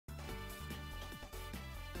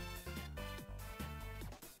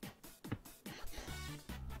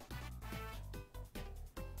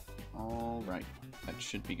Alright, that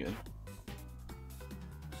should be good.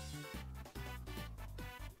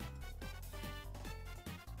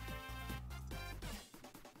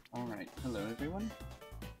 Alright, hello everyone.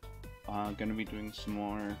 Gonna be doing some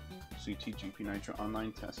more CTGP Nitro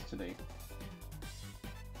Online Tests today.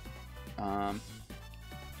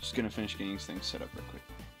 Just gonna finish getting these things set up real quick.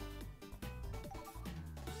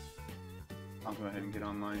 I'll go ahead and get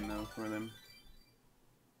online though for them.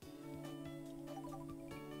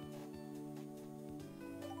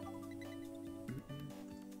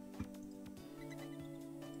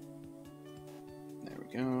 There we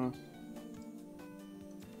go.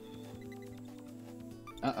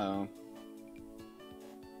 Uh-oh.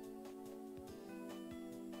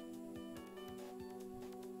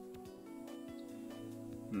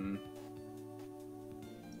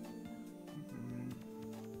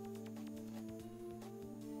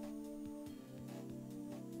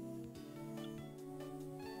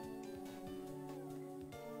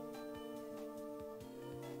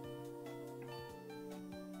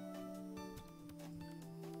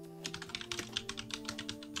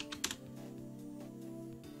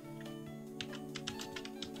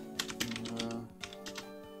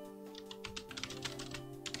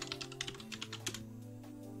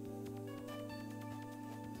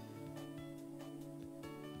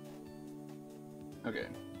 Okay,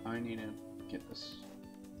 I need to get this.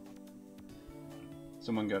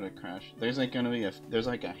 Someone got a crash. There's like gonna be there's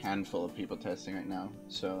like a handful of people testing right now,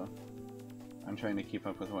 so I'm trying to keep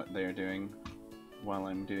up with what they're doing while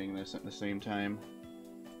I'm doing this at the same time.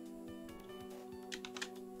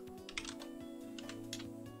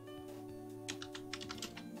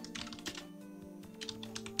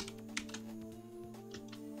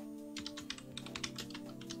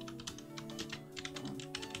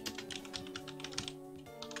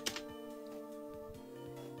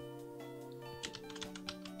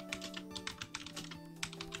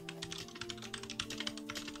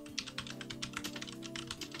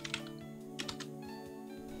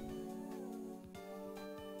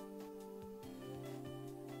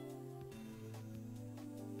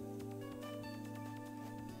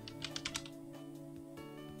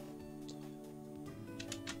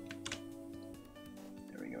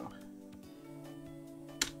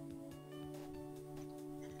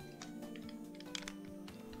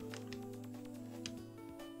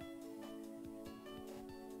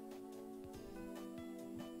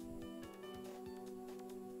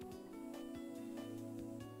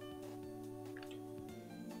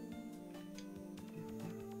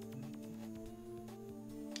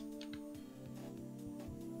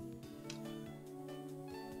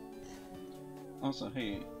 Also,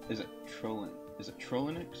 hey, is it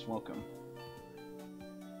Trollinix? Welcome.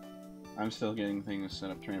 I'm still getting things set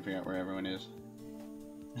up, trying to figure out where everyone is.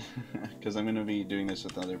 Because I'm going to be doing this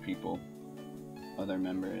with other people, other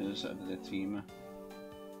members of the team.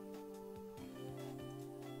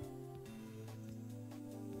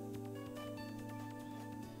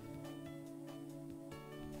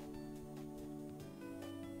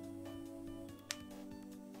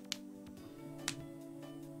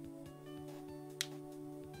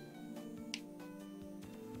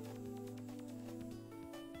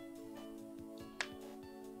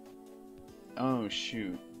 Oh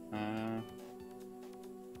shoot, I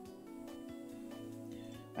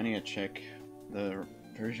need to check the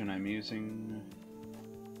version I'm using.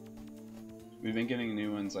 We've been getting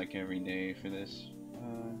new ones like every day for this.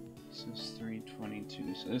 This is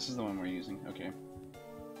 3.22, so this is the one we're using, okay.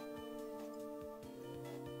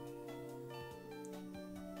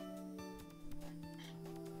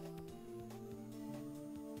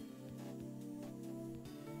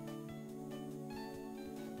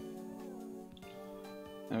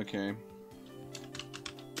 Okay.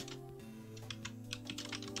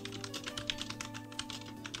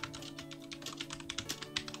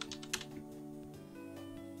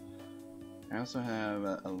 I also have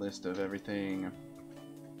a list of everything,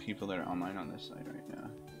 people that are online on this site right now.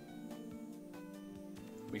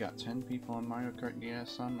 We got 10 people on Mario Kart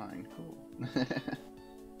DS online, cool.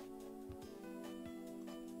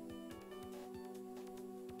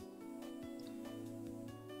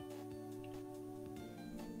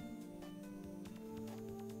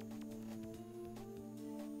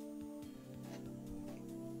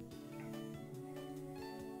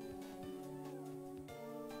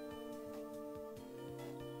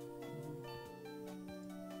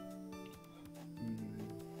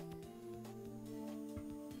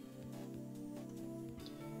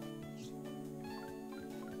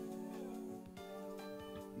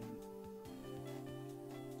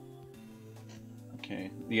 Okay,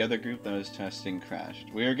 the other group that was testing crashed.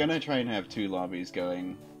 We were gonna try and have 2 lobbies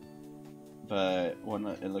going, but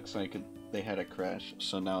it looks like they had a crash,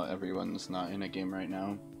 so now everyone's not in a game right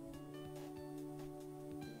now.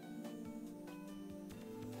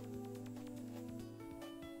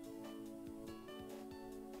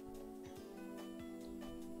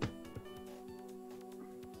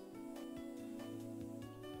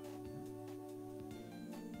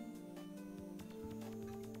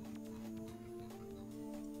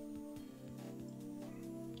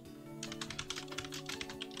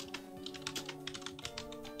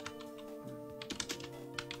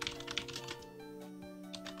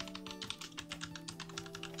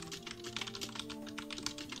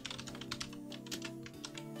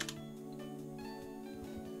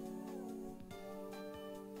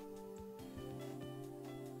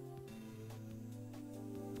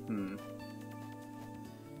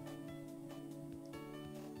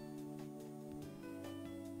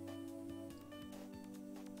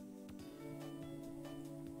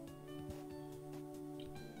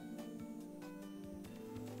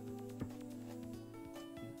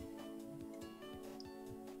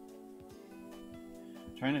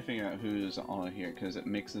 Trying to figure out who's all here, because it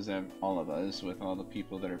mixes all of us with all the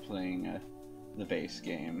people that are playing the base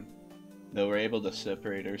game. Though we're able to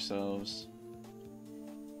separate ourselves,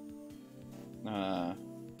 the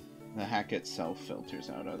hack itself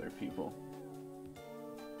filters out other people.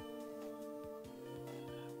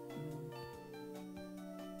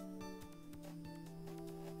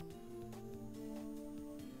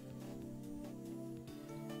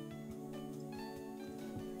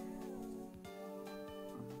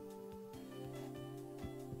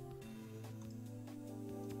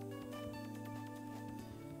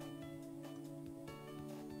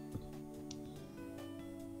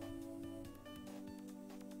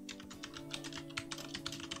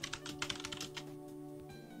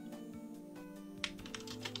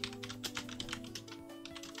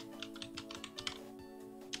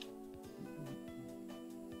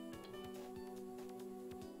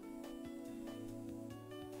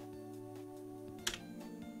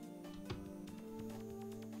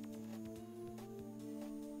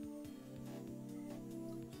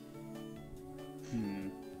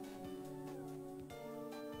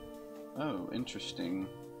 Oh, interesting.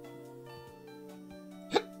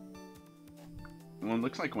 Well, it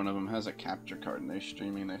looks like one of them has a capture card and they're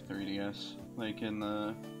streaming their 3DS, like in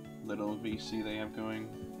the little VC they have going.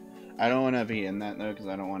 I don't want to be in that though, because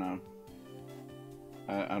I don't want to.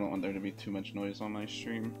 I don't want there to be too much noise on my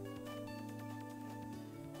stream.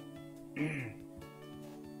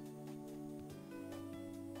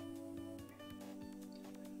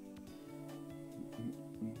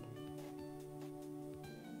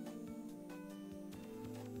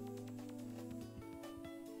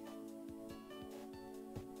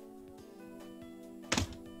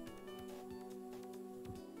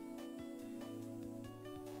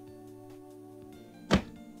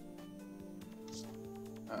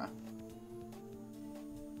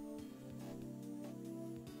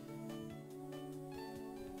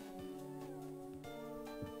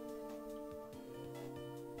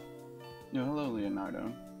 No, hello,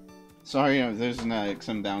 Leonardo. Sorry, there's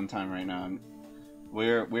some downtime right now.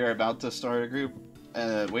 We're about to start a group.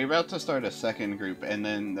 We're about to start a second group, and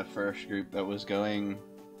then the first group that was going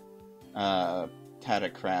had a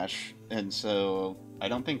crash, and so I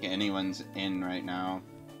don't think anyone's in right now.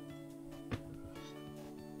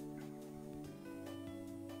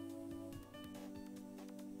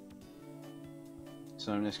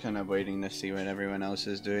 So I'm just kind of waiting to see what everyone else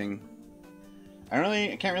is doing.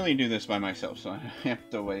 I can't really do this by myself, so I have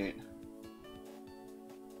to wait.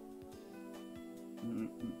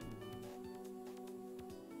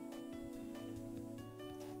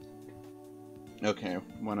 Okay,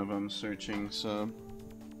 one of them's searching, so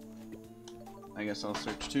I guess I'll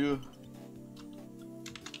search too.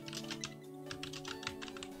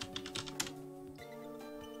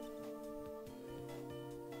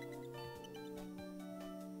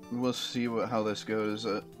 We'll see how this goes.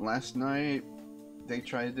 Last night, they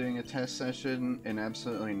tried doing a test session, and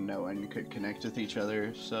absolutely no one could connect with each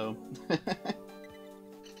other, so...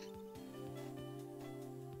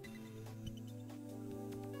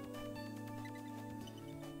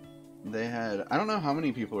 They had... I don't know how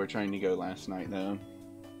many people were trying to go last night, though.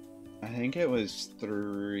 I think it was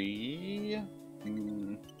 3?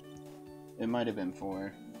 It might have been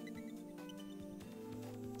 4.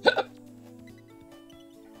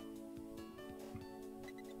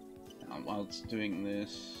 While it's doing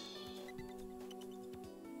this...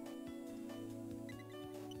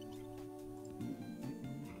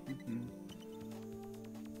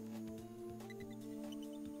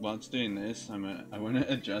 while it's doing this, I want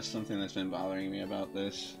to adjust something that's been bothering me about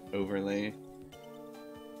this overlay.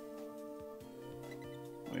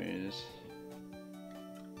 Where is?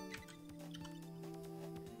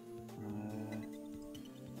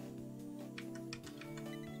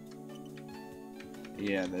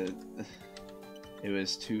 Yeah, it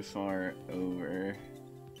was too far over.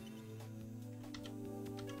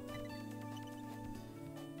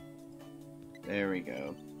 There we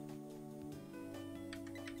go.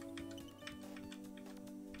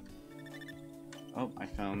 Oh, I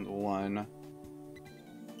found one.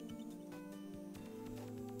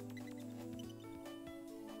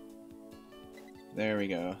 There we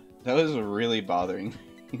go. That was really bothering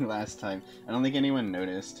me last time. I don't think anyone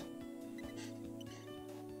noticed.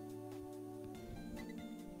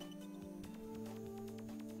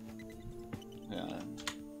 Yeah.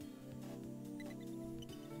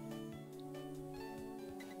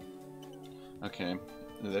 Okay,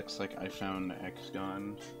 it looks like I found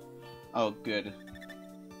X-Gon. Oh, good.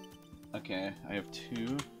 Okay, I have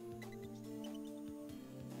 2.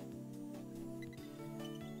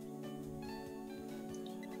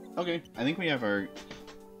 Okay, I think we have our...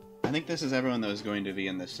 I think this is everyone that was going to be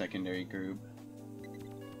in the secondary group.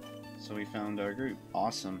 So we found our group.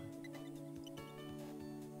 Awesome.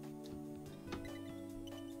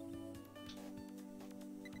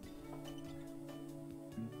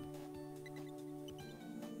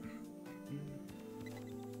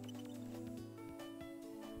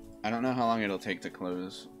 I don't know how long it'll take to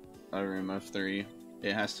close a room of 3.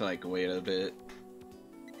 It has to like wait a bit.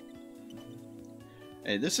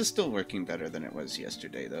 Hey, this is still working better than it was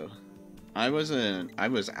yesterday though. I was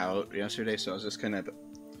out yesterday, so I was just kind of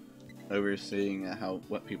overseeing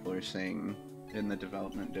what people are saying in the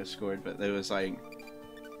development Discord, but it was like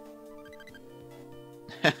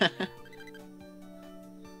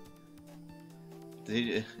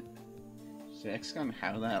did XCON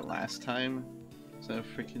have that last time? It's a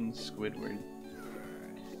freaking Squidward.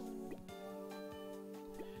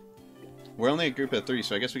 We're only a group of 3,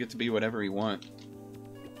 so I guess we get to be whatever we want.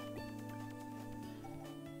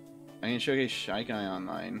 I can showcase Shy Guy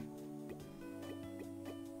online.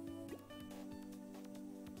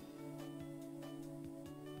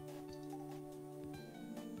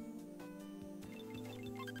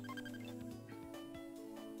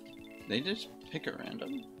 They just pick a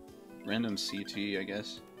random CT, I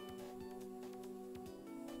guess.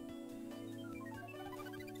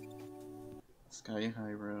 Sky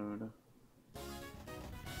High Road.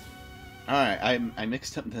 Alright, I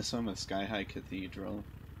mixed up this one with Sky High Cathedral.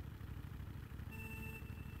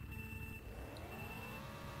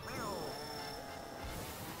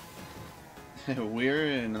 We're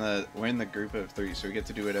in the group of 3, so we get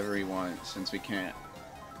to do whatever we want since we can't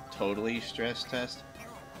totally stress test.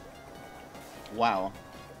 Wow.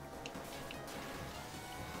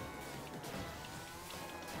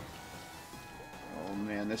 Oh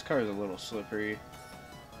man, this car is a little slippery.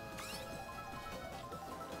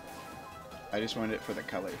 I just wanted it for the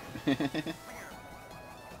color.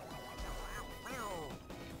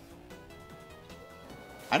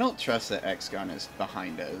 I don't trust that XCON is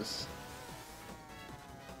behind us.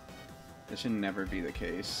 This should never be the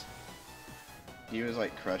case. He was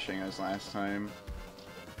like crushing us last time.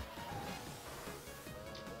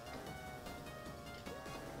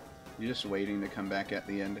 You're just waiting to come back at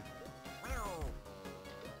the end.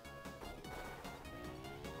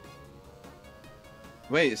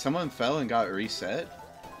 Wait, someone fell and got reset?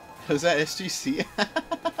 Was that SGC?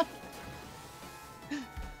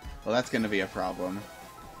 Well, that's gonna be a problem.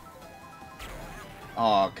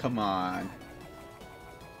 Oh, come on.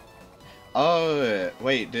 Oh,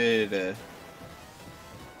 wait, did...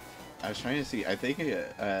 I was trying to see, I think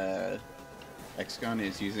XCON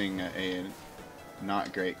is using a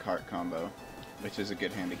not great cart combo, which is a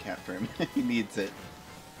good handicap for him. He needs it.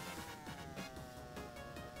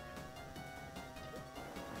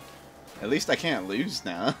 At least I can't lose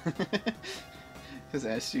now. Because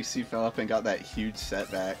SGC fell up and got that huge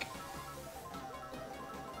setback.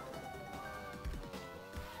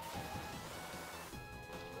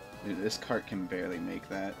 Dude, this cart can barely make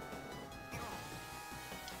that.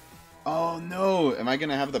 Oh no! Am I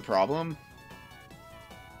gonna have the problem?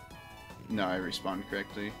 No, I respawned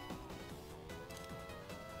correctly.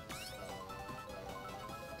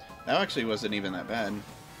 That actually wasn't even that bad.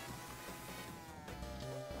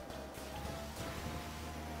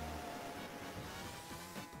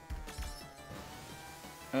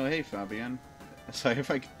 Oh hey Fabian. Sorry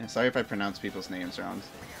if I pronounce people's names wrong.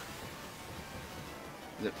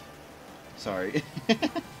 Sorry.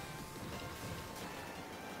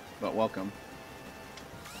 But welcome.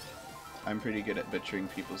 I'm pretty good at butchering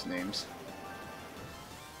people's names.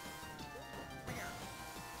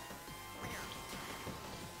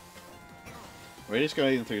 We're just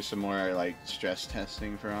going through some more, like, stress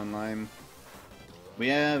testing for online. We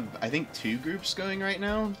have, I think, 2 groups going right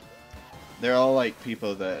now. They're all, like,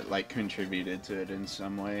 people that, like, contributed to it in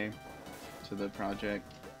some way, to the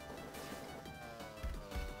project.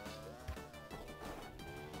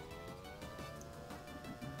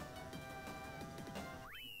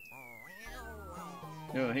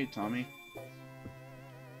 Oh, hey, Tommy.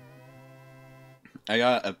 I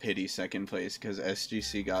got a pity second place because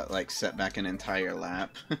SGC got, like, set back an entire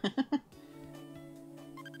lap.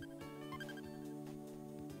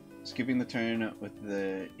 Skipping the turn with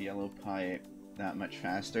the yellow pipe that much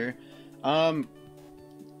faster.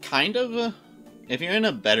 Kind of. If you're in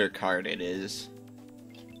a better card, it is.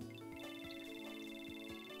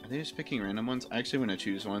 Are they just picking random ones? I actually want to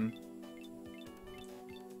choose one.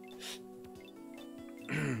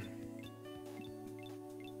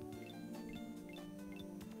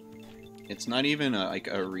 It's not even like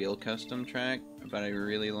a real custom track, but I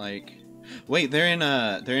really like. Wait, they're in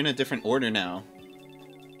a different order now.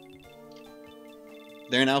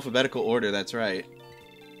 They're in alphabetical order. That's right.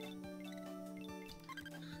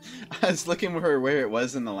 I was looking for where it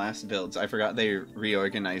was in the last builds. I forgot they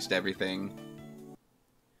reorganized everything.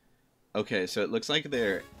 Okay, so it looks like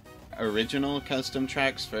they're original custom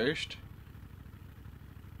tracks first,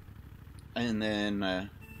 and then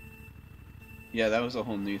yeah, that was a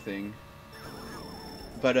whole new thing.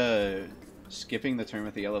 But skipping the turn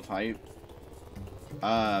with the yellow pipe.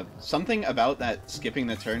 Something about that skipping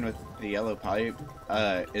the turn with the yellow pipe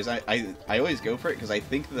is I always go for it because I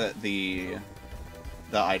think that the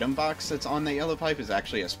item box that's on the yellow pipe is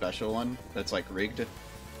actually a special one that's like rigged.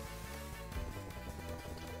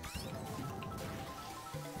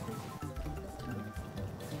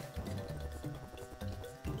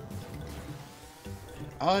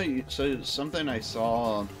 Oh, so something I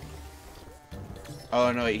saw. Oh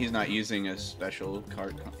no, wait, he's not using a special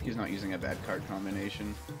card. He's not using a bad card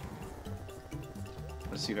combination.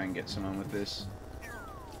 Let's see if I can get someone with this.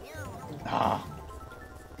 Ah,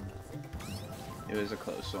 it was a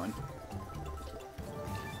close one.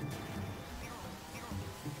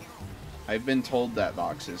 I've been told that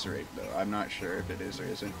box is rigged though. I'm not sure if it is or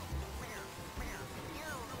isn't.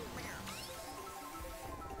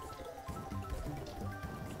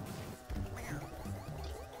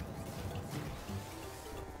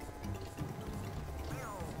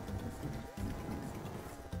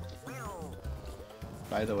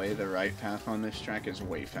 By the way, the right path on this track is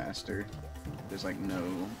way faster. There's like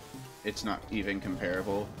no... It's not even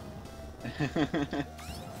comparable.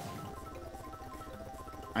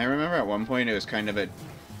 I remember at one point it was kind of a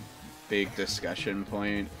big discussion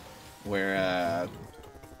point where,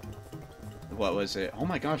 what was it? Oh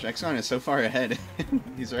my gosh, Exxon is so far ahead.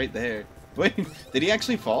 He's right there. Wait, did he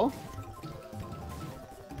actually fall?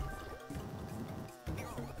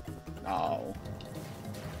 Oh.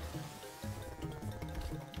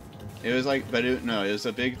 It was like, but no, it was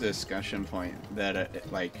a big discussion point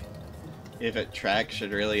that, like, if a track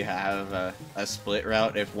should really have a split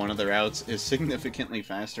route if one of the routes is significantly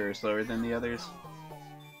faster or slower than the others.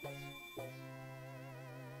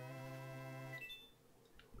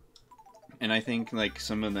 And I think, like,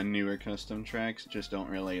 some of the newer custom tracks just don't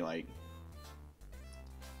really, like,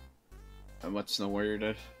 what's the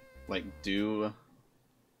word? Like, do,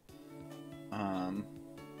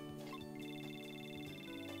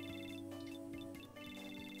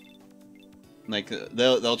 like,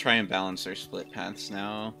 they'll try and balance their split paths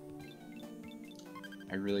now.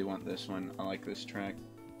 I really want this one. I like this track.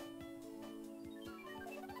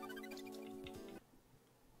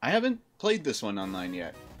 I haven't played this one online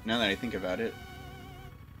yet, now that I think about it.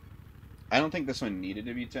 I don't think this one needed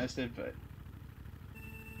to be tested, but...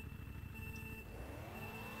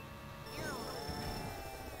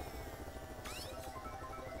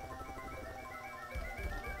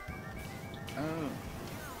 Oh.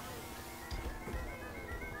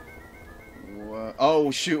 What?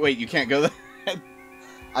 Oh, shoot, wait, you can't go there.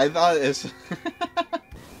 I thought it's...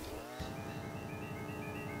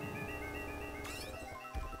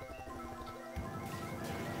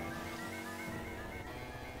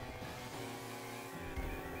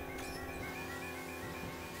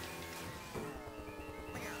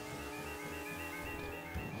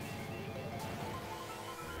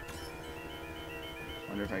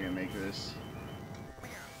 Wonder if I can make this.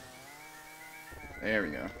 There we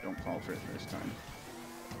go. Don't fall for it this time.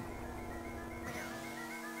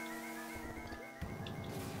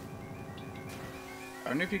 I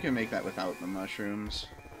wonder if you can make that without the mushrooms.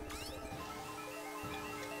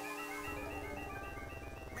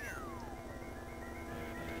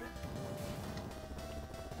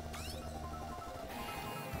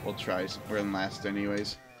 We'll try. We're in last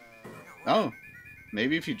anyways. Oh!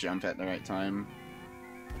 Maybe if you jump at the right time.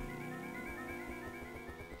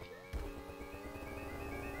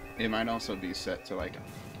 It might also be set to, like,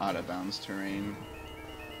 out-of-bounds terrain.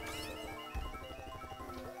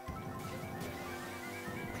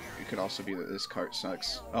 It could also be that this cart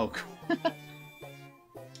sucks. Oh,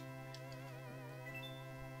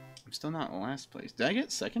 I'm still not in last place. Did I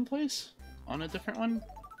get second place on a different one?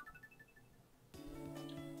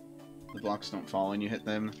 The blocks don't fall when you hit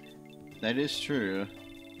them. That is true.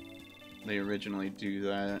 They originally do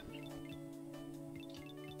that.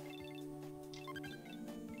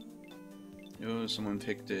 Oh, someone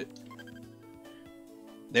picked it.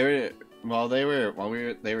 They were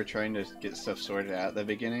trying to get stuff sorted out at the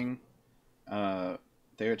beginning. They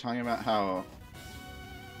were talking about how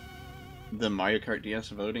the Mario Kart DS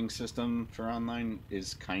voting system for online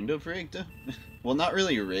is kind of rigged. Well, not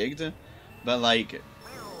really rigged, but like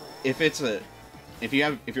if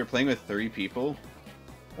you're playing with 3 people,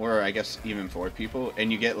 or I guess even 4 people,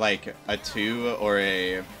 and you get like a 2 or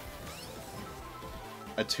a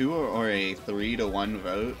 3-to-1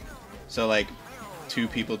 vote, so like 2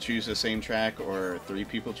 people choose the same track or 3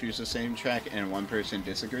 people choose the same track and 1 person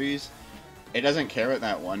disagrees, it doesn't care what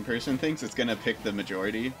that 1 person thinks, it's gonna pick the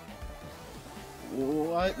majority.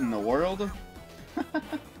 What in the world?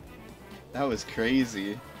 That was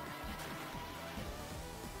crazy.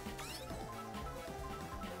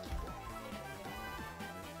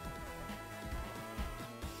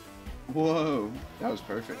 Whoa, that was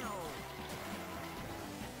perfect.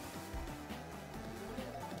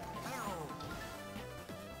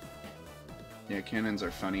 Yeah, cannons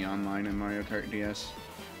are funny online in Mario Kart DS.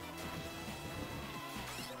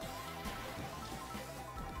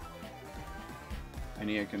 I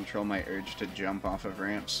need to control my urge to jump off of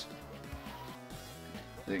ramps.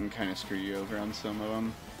 They can kind of screw you over on some of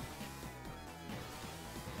them.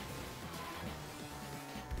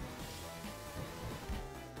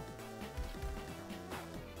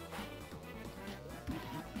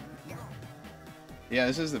 Yeah,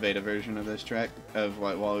 this is the beta version of this track of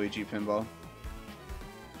Waluigi Pinball.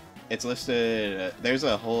 It's listed. There's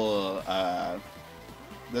a whole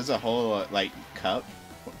like cup,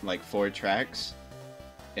 like 4 tracks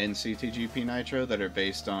in CTGP Nitro that are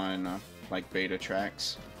based on like beta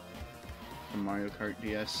tracks from Mario Kart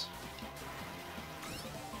DS.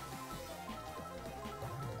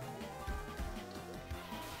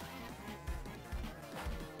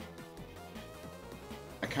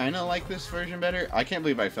 I kind of like this version better. I can't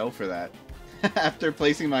believe I fell for that after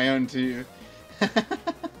placing my own 2.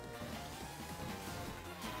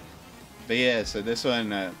 But yeah, so this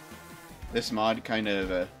one, this mod kind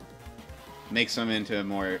of makes them into a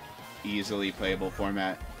more easily playable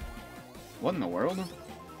format. What in the world?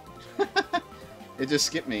 It just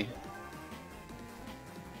skipped me.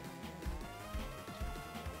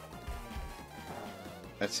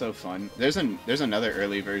 That's so fun. There's another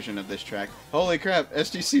early version of this track. Holy crap,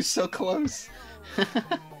 SGC's so close!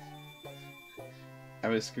 I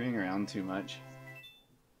was screwing around too much.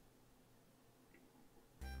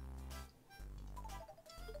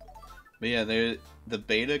 But yeah, the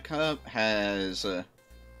beta cup has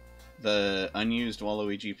the unused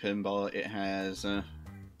Waluigi Pinball. It has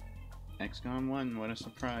XCOM 1. What a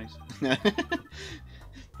surprise!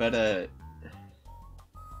 But the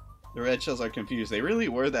red shells are confused. They really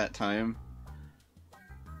were that time.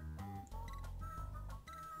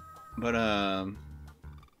 But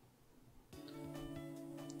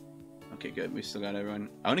okay, good. We still got everyone.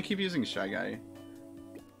 I want to keep using Shy Guy.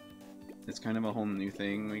 It's kind of a whole new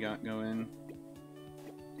thing we got going.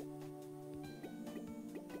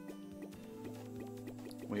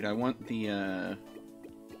 Wait, I want the,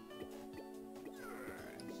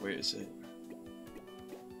 where is it?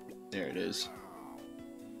 There it is.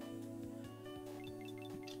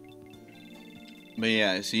 But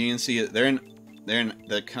yeah, so you can see it. They're in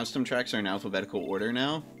the custom tracks are in alphabetical order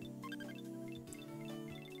now.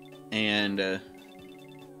 And, and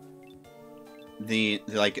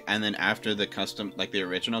then after the custom, like the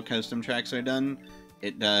original custom tracks are done,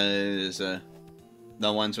 it does the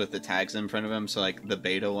ones with the tags in front of them. So like the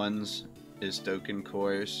beta ones is Dokkan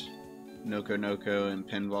Course, Noko Noko, and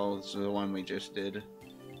Pinball is the one we just did.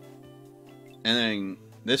 And then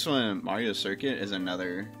this one, Mario Circuit, is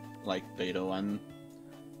another like beta one,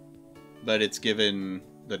 but it's given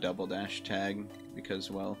the Double Dash tag because,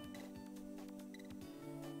 well,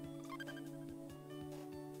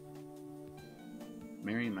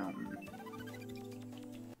 Merry Mountain.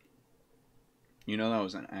 You know that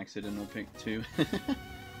was an accidental pick too.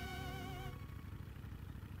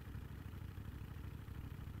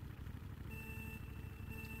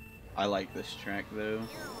 I like this track though.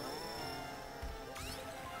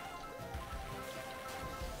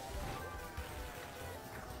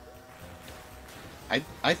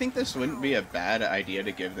 I think this wouldn't be a bad idea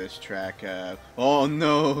to give this track oh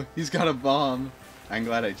no, he's got a bomb. I'm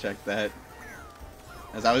glad I checked that.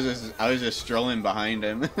 As I was just strolling behind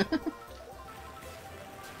him.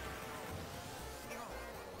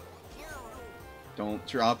 Don't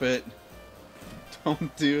drop it.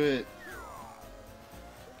 Don't do it.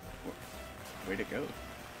 Way to go.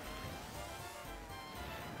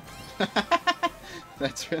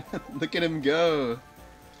 That's right. Look at him go.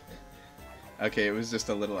 Okay, it was just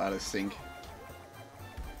a little out of sync.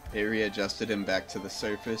 It readjusted him back to the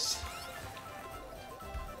surface.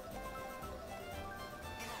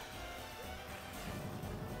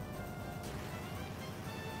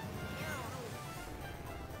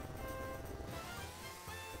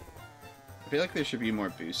 I feel like there should be more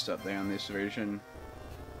boost up there on this version.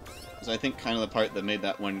 Because I think kind of the part that made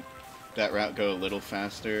that route go a little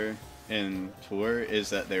faster in Tour is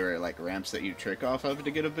that there were like ramps that you trick off of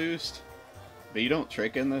to get a boost. But you don't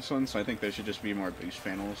trick in this one, so I think there should just be more boost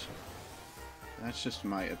panels. That's just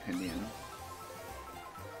my opinion.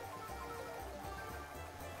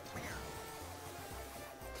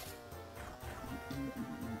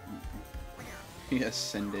 He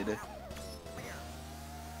ascended.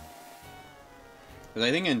 Because I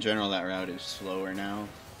think in general that route is slower now.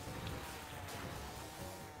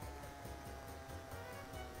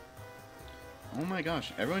 Oh my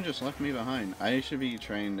gosh, everyone just left me behind. I should be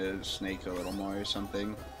trying to snake a little more or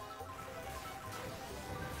something.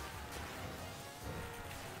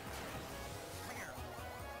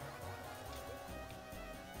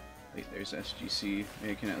 Wait, there's SGC.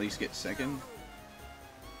 Maybe I can at least get second.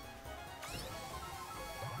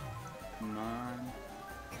 Come on.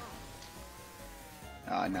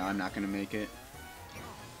 Ah, no, I'm not gonna make it.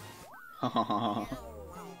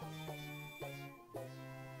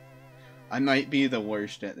 I might be the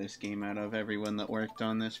worst at this game out of everyone that worked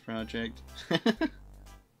on this project.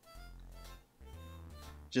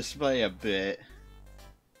 Just by a bit.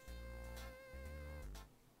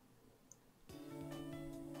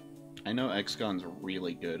 I know XCon's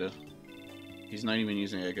really good. He's not even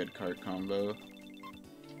using a good cart combo.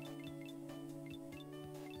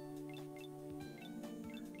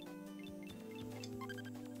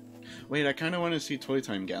 Wait, I kind of want to see Toy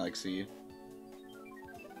Time Galaxy.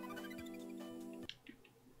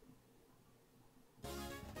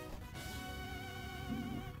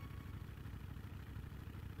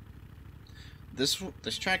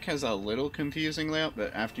 This track has a little confusing layout,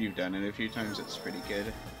 but after you've done it a few times, it's pretty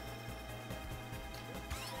good.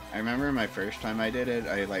 I remember my first time I did it,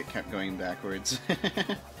 I like kept going backwards.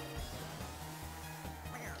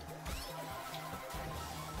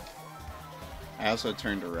 I also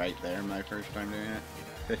turned right there my first time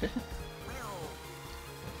doing it.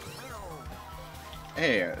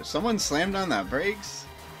 Hey, someone slammed on that brakes?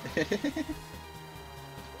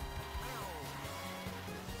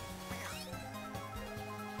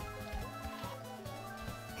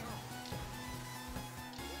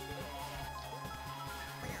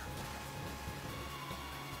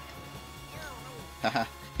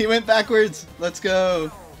 He went backwards! Let's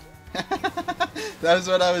go! That was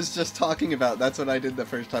what I was just talking about. That's what I did the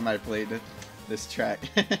first time I played this track.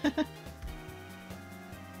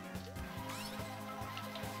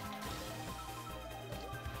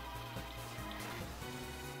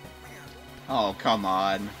 Oh, come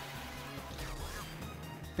on.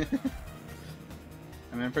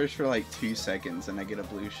 I'm in first for like 2 seconds and I get a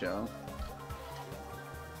blue shell.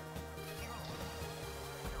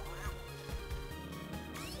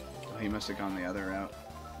 Oh, he must have gone the other route.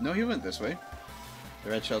 No, he went this way. The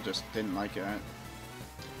red shell just didn't like it.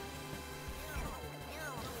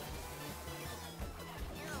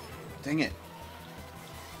 Dang it.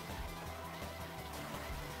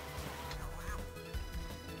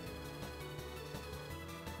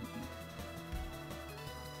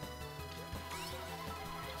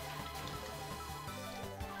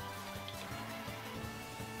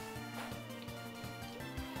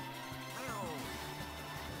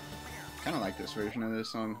 Kind of like this version of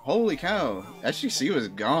this song. Holy cow! SGC was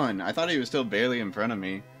gone. I thought he was still barely in front of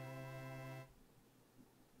me.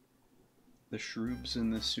 The Shroobs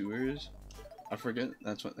in the Sewers? I forget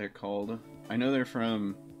that's what they're called. I know they're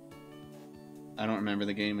from... I don't remember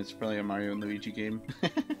the game. It's probably a Mario and Luigi game.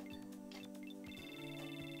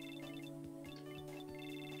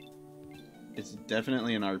 It's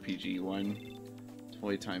definitely an RPG one.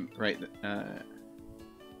 Toy Time. Right.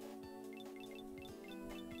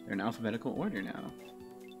 They're in alphabetical order now.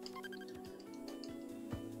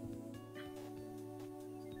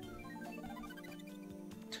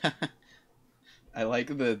 I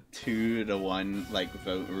like the 2-to-1 like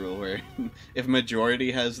vote rule where if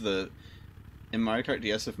majority has the in Mario Kart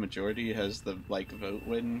DS if majority has the like vote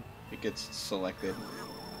win, it gets selected.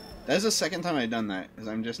 That's the second time I've done that because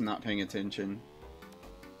I'm just not paying attention.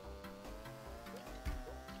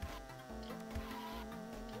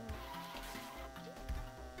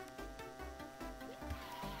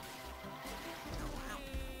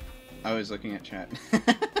 I was looking at chat.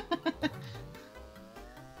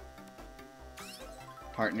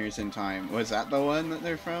 Partners in Time. Was that the one that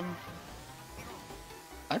they're from?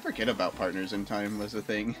 I forget about Partners in Time was a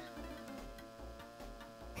thing.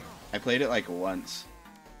 I played it like once.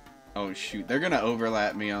 Oh shoot, they're gonna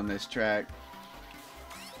overlap me on this track.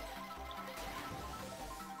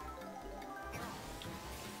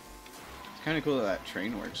 It's kinda cool that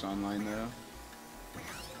train works online though.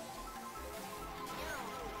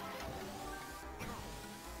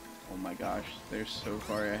 Oh my gosh, they're so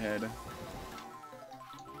far ahead.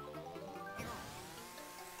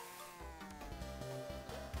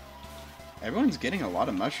 Everyone's getting a lot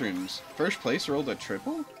of mushrooms. First place rolled a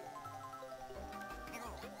triple?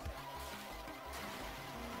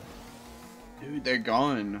 Dude, they're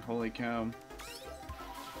gone. Holy cow.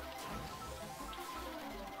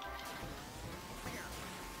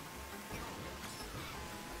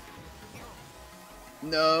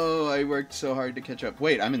 No, I worked so hard to catch up.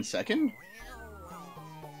 Wait, I'm in second?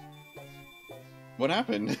 What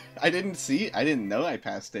happened? I didn't know I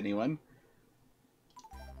passed anyone.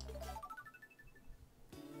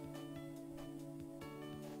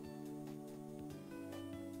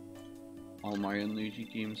 All Mario and Luigi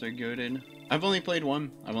games are goated. I've only played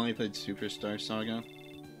one. I've only played Superstar Saga.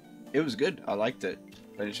 It was good. I liked it.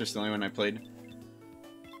 But it's just the only one I played.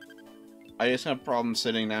 I just have problems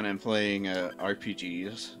sitting down and playing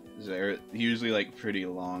RPGs. They're usually like pretty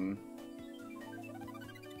long.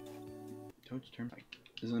 Toad's Turnpike.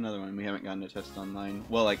 This is another one we haven't gotten to test online.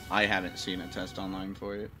 Well, like, I haven't seen a test online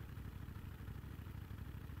for it.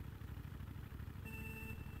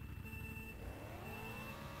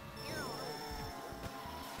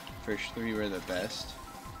 First three were the best.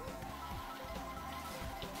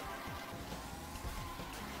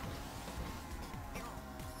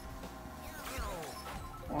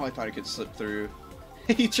 Oh, I thought I could slip through.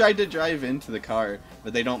 He tried to drive into the car,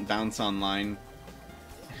 but they don't bounce online.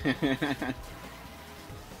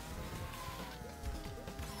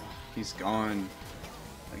 He's gone.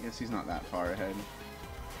 I guess he's not that far ahead.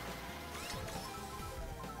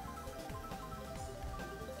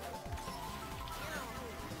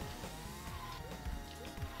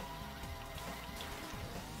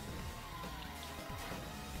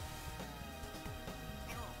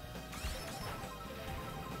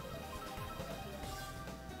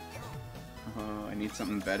 Oh, I need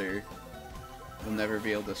something better. We'll never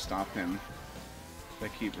be able to stop him if I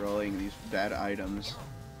keep rolling these bad items.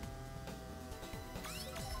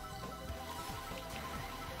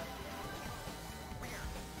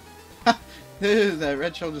 That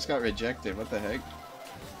red shell just got rejected. What the heck?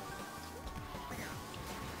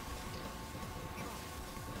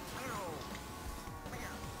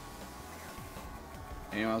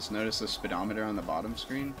 Anyone else notice the speedometer on the bottom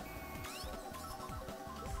screen?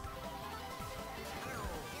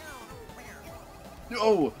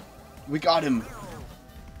 Oh! We got him!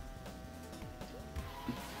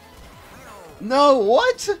 No,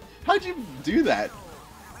 what? How'd you do that?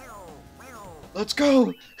 Let's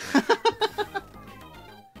go!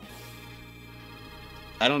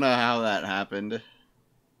 I don't know how that happened.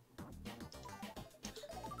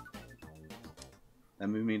 That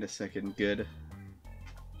moved me to second. Good.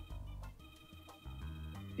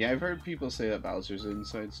 Yeah, I've heard people say that Bowser's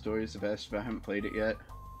Inside Story is the best, but I haven't played it yet.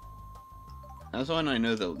 That's the one I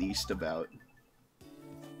know the least about.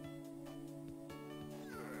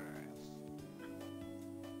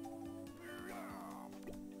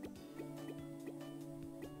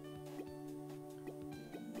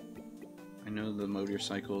 I know the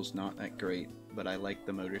motorcycle's not that great, but I like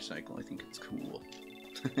the motorcycle. I think it's cool.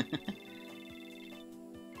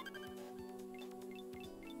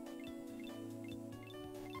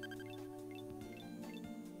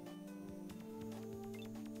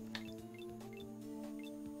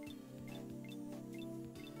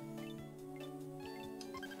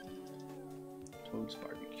 Toad's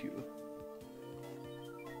Barbecue.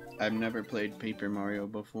 I've never played Paper Mario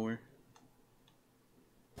before.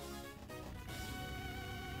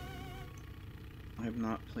 I have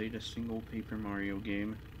not played a single Paper Mario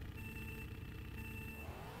game.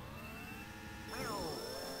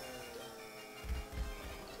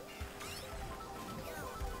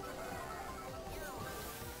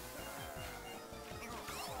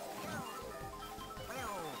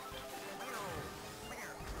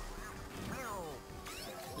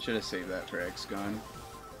 Should have saved that for XCon.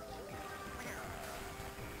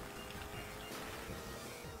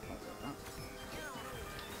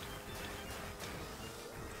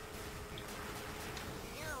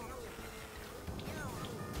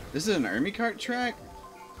 This is an Army Cart track?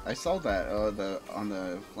 I saw that on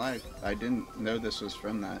the flag. I didn't know this was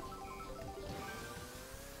from that.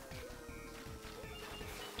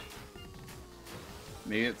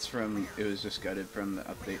 Maybe it's from, it was just gutted from the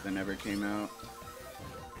update that never came out.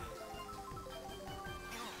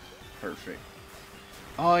 Perfect.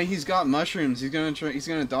 Oh, he's got mushrooms. He's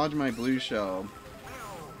gonna dodge my blue shell.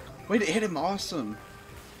 Wait, it hit him awesome.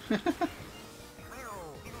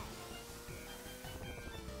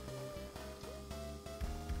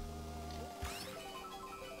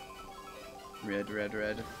 Red, red,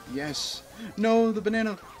 red. Yes! No, the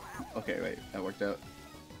banana! Okay, wait, that worked out.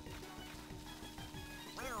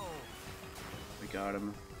 We got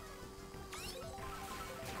him.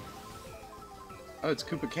 Oh, it's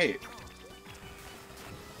Koopa Kate.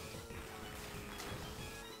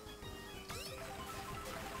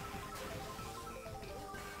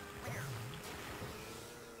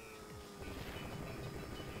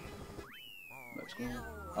 Let's go.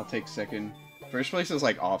 I'll take second. First place is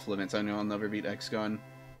like off limits. I know I'll never beat XCon.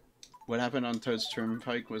 What happened on Toad's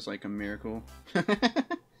Turnpike was like a miracle.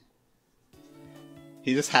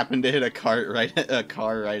 He just happened to hit a car right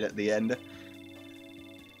at the end.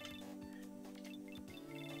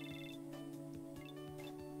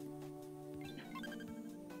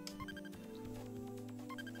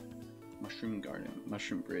 Mushroom Garden,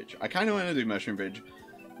 Mushroom Bridge. I kind of want to do Mushroom Bridge.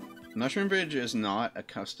 Mushroom Bridge is not a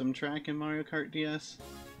custom track in Mario Kart DS,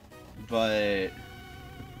 but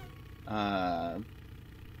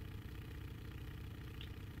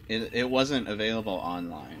it wasn't available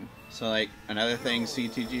online. So like another thing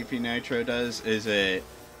CTGP Nitro does is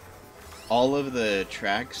all of the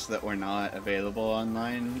tracks that were not available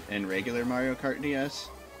online in regular Mario Kart DS,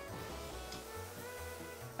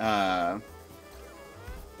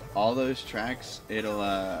 all those tracks,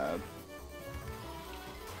 it'll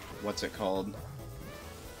what's it called?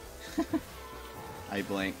 I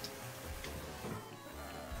blanked.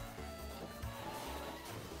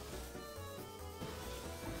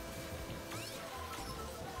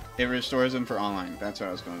 It restores them for online. That's what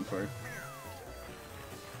I was going for.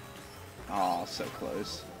 Oh, so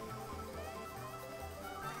close.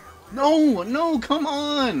 No, no, come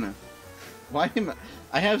on! Why am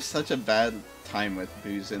I have such a bad time with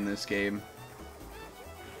booze in this game.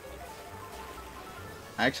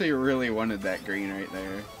 I actually really wanted that green right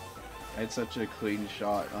there. I had such a clean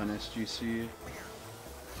shot on SGC.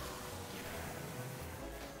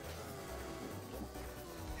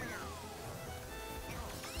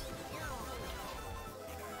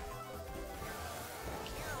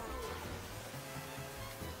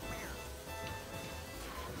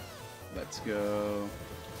 Let's go.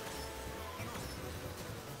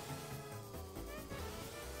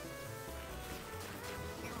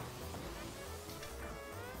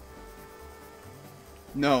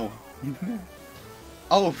 No.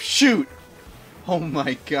 Oh, shoot! Oh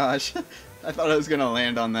my gosh. I thought I was gonna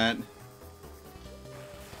land on that.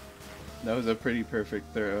 That was a pretty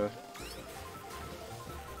perfect throw.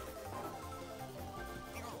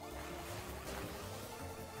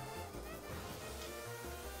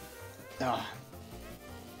 Ah.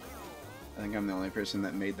 I think I'm the only person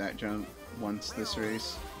that made that jump once this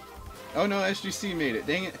race. Oh no, SGC made it.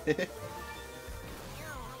 Dang it.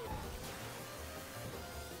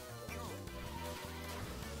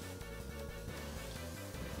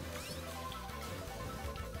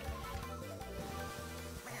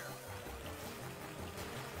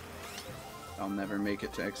 I'll never make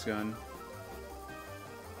it to XCon.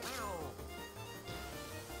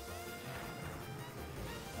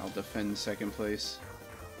 I'll defend second place.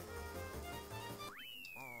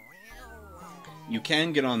 You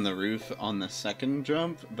can get on the roof on the second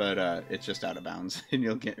jump, but it's just out of bounds and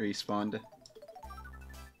you'll get respawned.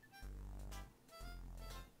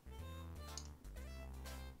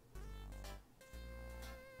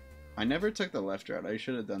 I never took the left route. I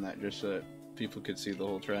should have done that just so that people could see the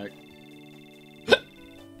whole track.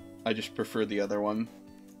 I just prefer the other one.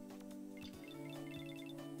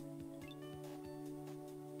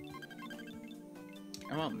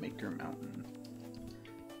 How about Maker Mountain?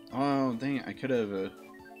 Oh, dang it, I could have...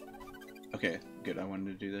 Okay, good, I wanted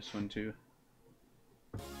to do this one too.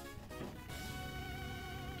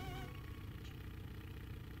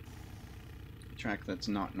 Track that's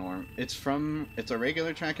not it's a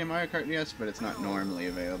regular track in Mario Kart DS, but it's not normally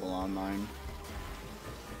available online.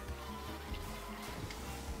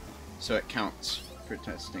 So it counts for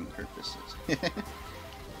testing purposes.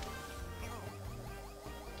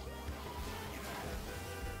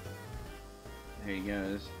 There he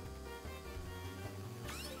goes.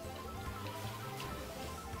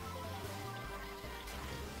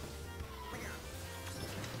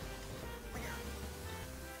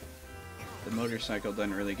 The motorcycle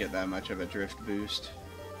doesn't really get that much of a drift boost.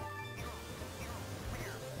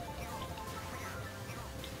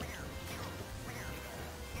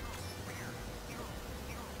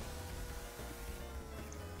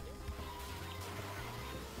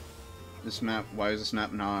 This map, why is this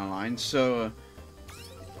map not online? So,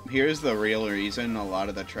 here's the real reason a lot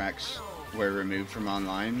of the tracks were removed from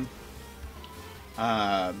online.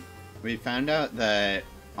 We found out that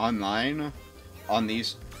online, on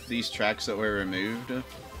these tracks that were removed,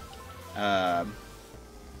 I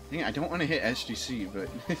don't want to hit SGC, but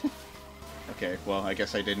okay, well, I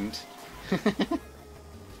guess I didn't.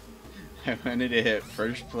 I wanted to hit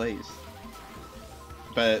first place.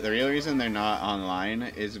 But the real reason they're not online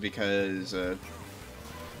is because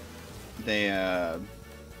there's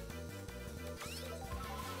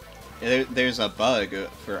a bug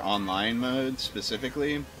for online mode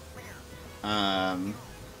specifically, that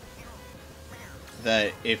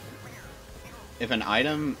if an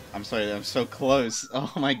item, I'm sorry, I'm so close.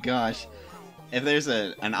 Oh my gosh! If there's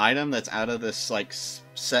an item that's out of this like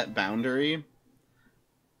set boundary,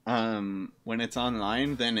 when it's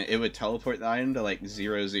online, then it would teleport the item to like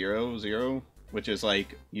 000, which is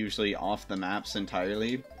like usually off the maps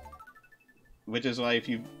entirely. Which is why if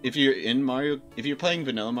you're playing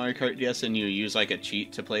vanilla Mario Kart DS and you use like a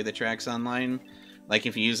cheat to play the tracks online, like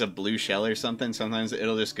if you use a blue shell or something, sometimes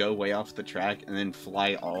it'll just go way off the track and then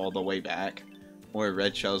fly all the way back. Or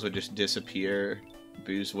red shells would just disappear,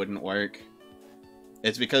 boost wouldn't work.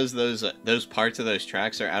 It's because those parts of those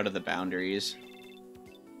tracks are out of the boundaries.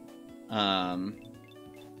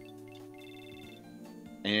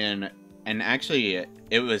 And actually,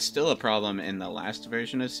 it was still a problem in the last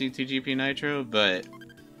version of CTGP Nitro, but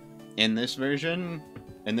in this version,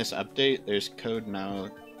 in this update, there's code now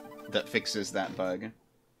that fixes that bug.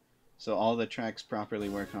 So all the tracks properly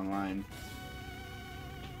work online.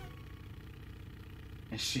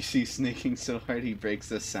 SGC snaking so hard he breaks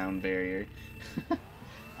the sound barrier.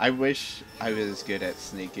 I wish I was good at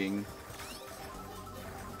snaking.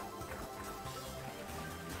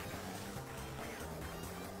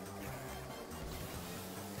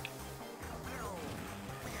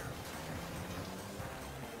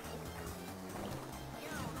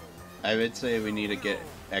 I would say we need to get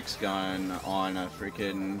X-Gon on a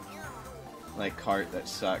freaking, like, cart that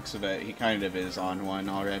sucks, but he kind of is on one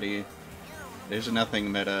already. There's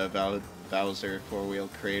nothing meta about Bowser 4-wheel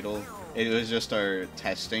cradle. It was just our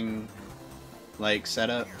testing, like,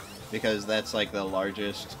 setup, because that's, like, the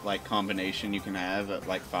largest, like, combination you can have,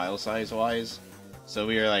 like, file size-wise. So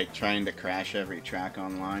we were, like, trying to crash every track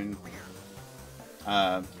online.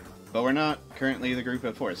 But we're not currently the group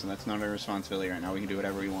of 4, so that's not our responsibility right now. We can do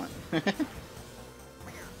whatever we want.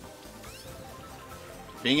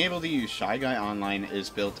 Being able to use Shy Guy Online is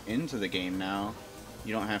built into the game now.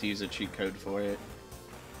 You don't have to use a cheat code for it.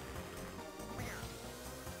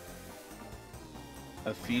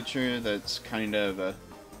 A feature that's kind of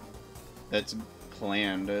that's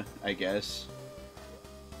planned, I guess,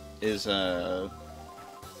 is it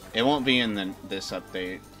won't be in this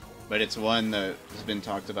update. But it's one that has been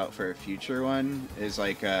talked about for a future one, is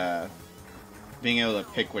like, being able to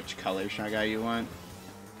pick which color Shy Guy you want.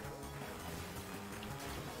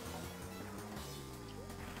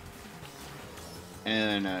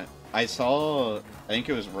 And, I saw, I think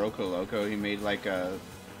it was Roco Loco, he made like a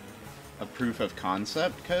proof of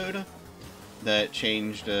concept code that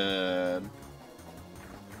changed, it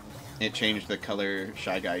changed the color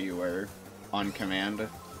Shy Guy you were on command.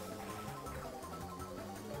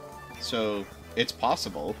 So, it's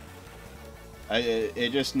possible.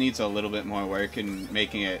 It just needs a little bit more work in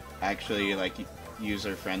making it actually, like,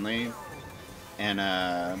 user-friendly.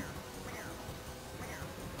 And,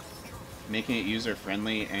 making it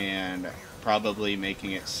user-friendly and probably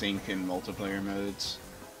making it sync in multiplayer modes.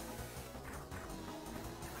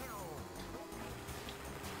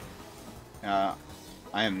 I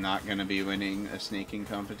am not going to be winning a snaking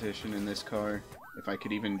competition in this car, if I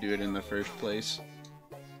could even do it in the first place.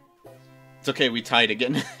 It's okay, we tied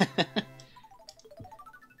again.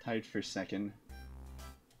 Tied for second.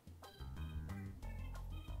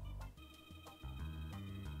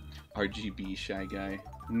 RGB Shy Guy.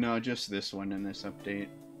 No, just this one in this update.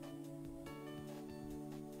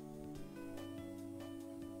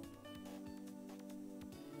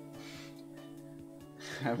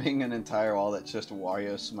 Having an entire wall that's just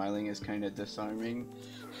Wario smiling is kind of disarming.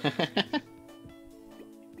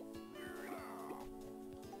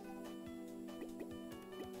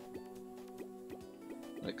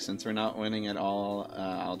 Like, since we're not winning at all,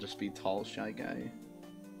 I'll just be tall, shy guy.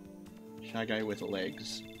 Shy guy with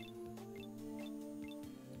legs.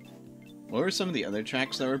 What were some of the other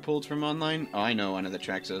tracks that were pulled from online? Oh, I know one of the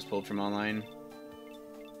tracks that was pulled from online.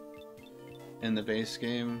 In the base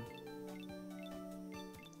game.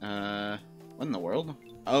 What in the world?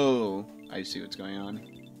 Oh, I see what's going on.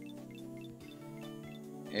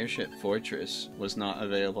 Airship Fortress was not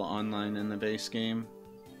available online in the base game.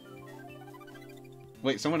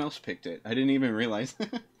 Wait, someone else picked it. I didn't even realize.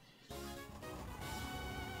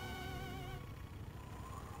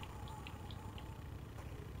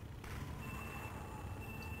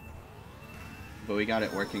 But we got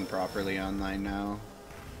it working properly online now.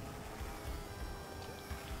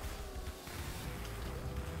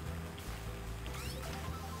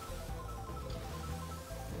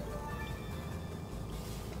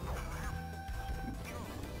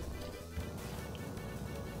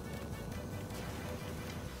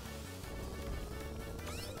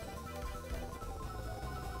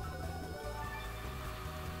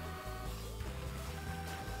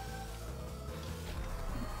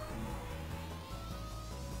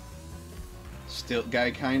 Stilt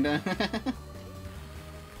guy, kinda.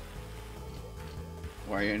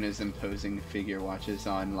 Warrior and his imposing figure watches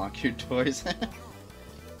on lock your doors.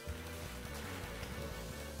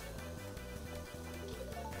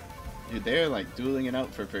 Dude, they're like dueling it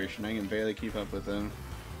out for first, and I can barely keep up with them.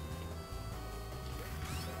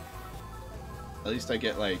 At least I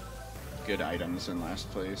get like good items in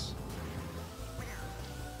last place.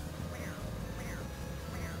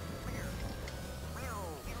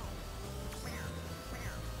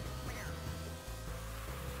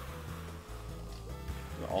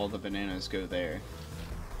 All the bananas go there.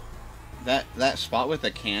 That spot with the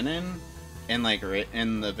cannon, and like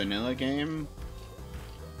in the vanilla game,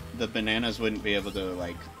 the bananas wouldn't be able to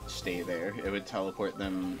like stay there. It would teleport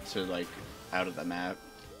them to like out of the map.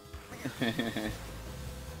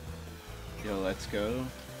 Yo, let's go.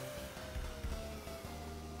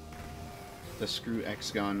 The screw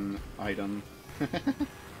X-Gun item.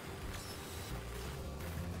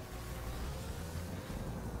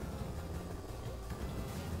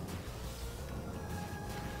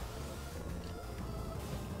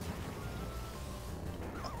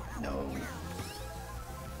 No.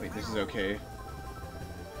 Wait, this is okay.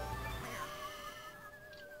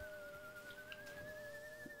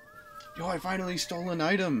 Yo, I finally stole an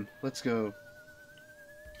item! Let's go.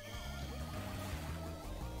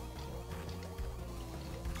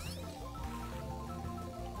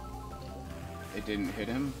 It didn't hit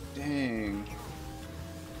him? Dang.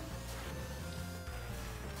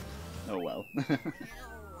 Oh well.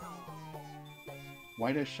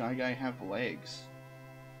 Why does Shy Guy have legs?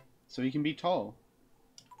 So he can be tall.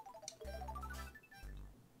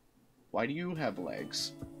 Why do you have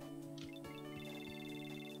legs?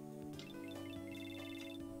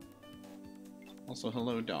 Also,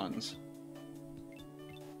 hello, Dons.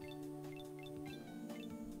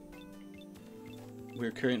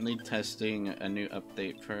 We're currently testing a new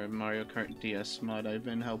update for Mario Kart DS mod I've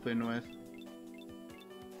been helping with.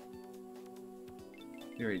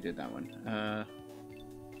 We already did that one.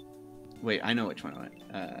 Wait, I know which one I went.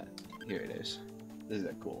 Here it is. This is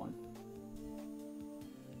a cool one.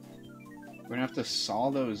 We're gonna have to saw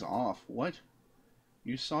those off. What?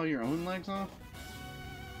 You saw your own legs off?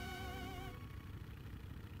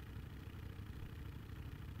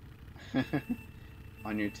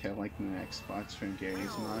 On your tail like the next spots from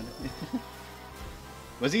Gary's mod.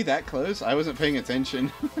 Was he that close? I wasn't paying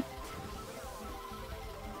attention.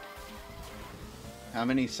 How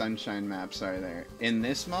many sunshine maps are there? In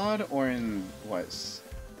this mod or in what's?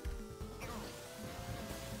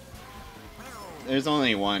 There's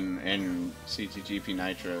only one in CTGP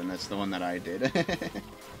Nitro, and that's the one that I did.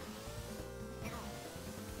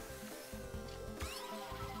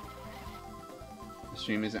 The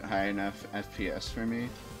stream isn't high enough FPS for me.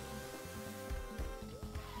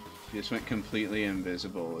 She just went completely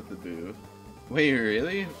invisible with the boo. Wait,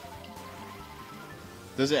 really?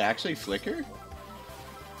 Does it actually flicker?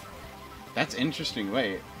 That's interesting.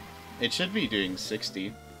 Wait, it should be doing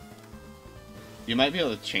 60. You might be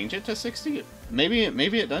able to change it to 60. Maybe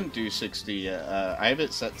it doesn't do 60. I have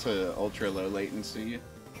it set to ultra low latency,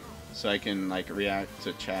 so I can like react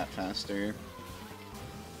to chat faster.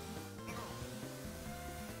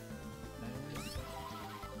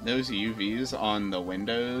 Those UVs on the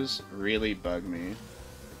windows really bug me.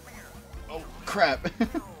 Oh crap!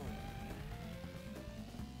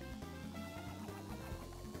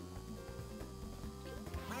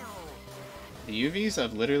 The UVs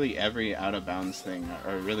of literally every out of bounds thing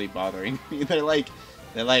are really bothering me. They're like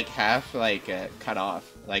half cut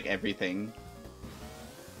off. like everything.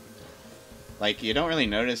 Like, you don't really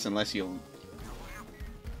notice unless you...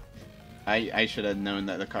 I should have known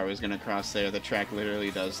that the car was gonna cross there. The track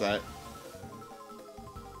literally does that.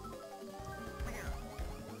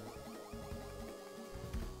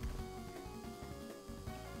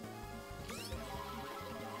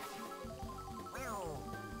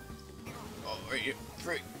 Oh, are you...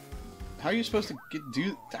 How are you supposed to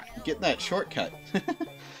get that shortcut?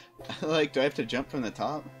 Like, do I have to jump from the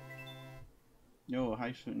top? No,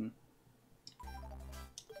 hyphen.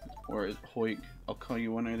 Or Hoik. I'll call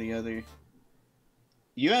you one or the other.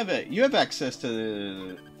 You have access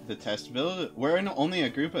to the test build. We're in only a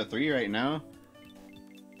group of 3 right now.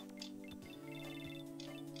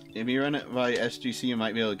 If you run it by SGC, you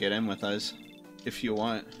might be able to get in with us if you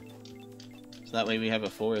want. So that way we have a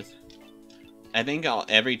 4th. I think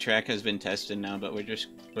every track has been tested now, but we're just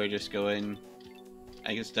going.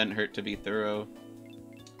 I guess it doesn't hurt to be thorough.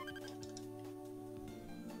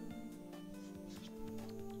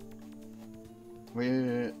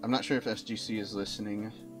 I'm not sure if SGC is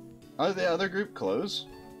listening. Oh, the other group close?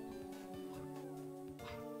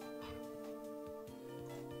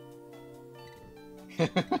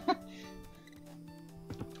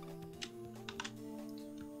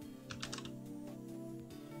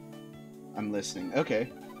 I'm listening.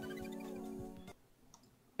 Okay.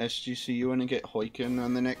 SGC, you want to get Hoiken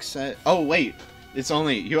on the next set? Oh, wait! It's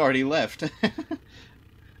only... You already left.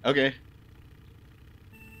 Okay.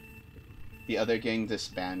 The other gang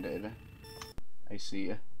disbanded. I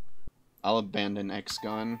see. I'll abandon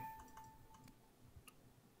XGone.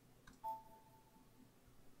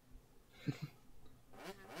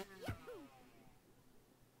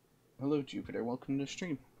 Hello, Jupiter. Welcome to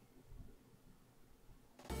stream.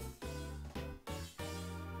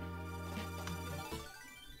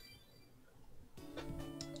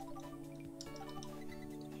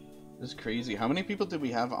 This is crazy. How many people did we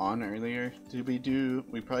have on earlier?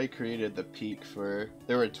 We probably created the peak for...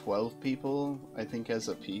 There were 12 people, I think, as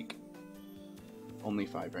a peak. Only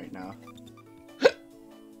 5 right now.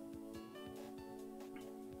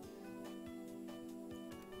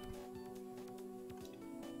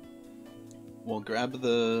 We'll grab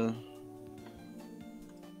the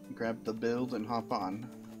build and hop on.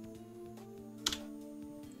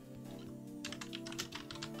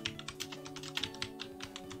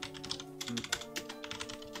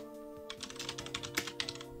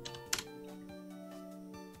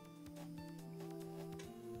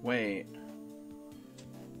 Wait.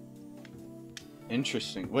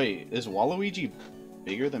 Interesting. Wait, is Waluigi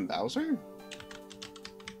bigger than Bowser?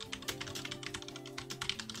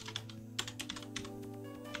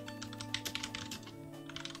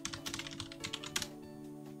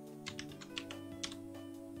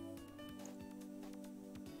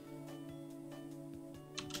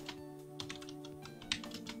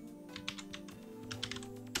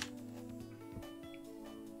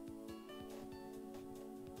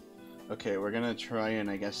 Okay, we're gonna try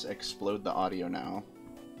and, I guess, explode the audio now.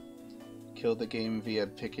 Kill the game via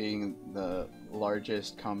picking the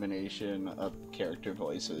largest combination of character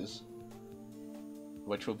voices,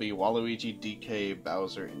 which will be Waluigi, DK,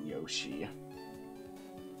 Bowser, and Yoshi.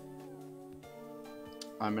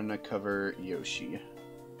 I'm gonna cover Yoshi.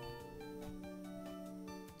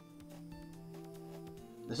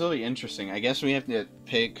 This will be interesting. I guess we have to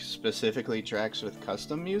pick specifically tracks with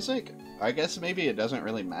custom music? I guess maybe it doesn't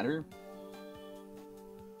really matter.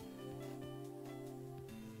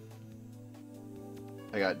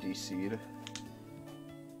 I got DC'd.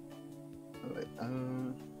 Oh, wait,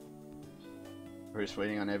 we're just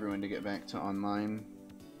waiting on everyone to get back to online.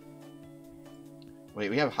 Wait,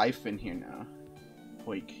 we have Hyphen here now.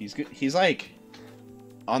 Wait, he's good. He's like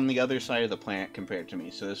on the other side of the planet compared to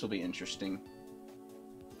me, so this will be interesting.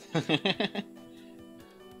 I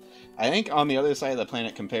think on the other side of the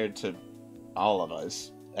planet compared to all of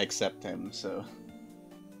us, except him, so...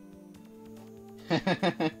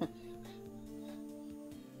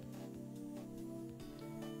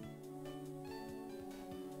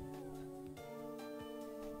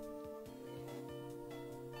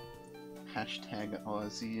 Hashtag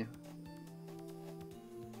Aussie.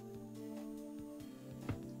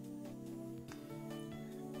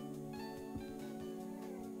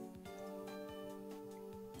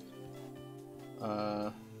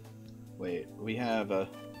 Wait, we have a...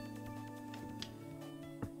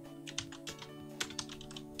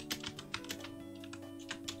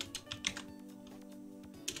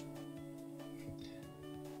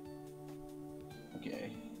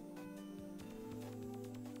 Okay.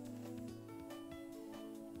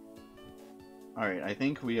 Alright, I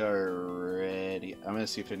think we are ready. I'm gonna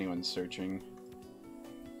see if anyone's searching.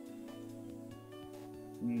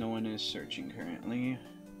 one is searching currently.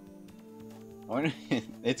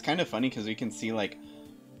 It's kind of funny because we can see like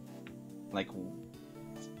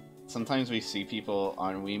sometimes we see people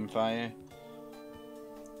on Weemfi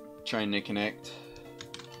trying to connect.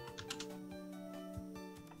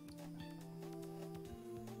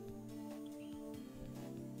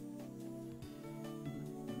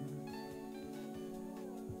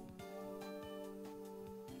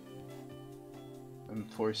 I'm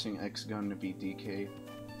forcing X-Gun to be DK.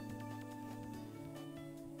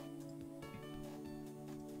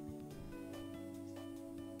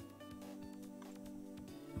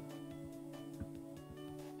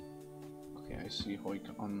 Okay, I see Hoik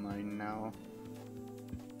online now.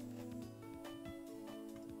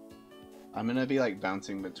 I'm gonna be like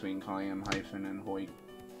bouncing between calling him Hyphen and Hoik.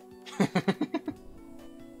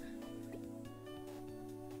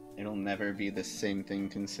 It'll never be the same thing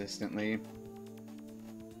consistently.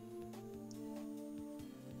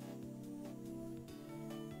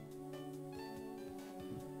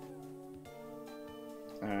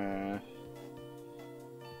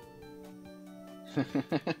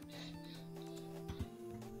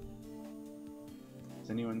 Is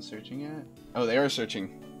anyone searching yet? Oh, they are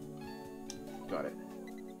searching. Got it.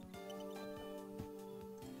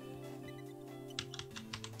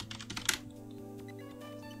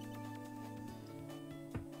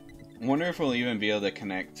 I wonder if we'll even be able to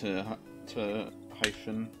connect to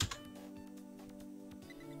Hyphen.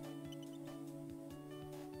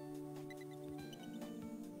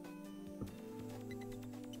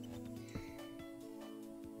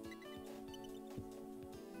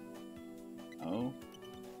 Oh.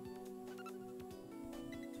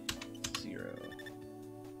 0.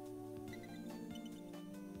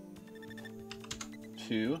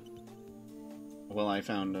 2. Well, I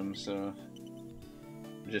found him, so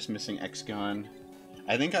I'm just missing X-Gon.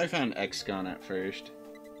 I think I found X-Gon at first.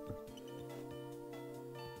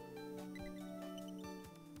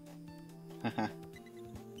 Haha.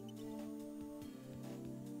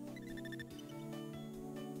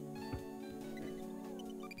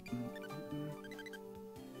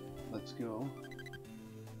 Let's go.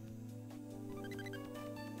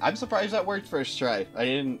 I'm surprised that worked first try. I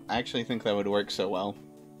didn't actually think that would work so well.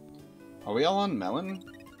 Are we all on Melon?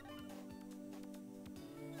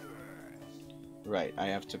 Right, I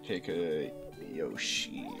have to pick a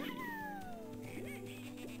Yoshi.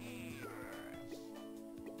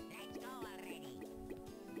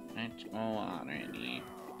 Let's go already.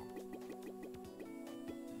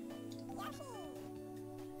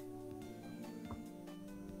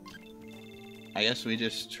 I guess we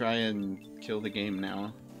just try and kill the game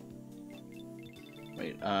now.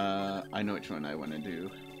 Wait, I know which one I want to do.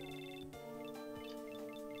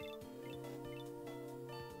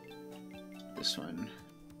 This one.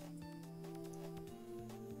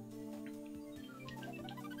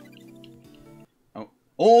 Oh.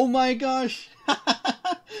 Oh my gosh!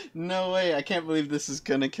 No way, I can't believe this is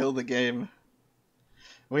gonna kill the game.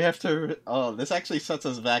 We have to... Oh, this actually sets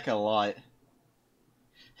us back a lot.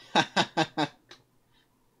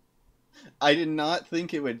 I did not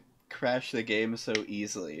think it would crash the game so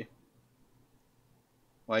easily.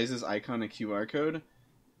 Why is this icon a QR code?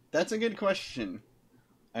 That's a good question.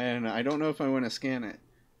 And I don't know if I want to scan it.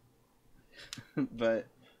 But,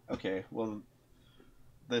 okay, well,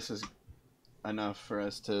 this is enough for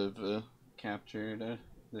us to have captured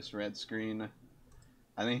this red screen.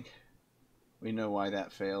 I think we know why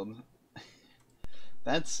that failed.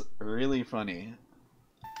 That's really funny.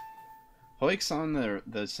 Hoik's on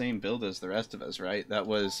the same build as the rest of us, right? That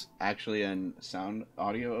was actually an sound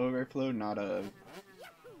audio overflow,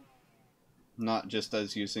 not just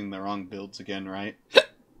us using the wrong builds again, right?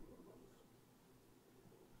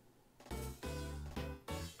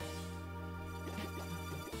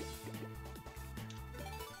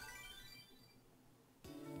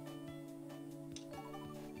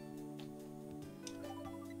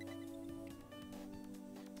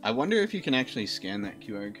 I wonder if you can actually scan that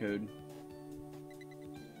QR code.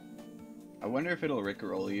 I wonder if it'll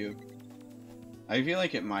rickroll you. I feel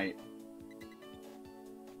like it might.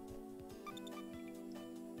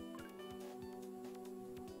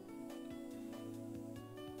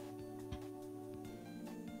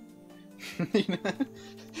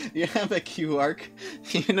 You have a QR.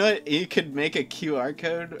 You know what? You could make a QR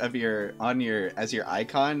code of as your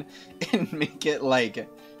icon, and make it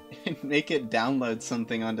download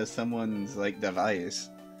something onto someone's device.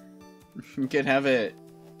 You could have it.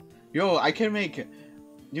 Yo, I could make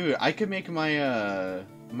my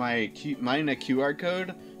mine a QR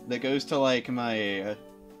code that goes to my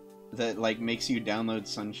that makes you download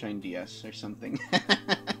Sunshine DS or something.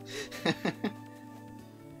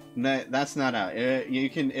 No, that's not out.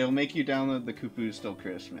 It'll make you download the Kupu Still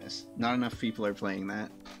Christmas. Not enough people are playing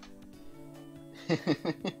that.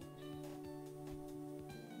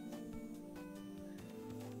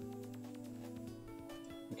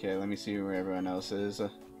 Okay, let me see where everyone else is.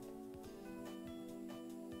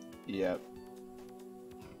 Yep.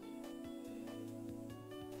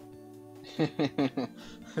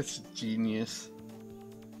 That's genius.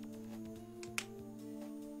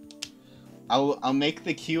 I'll make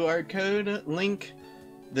the QR code link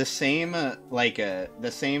the same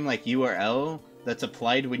URL that's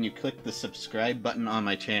applied when you click the subscribe button on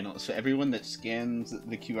my channel. So everyone that scans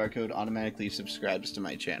the QR code automatically subscribes to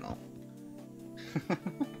my channel.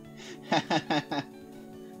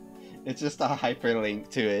 It's just a hyperlink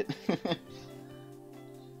to it.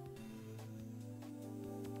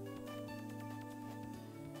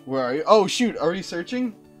 Where are you? Oh shoot, are you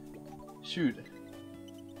searching? Shoot.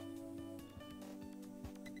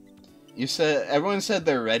 You said, everyone said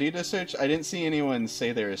they're ready to search? I didn't see anyone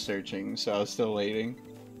say they were searching, so I was still waiting.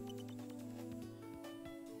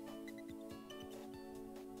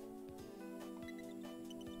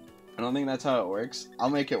 I don't think that's how it works. I'll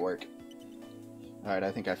make it work. Alright,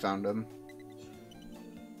 I think I found him.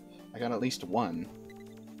 I got at least one.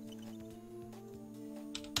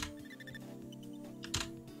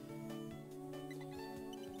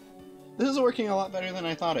 This is working a lot better than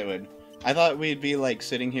I thought it would. I thought we'd be like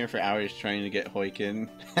sitting here for hours trying to get Hoikin.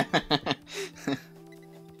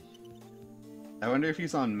 I wonder if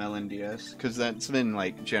he's on Melon DS, because that's been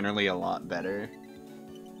like generally a lot better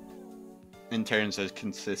in terms of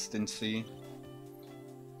consistency.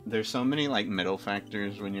 There's so many like middle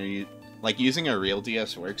factors when you're like using a real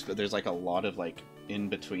DS works, but there's like a lot of like in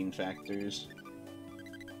between factors.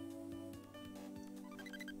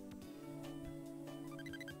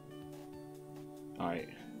 Alright.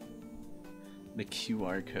 The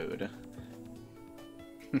QR code.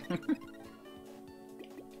 I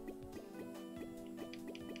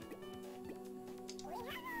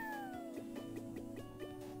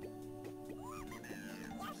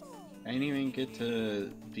didn't even get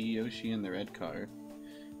to be Yoshi in the red car.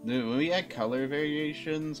 Dude, when we add color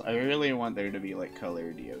variations, I really want there to be like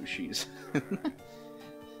colored Yoshis.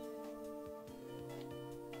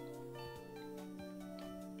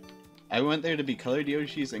 I want there to be colored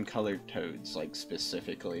Yoshis and colored Toads, like,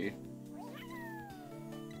 specifically.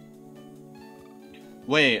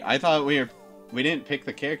 Wait, I thought we didn't pick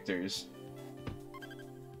the characters.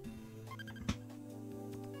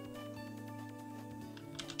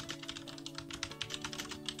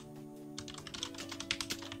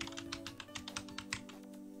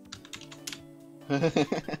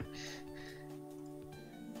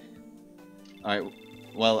 Alright.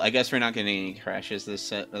 Well, I guess we're not getting any crashes this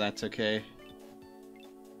set, but that's okay.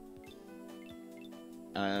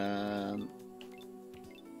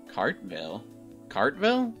 Cartville?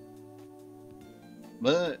 Cartville?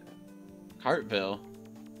 What? Cartville?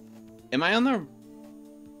 Am I on the...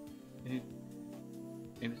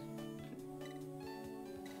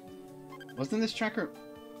 Wasn't this track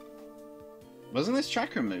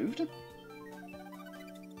removed?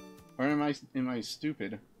 Or am I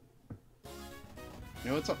stupid?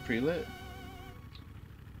 Yo, what's up, Prelit?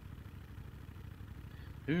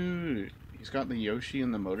 Dude, he's got the Yoshi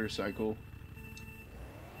and the motorcycle.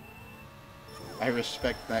 I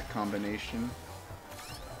respect that combination.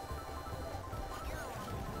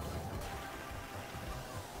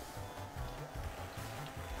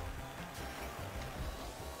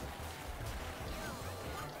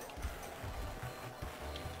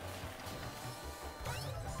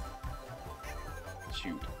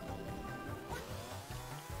 Shoot.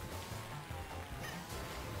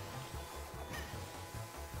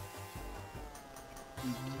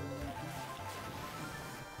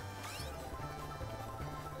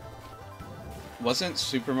 Wasn't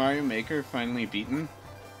Super Mario Maker finally beaten?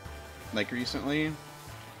 Like recently?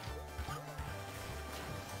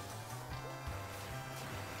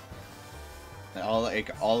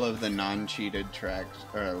 All of the non-cheated tracks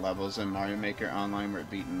or levels in Mario Maker Online were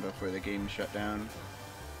beaten before the game shut down.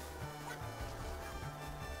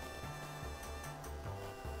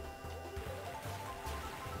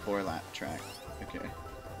 Four-lap track. Okay.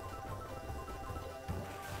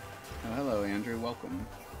 Oh, hello, Andrew. Welcome.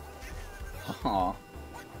 Aww.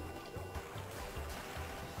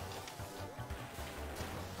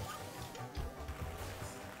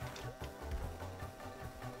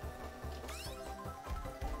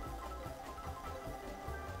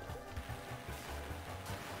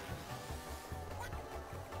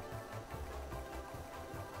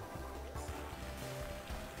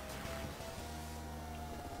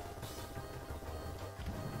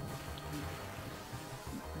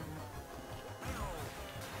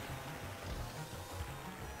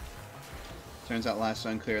 Turns out last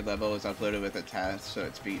uncleared level was uploaded with a task, so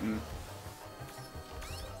it's beaten.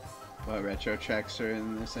 What retro tracks are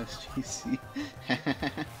in this SGC?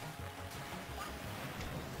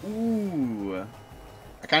 Ooh!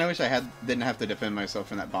 I kind of wish I didn't have to defend myself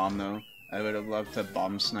from that bomb though. I would have loved to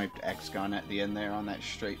bomb sniped X-Gon at the end there on that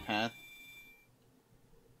straight path.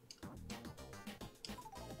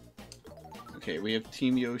 Okay, we have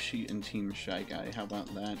Team Yoshi and Team Shy Guy. How about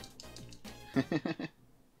that?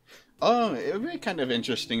 Oh, it would be kind of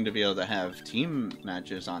interesting to be able to have team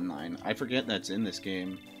matches online. I forget that's in this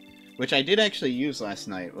game. Which I did actually use last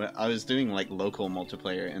night. I was doing like local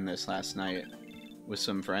multiplayer in this last night with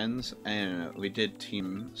some friends, and we did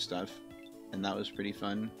team stuff, and that was pretty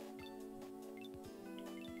fun.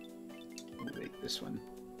 Oh, wait, this one.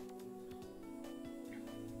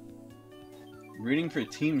 Rooting for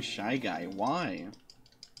Team Shy Guy. Why?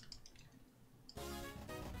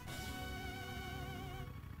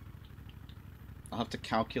 I'll have to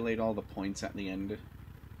calculate all the points at the end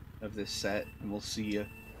of this set, and we'll see.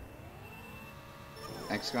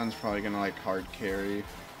 X-Gon's probably gonna like hard carry.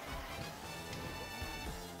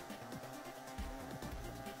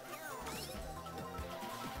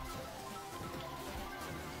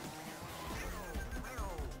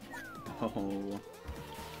 Oh.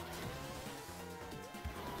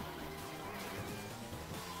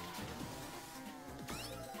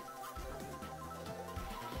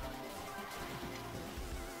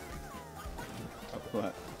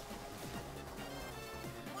 What?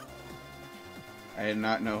 I did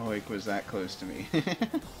not know Hoik was that close to me. The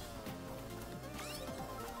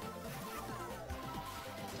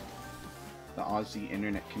Aussie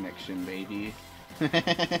internet connection, baby. I'm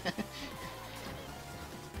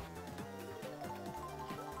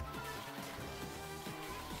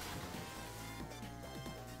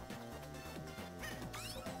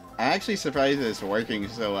actually surprised it's working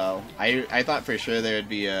so well. I thought for sure there would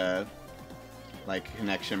be a like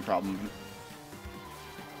connection problem.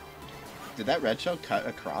 Did that red shell cut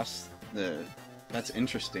across the... That's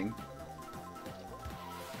interesting.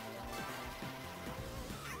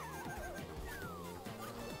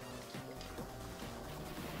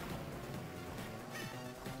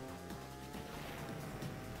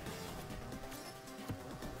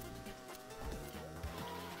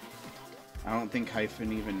 I don't think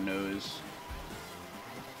Hyphen even knows.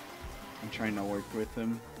 I'm trying to work with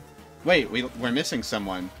him. Wait, we're missing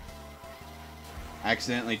someone.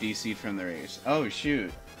 Accidentally DC'd from the race. Oh,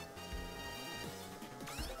 shoot.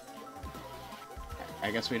 I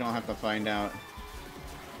guess we don't have to find out.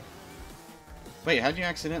 Wait, how'd you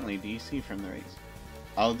accidentally DC from the race?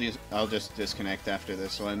 I'll just disconnect after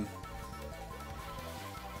this one.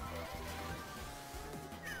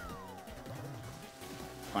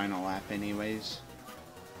 Final lap anyways.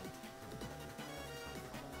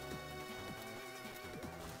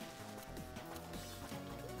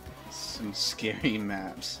 Some scary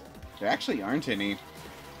maps. There actually aren't any.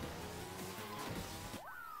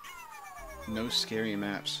 No scary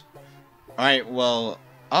maps. Alright, well...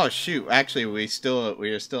 Oh shoot, actually we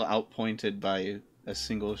are still outpointed by a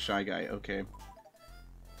single Shy Guy. Okay.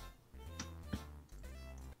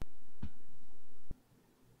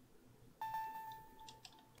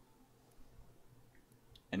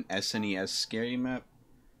 An SNES scary map?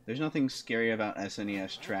 There's nothing scary about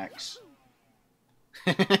SNES tracks.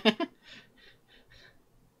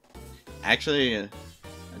 Actually, I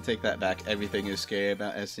take that back. Everything is scary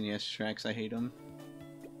about SNES tracks. I hate them.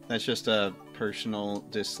 That's just a personal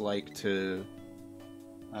dislike to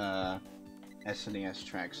SNES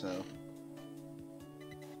tracks, though.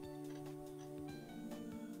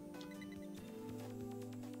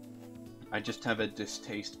 I just have a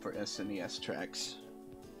distaste for SNES tracks.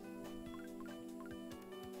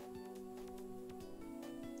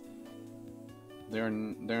 There are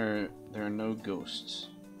no ghosts.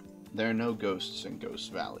 There are no ghosts in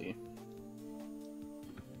Ghost Valley.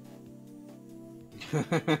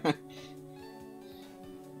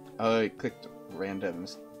 Oh, I clicked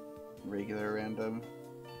randoms. Regular random.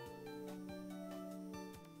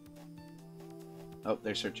 Oh,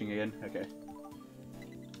 they're searching again? Okay.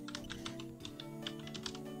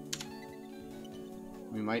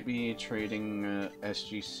 We might be trading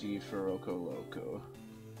SGC for Roco Loco.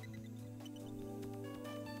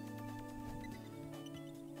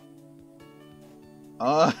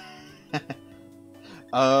 Oh,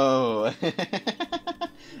 oh,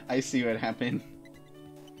 I see what happened.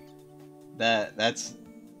 That's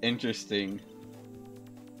interesting.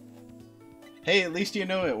 Hey, at least you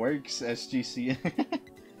know it works, SGC.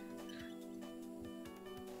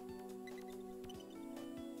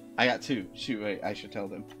 I got two. Shoot, wait, I should tell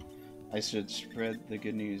them. I should spread the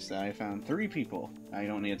good news that I found 3 people. I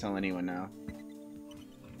don't need to tell anyone now.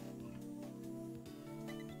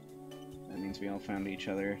 That means we all found each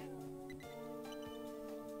other.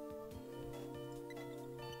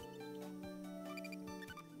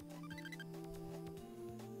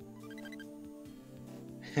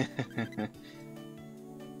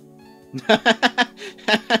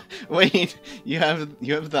 Wait, you have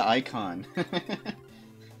the icon.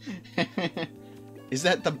 Is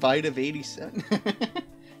that the bite of 87?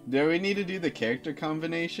 Do we need to do the character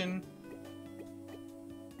combination?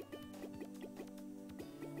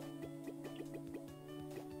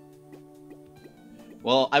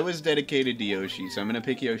 Well, I was dedicated to Yoshi, so I'm gonna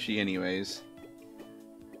pick Yoshi anyways.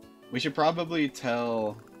 We should probably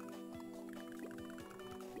tell...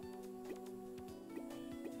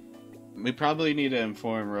 We probably need to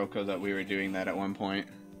inform Roko that we were doing that at one point.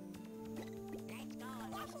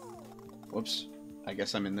 Whoops. I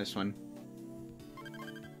guess I'm in this one.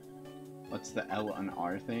 What's the L and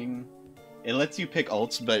R thing? It lets you pick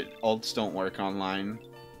ults, but ults don't work online.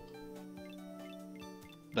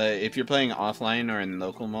 But if you're playing offline or in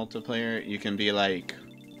local multiplayer, you can be like...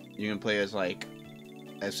 You can play as like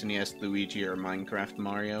SNES Luigi or Minecraft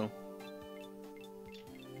Mario.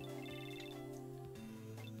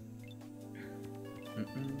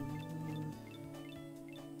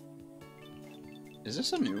 Is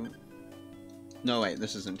this a new... No, wait,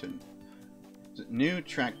 this isn't a... New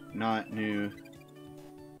track, not new...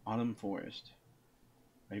 Autumn Forest.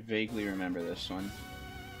 I vaguely remember this one.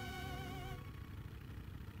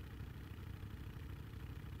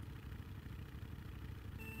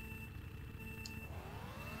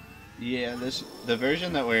 Yeah, the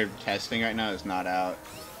version that we're testing right now is not out.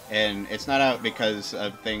 And it's not out because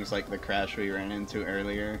of things like the crash we ran into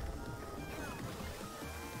earlier.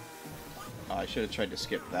 Oh, I should have tried to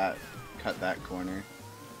skip that. Cut that corner.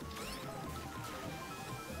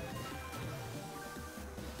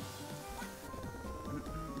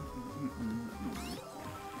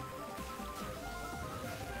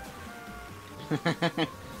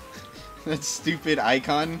 That stupid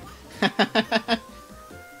icon.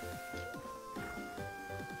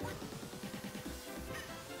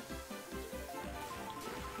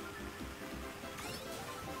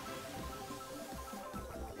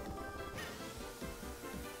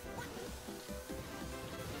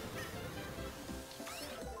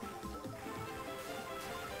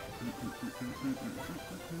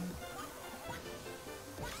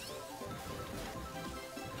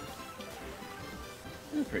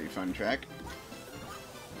 Pretty fun track.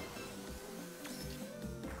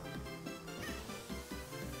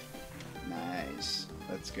 Nice.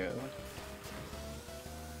 Let's go.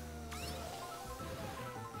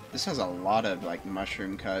 This has a lot of like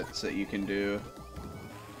mushroom cuts that you can do.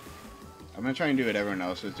 I'm gonna try and do what everyone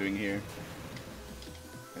else is doing here.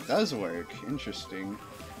 It does work. Interesting.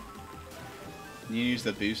 You use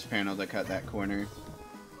the boost panel to cut that corner.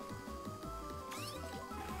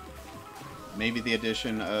 Maybe the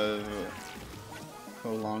addition of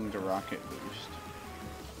prolonged rocket boost.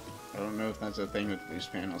 I don't know if that's a thing with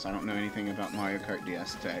boost panels. I don't know anything about Mario Kart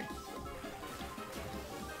DS tech.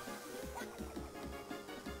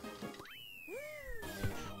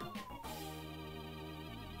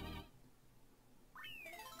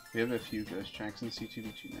 We have a few ghost tracks in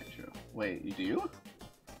CTGP Nitro. Wait, you do?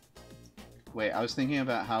 Wait, I was thinking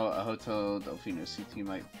about how a Hotel Delfino CT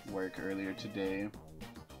might work earlier today.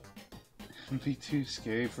 Be too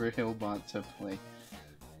scary for a Hailbot to play.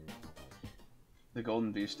 The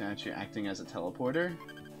Golden Boo statue acting as a teleporter?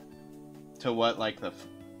 To what, like the...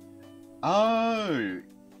 Oh!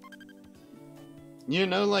 You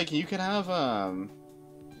know, like, you could have a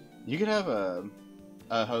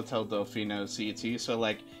Hotel Delfino CT, so,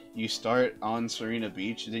 like, you start on Serena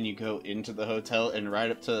Beach, then you go into the hotel and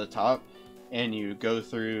right up to the top, and you go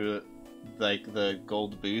through... like the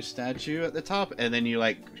gold boo statue at the top, and then you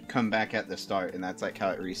like come back at the start, and that's like how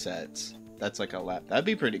it resets. That's like a lap. That'd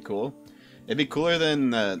be pretty cool. It'd be cooler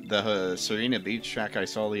than the Serena Beach track I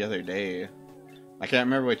saw the other day. I can't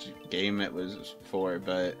remember which game it was for,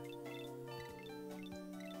 but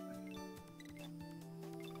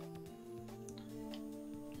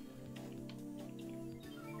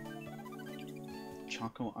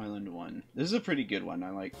Choco Island 1. This is a pretty good one. I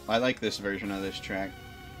like this version of this track.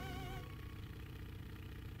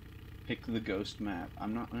 Pick the ghost map.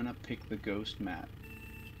 I'm not gonna pick the ghost map.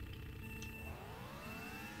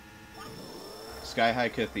 Sky High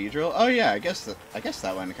Cathedral? Oh yeah, I guess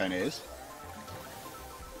that one kinda is.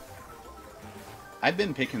 I've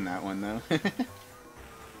been picking that one though.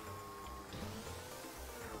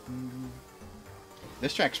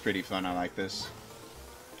 This track's pretty fun, I like this.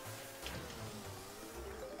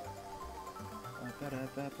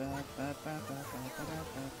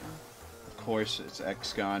 Of course, it's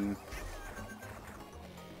X-Gon.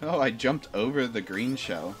 Oh, I jumped over the green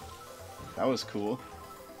shell. That was cool.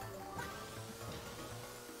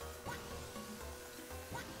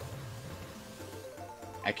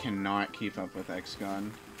 I cannot keep up with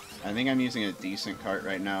X-Gon. I think I'm using a decent cart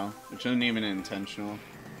right now, which isn't even intentional.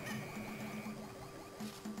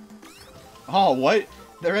 Oh, what?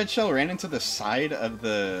 The red shell ran into the side of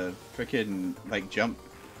the frickin', like, jump,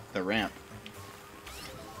 the ramp.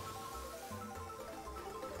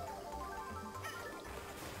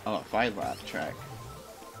 Oh, a 5-lap track.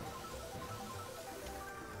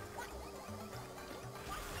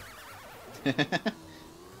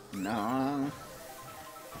 No.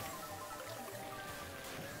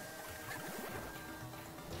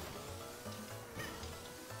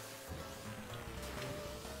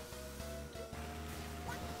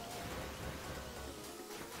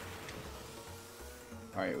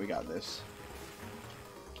 Alright, we got this.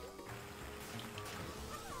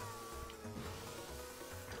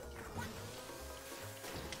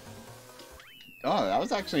 Oh, that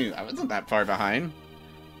was actually, I wasn't that far behind.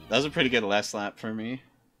 That was a pretty good last lap for me.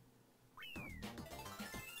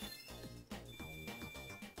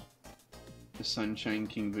 The Sunshine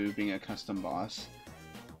King Boo being a custom boss.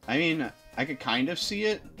 I mean, I could kind of see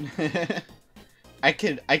it. I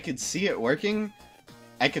could see it working.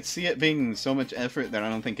 I could see it being so much effort that I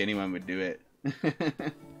don't think anyone would do it.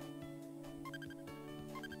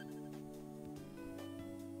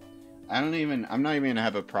 I'm not even gonna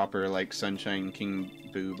have a proper, like, Sunshine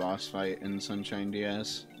King Boo boss fight in Sunshine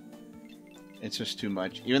DS. It's just too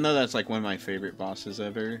much. Even though that's, like, one of my favorite bosses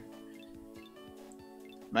ever.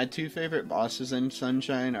 My two favorite bosses in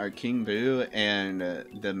Sunshine are King Boo and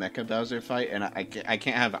the Mecha Bowser fight, and I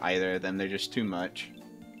can't have either of them. They're just too much.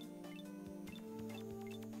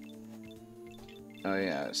 Oh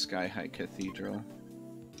yeah, Sky High Cathedral.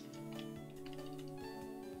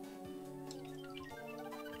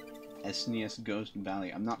 SNES Ghost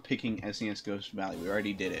Valley. I'm not picking SNES Ghost Valley. We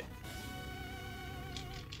already did it.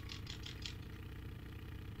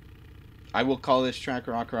 I will call this track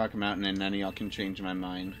Rock Rock Mountain, and none of y'all can change my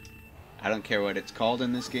mind. I don't care what it's called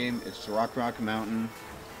in this game. It's Rock Rock Mountain.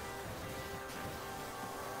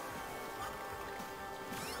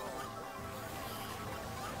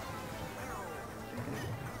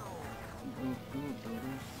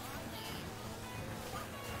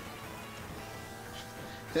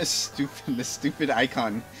 This stupid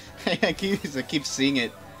icon. I keep seeing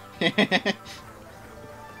it.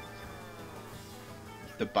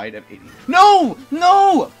 The bite of 80. No!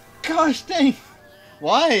 No! Gosh dang!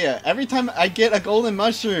 Why? Every time I get a golden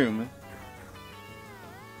mushroom.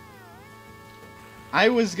 I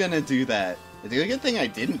was gonna do that. The good thing I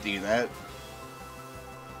didn't do that.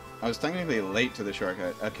 I was technically late to the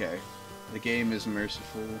shortcut. Okay. The game is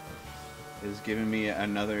merciful. It is giving me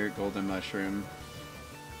another golden mushroom.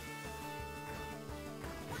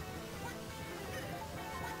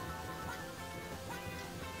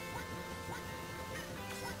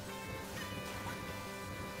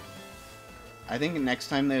 I think next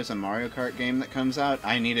time there's a Mario Kart game that comes out,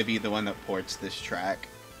 I need to be the one that ports this track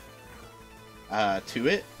to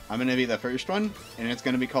it. I'm gonna be the first one, and it's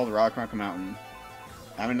gonna be called Rock Rock Mountain.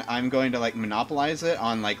 I'm going to, like, monopolize it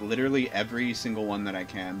on, like, literally every single one that I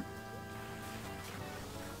can.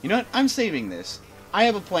 You know what? I'm saving this. I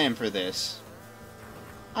have a plan for this.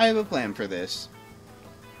 I have a plan for this.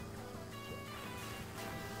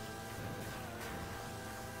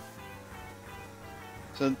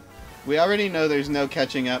 So, we already know there's no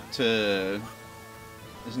catching up to...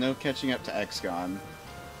 There's no catching up to X-Gon.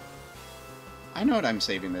 I know what I'm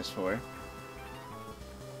saving this for.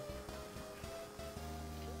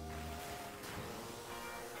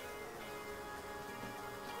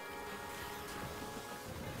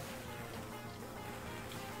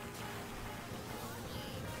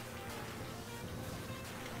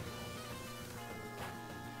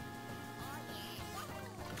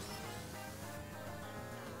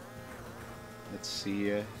 Let's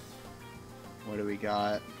see, what do we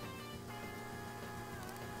got?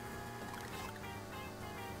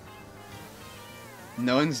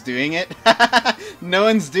 No one's doing it? No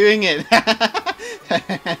one's doing it!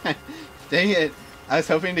 Dang it. I was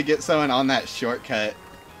hoping to get someone on that shortcut.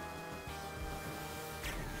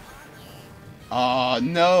 Oh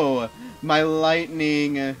no! My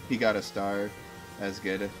lightning! He got a star. That's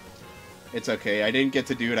good. It's okay, I didn't get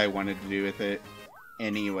to do what I wanted to do with it.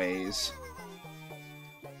 Anyways.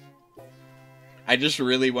 I just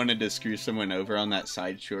really wanted to screw someone over on that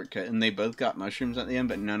side shortcut, and they both got mushrooms at the end,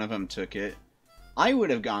 but none of them took it. I would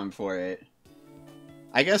have gone for it.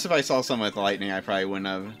 I guess if I saw someone with lightning, I probably wouldn't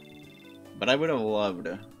have. But I would have loved.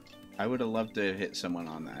 I would have loved to hit someone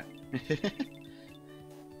on that.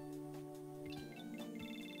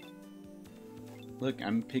 Look,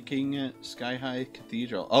 I'm picking Sky High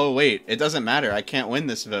Cathedral. Oh wait, it doesn't matter. I can't win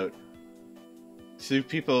this vote. Two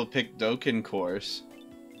people pick Dokkan Course.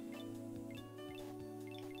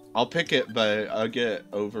 I'll pick it, but I'll get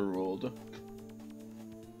overruled.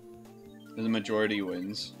 The majority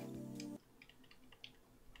wins.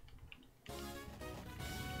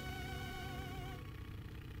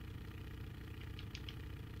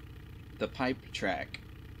 The pipe track.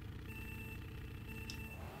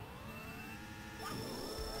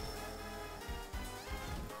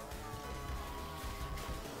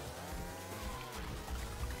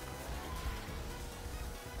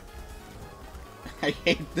 I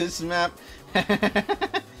hate this map.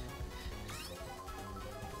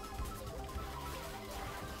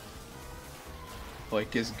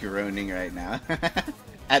 Oik is groaning right now.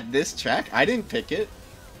 At this track? I didn't pick it.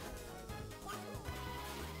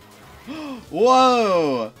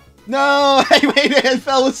 Whoa! No! I waited and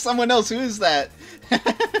fell with someone else. Who is that?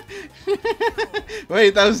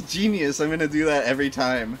 Wait, that was genius. I'm gonna do that every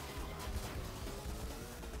time.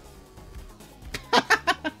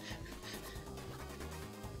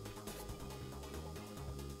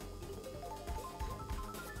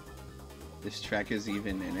 This track is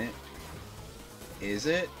even in it. Is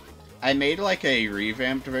it? I made like a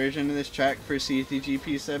revamped version of this track for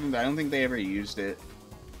CTGP 7, but I don't think they ever used it.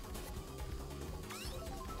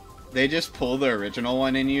 They just pull the original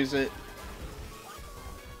one and use it.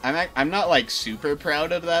 I'm not like super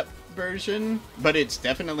proud of that version, but it's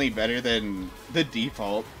definitely better than the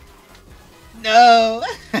default. No!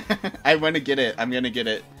 I want to get it. I'm gonna get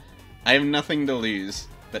it. I have nothing to lose,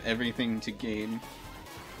 but everything to gain.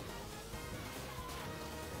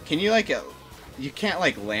 Can you like... You can't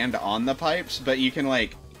like land on the pipes, but you can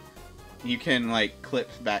like clip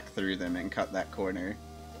back through them and cut that corner.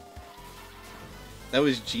 That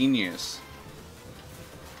was genius.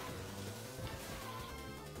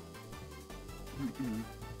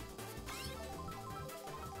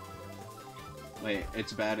 Wait,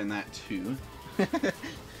 it's bad in that too?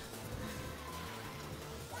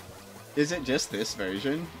 Is it just this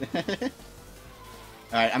version?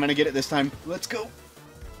 Alright, I'm gonna get it this time. Let's go!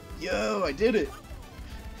 Yo, I did it!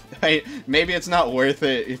 Wait, maybe it's not worth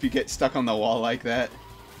it if you get stuck on the wall like that.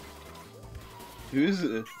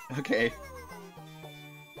 Who's... Okay.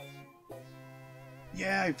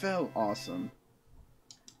 Yeah, I fell. Awesome.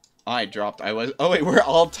 Oh, I dropped. I was... Oh wait, we're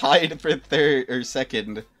all tied for third or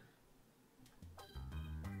second.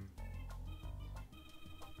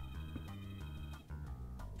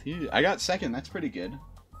 Dude, I got second. That's pretty good.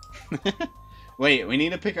 Wait, we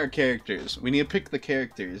need to pick our characters. We need to pick the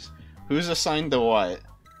characters. Who's assigned to what?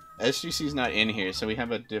 SGC's not in here, so we have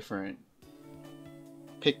a different...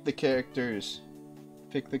 Pick the characters.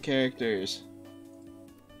 Pick the characters.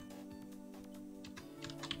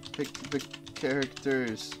 Pick the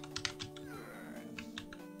characters.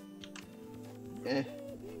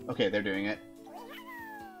 Okay, they're doing it.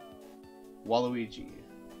 Waluigi.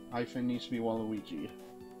 Hyphen needs to be Waluigi.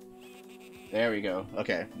 There we go.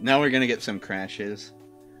 Okay, now we're gonna get some crashes.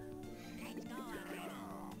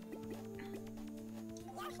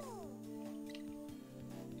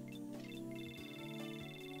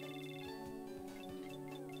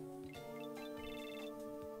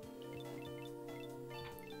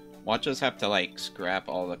 Watch us have to like scrap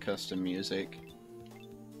all the custom music.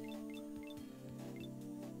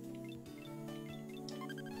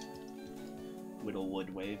 Whittlewood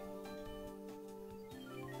Wave.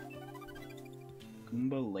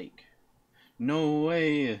 Goomba Lake. No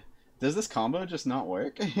way! Does this combo just not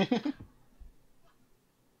work?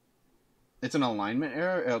 It's an alignment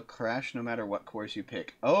error. It'll crash no matter what course you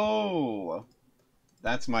pick. Oh!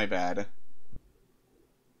 That's my bad.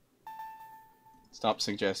 Stop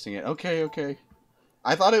suggesting it. Okay, okay.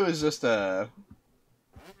 I thought it was just a...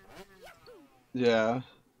 Yeah.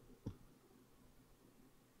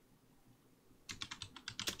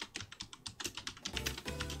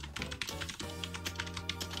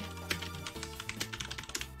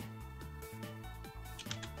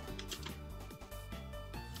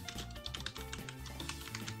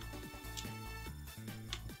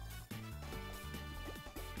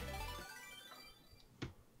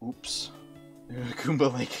 Oops.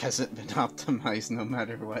 Goomba Lake hasn't been optimized no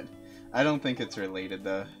matter what. I don't think it's related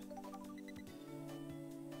though.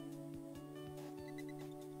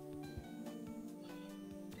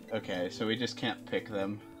 Okay, so we just can't pick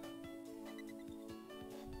them.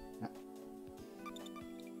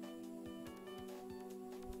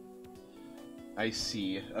 I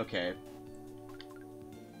see. Okay.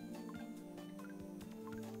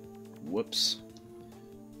 Whoops.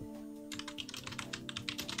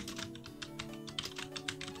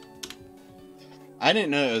 I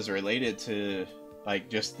didn't know it was related to, like,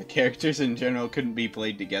 just the characters in general couldn't be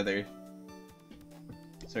played together.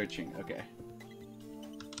 Searching, okay.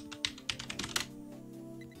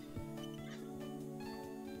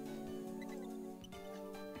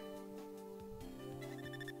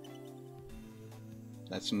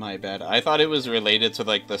 That's my bad. I thought it was related to,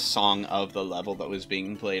 like, the song of the level that was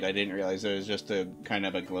being played. I didn't realize it was just a kind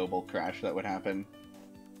of a global crash that would happen.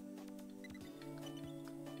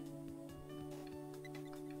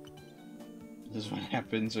 This is what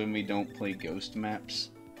happens when we don't play ghost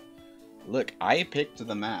maps. Look, I picked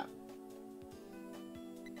the map.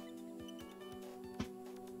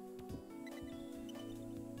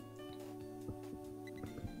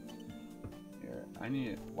 Here, I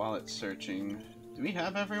need, while it's searching, do we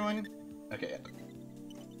have everyone? Okay.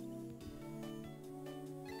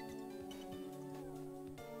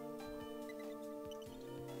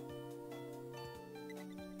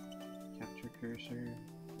 Capture cursor.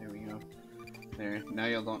 There we go. There, now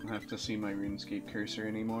you don't have to see my RuneScape cursor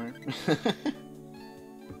anymore.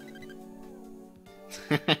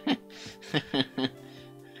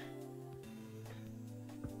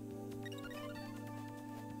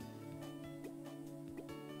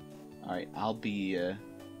 Alright, I'll be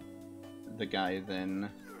the guy then.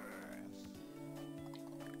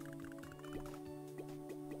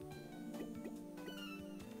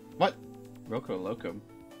 What? Roco Loco.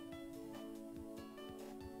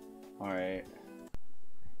 Alright.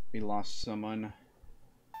 We lost someone.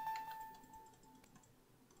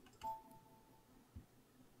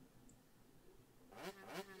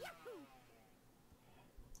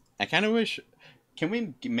 I kind of wish... Can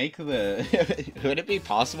we make the... Would it be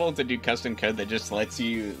possible to do custom code that just lets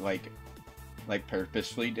you, like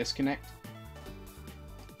purposefully disconnect?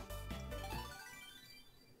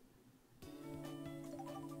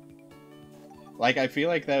 Like, I feel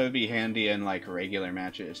like that would be handy in, like, regular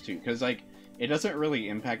matches, too. Because, like, it doesn't really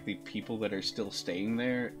impact the people that are still staying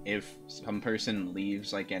there if some person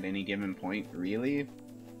leaves, like, at any given point, really.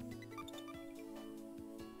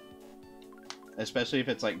 Especially if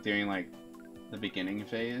it's, like, during, like, the beginning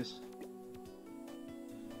phase.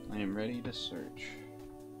 I am ready to search.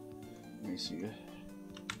 Let me see.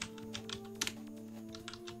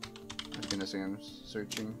 I was gonna say I'm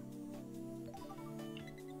searching.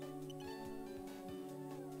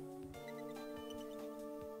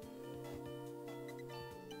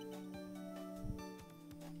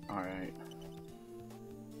 Alright.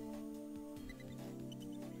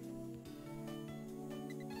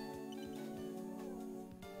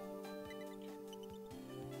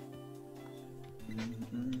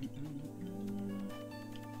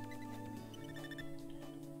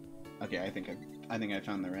 Okay, I think I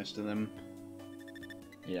found the rest of them.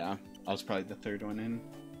 Yeah, I was probably the third one in.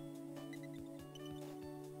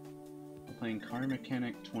 We're playing Car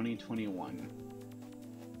Mechanic 2021.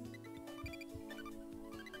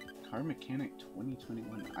 Car Mechanic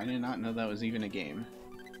 2021. I did not know that was even a game.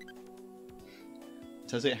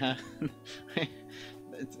 Does it have...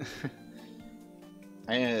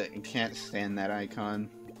 I can't stand that icon.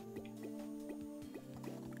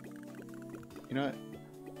 You know what?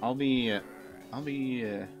 I'll be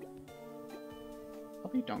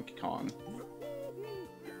Donkey Kong.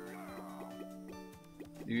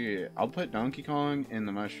 Yeah, I'll put Donkey Kong in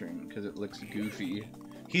the mushroom because it looks goofy.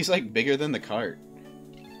 He's like bigger than the cart.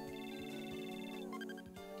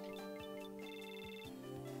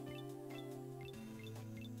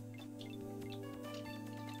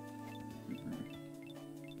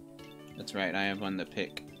 That's right, I have one to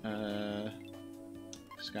pick.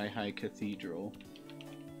 Sky High Cathedral.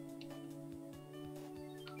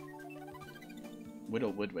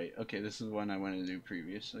 Whittle Woodway. Okay, this is one I wanted to do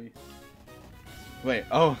previously. Wait,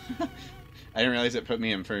 oh! I didn't realize it put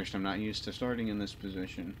me in first. I'm not used to starting in this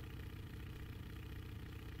position.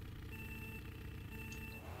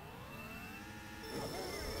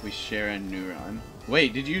 We share a neuron.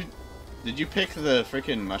 Wait, did you pick the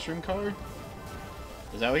frickin' mushroom car?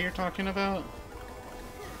 Is that what you're talking about?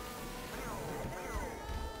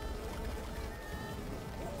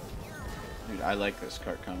 Dude, I like this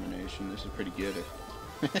cart combination. This is pretty good.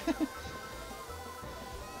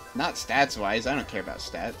 Not stats-wise. I don't care about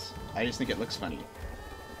stats. I just think it looks funny.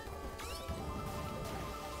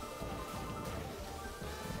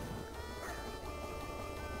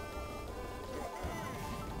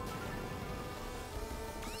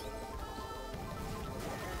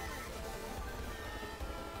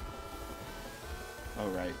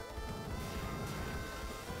 Alright.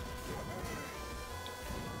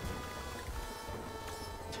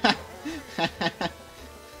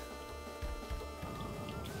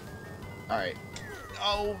 Alright.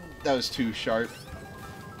 Oh, that was too sharp.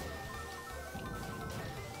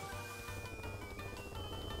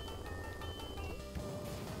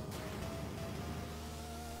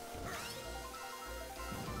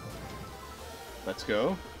 Let's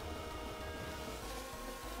go.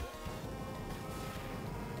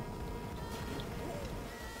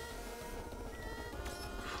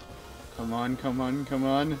 Come on, come on, come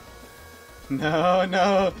on. No,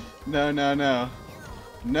 no, no, no, no.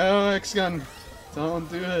 No, X-Gun.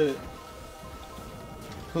 Don't do it.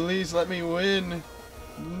 Please let me win.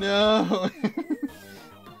 No.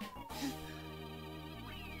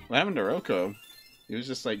 What happened to Roko? He was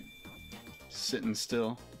just like sitting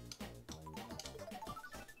still.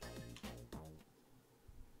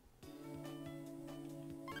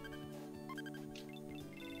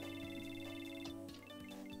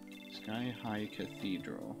 Sky High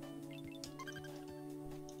Cathedral.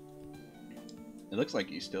 It looks like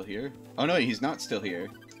he's still here. Oh no, he's not still here.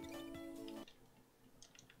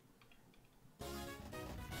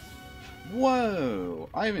 Whoa!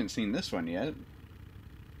 I haven't seen this one yet.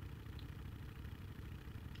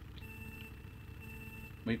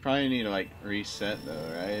 We probably need to like reset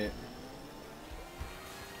though, right?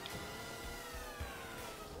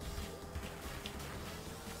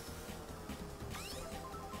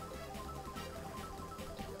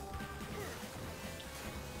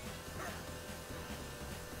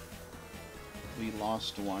 We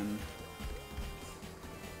lost one.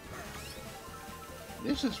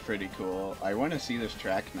 This is pretty cool. I want to see this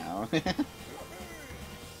track now.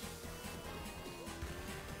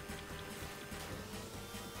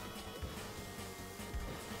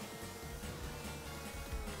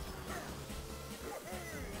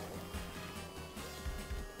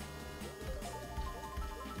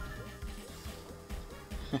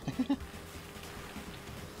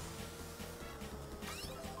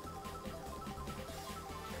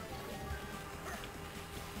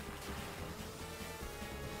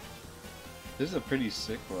 This is a pretty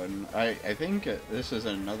sick one. I think this is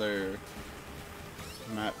another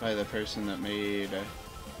map by the person that made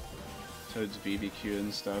Toad's BBQ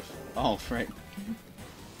and stuff. Oh, frick.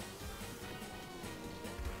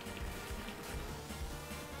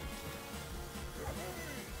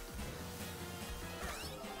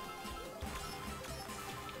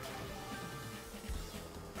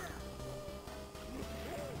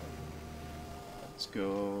 Let's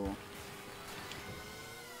go.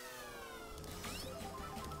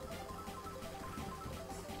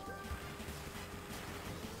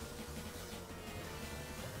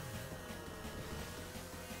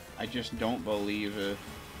 I just don't believe it.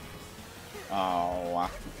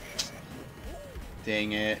 Oh,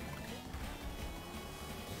 dang it.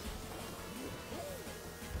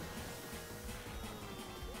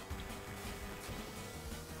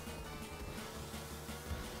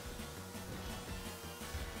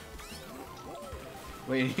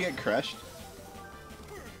 Wait, did he get crushed?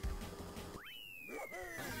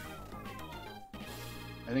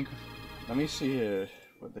 I think, let me see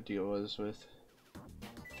what the deal was with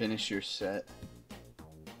finish your set.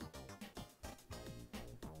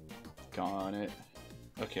 Got it.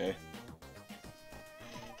 Okay.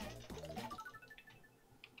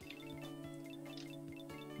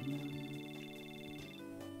 He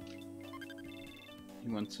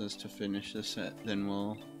wants us to finish the set, then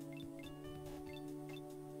we'll...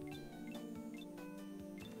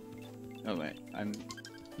 Oh wait, I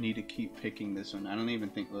need to keep picking this one. I don't even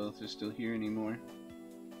think Lilith is still here anymore.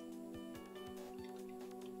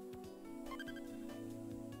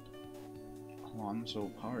 Alonzo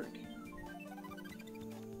Park.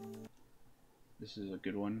 This is a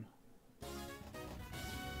good one.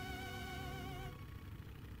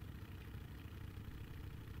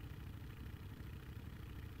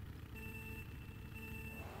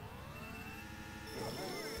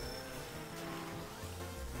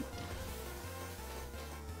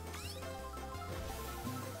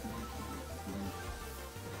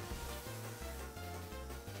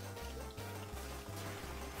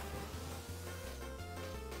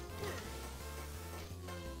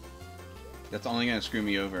 That's only gonna screw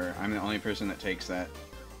me over. I'm the only person that takes that.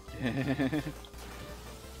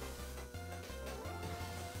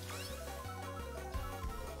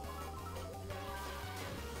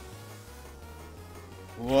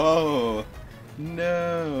 Whoa!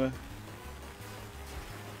 No!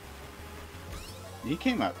 He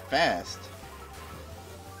came up fast.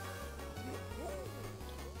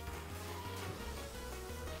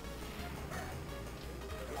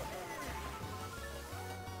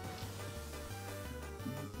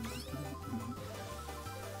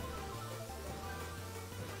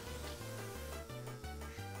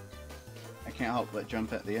 can't help but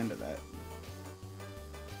jump at the end of that.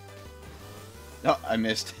 Oh, I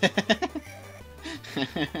missed.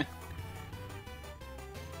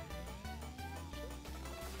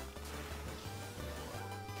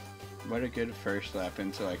 What a good first lap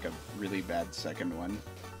into like a really bad second one.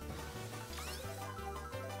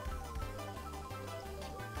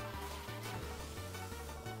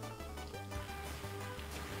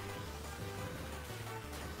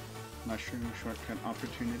 Mushroom shortcut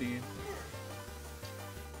opportunity.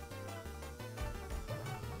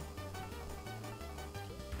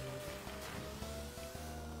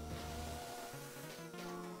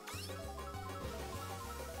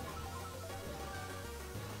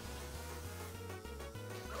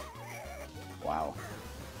 Wow.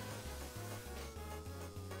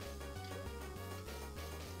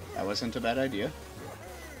 That wasn't a bad idea.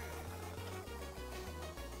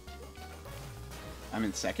 I'm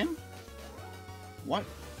in second? What?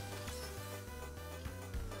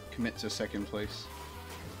 Commit to second place.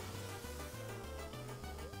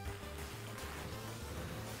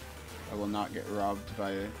 I will not get robbed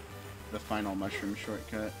by the final mushroom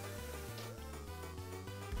shortcut.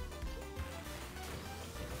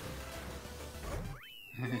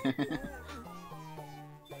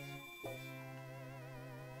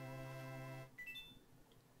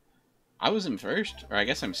 I was in first, or I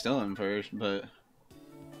guess I'm still in first, but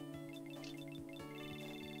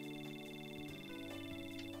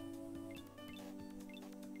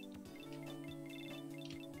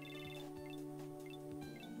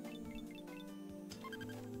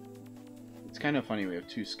it's kind of funny we have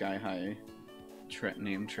two Sky High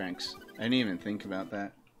named tracks. I didn't even think about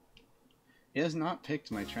that. He has not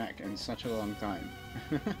picked my track in such a long time.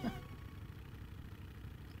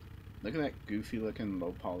 Look at that goofy looking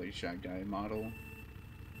low poly Shag Guy model.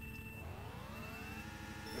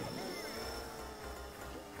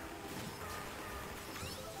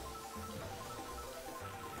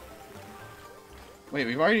 Wait,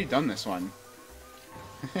 we've already done this one.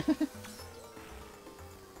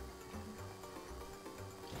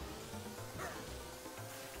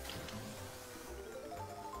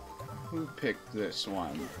 Who picked this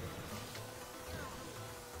one?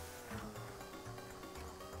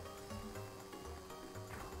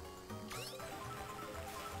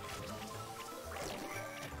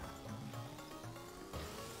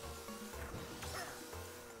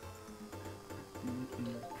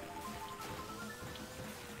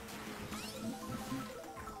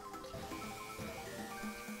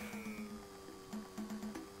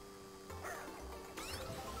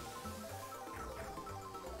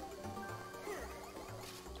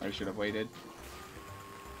 I should have waited.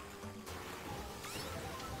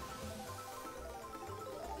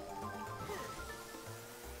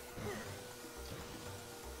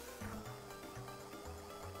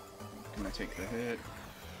 Can I take the hit?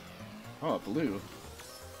 Oh, blue.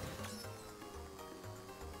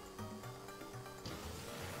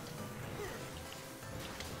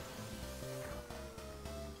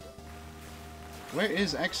 Where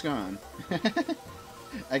is X gone?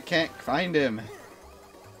 I can't find him.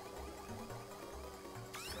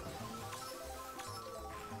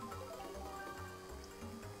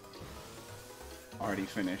 Already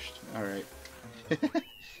finished. Alright.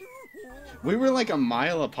 We were like a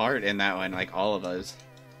mile apart in that one, like all of us.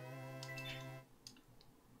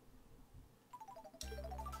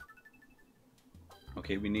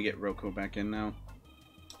 Okay, we need to get Roko back in now.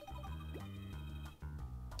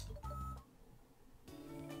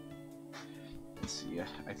 Let's see.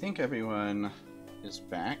 I think everyone is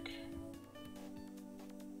back.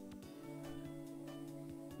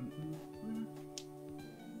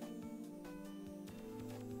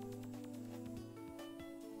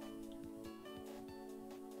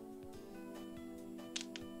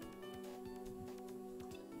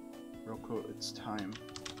 Roko, it's time.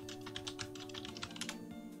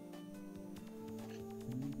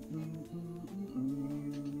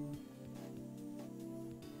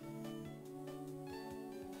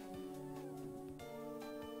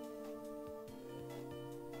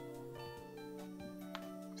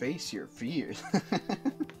 Face your fears.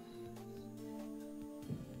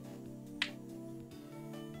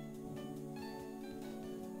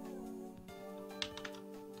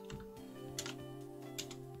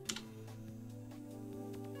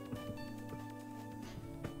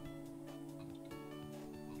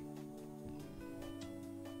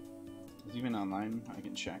 Is he even online? I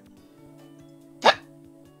can check.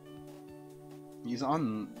 He's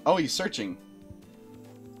on. Oh, he's searching.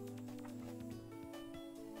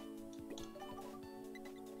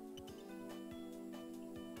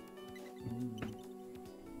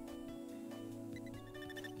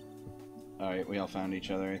 Alright, we all found each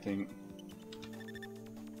other, I think.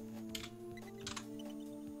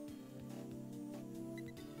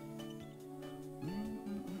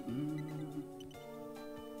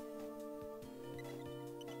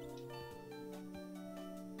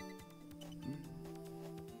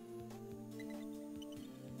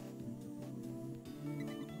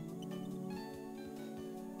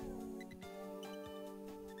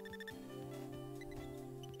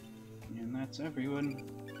 And that's everyone.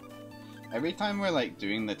 Every time we're like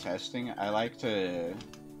doing the testing, I like to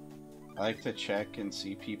check and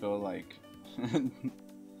see people like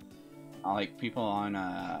like people on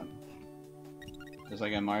there's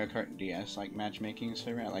like a Mario Kart DS like matchmaking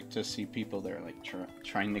server. I like to see people that are like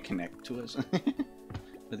trying to connect to us,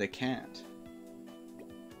 but they can't.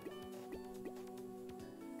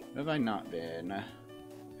 What have I not been? I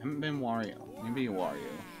haven't been Wario. Maybe Wario.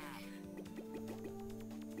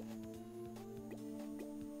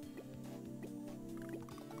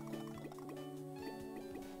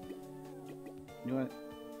 You know what?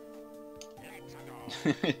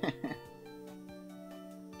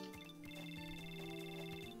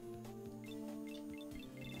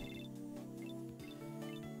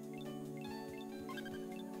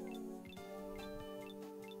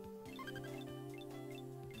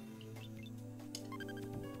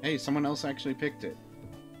 Hey, someone else actually picked it.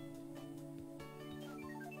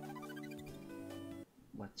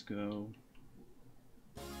 Let's go.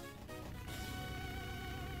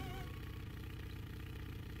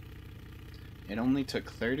 It only took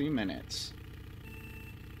 30 minutes.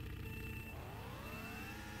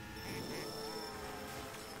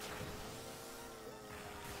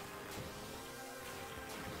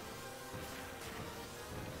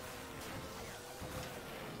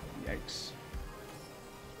 Yikes.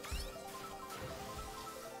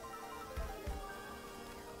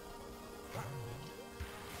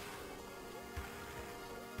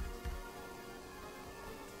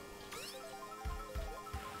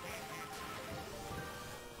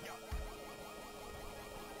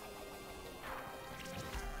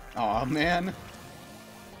 Aw, man.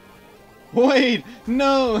 Wait,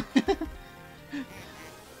 no!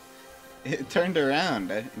 It turned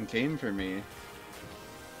around and came for me.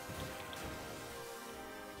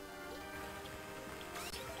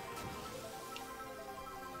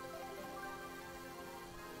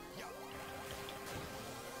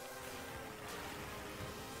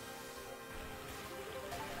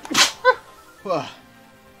 Whoa.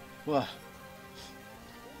 Whoa.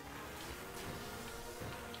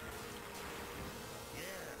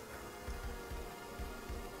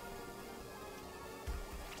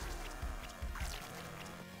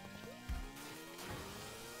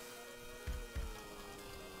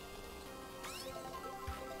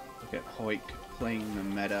 Look at Hoik playing the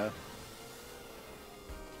meta.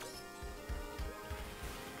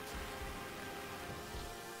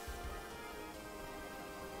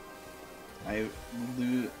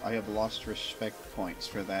 I have lost respect points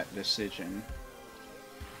for that decision.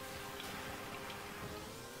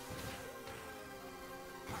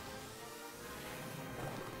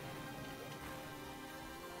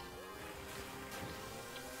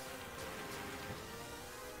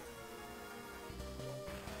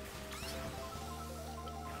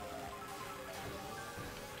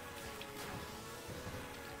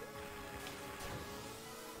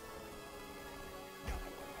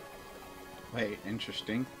 Wait,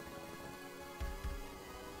 interesting.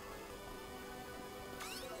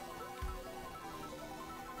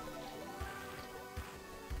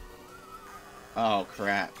 Oh,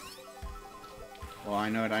 crap. Well, I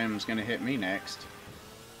know what item's gonna hit me next.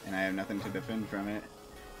 And I have nothing to defend from it.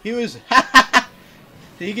 He was...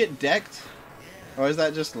 Did he get decked? Or is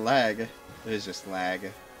that just lag? It was just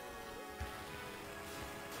lag.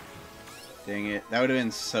 Dang it. That would have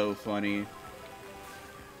been so funny.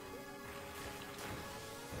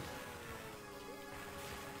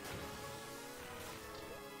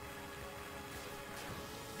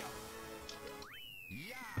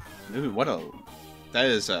 Ooh, what a... That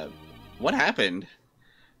is, what happened?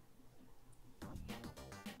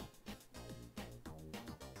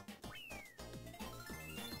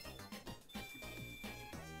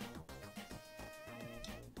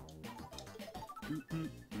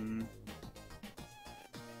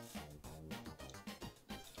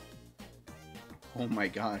 Oh my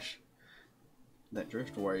gosh. That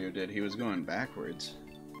Drift Wario did, he was going backwards.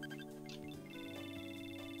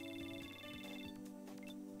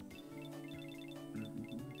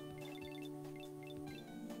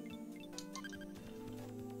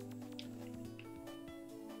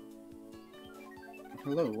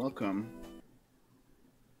 Hello, welcome.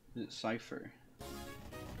 Is it Cypher?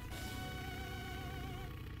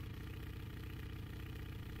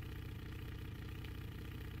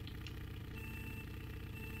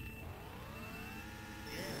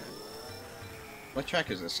 What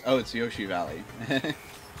track is this? Oh, it's Yoshi Valley. Let's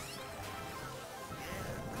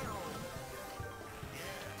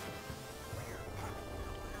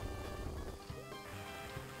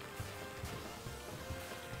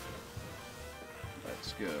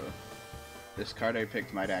go. This card I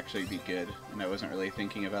picked might actually be good, and I wasn't really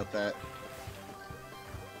thinking about that.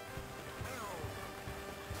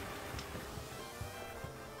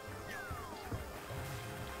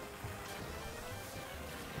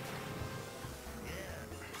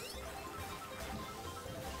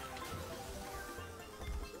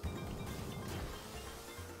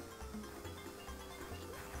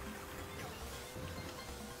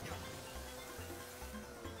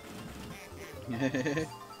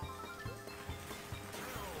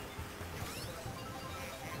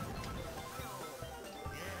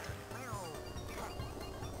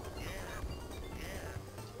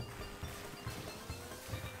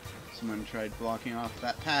 Someone tried blocking off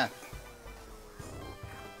that path.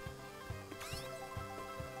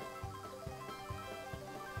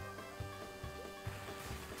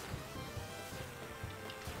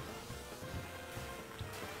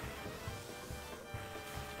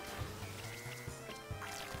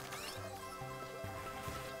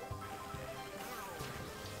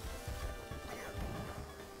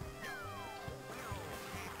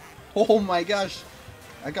 Oh my gosh!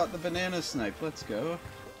 I got the banana snipe, let's go.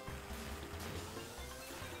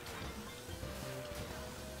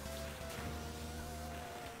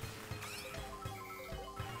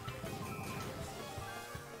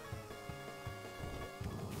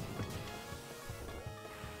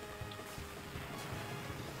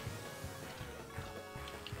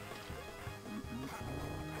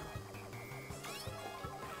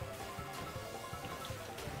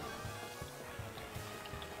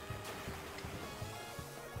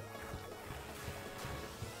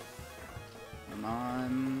 Come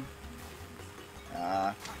on.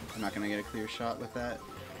 I'm not gonna get a clear shot with that.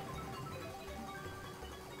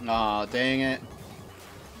 Aw, dang it.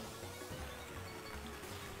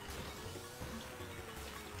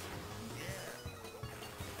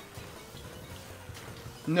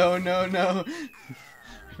 No, no, no.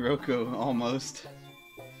 Roku, almost.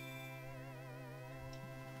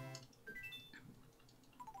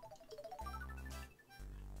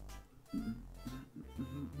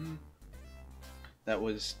 That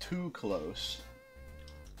was too close.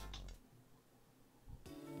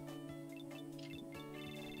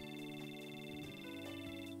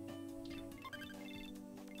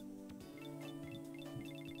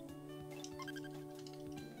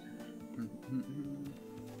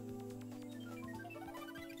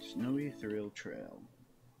 Snowy Thrill Trail.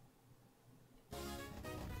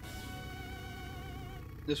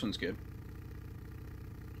 This one's good.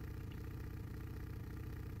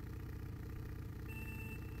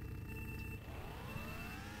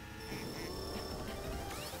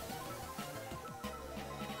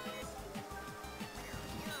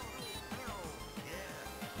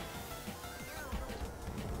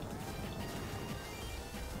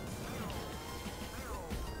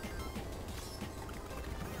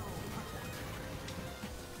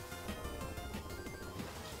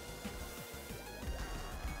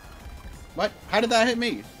 What? How did that hit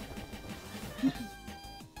me?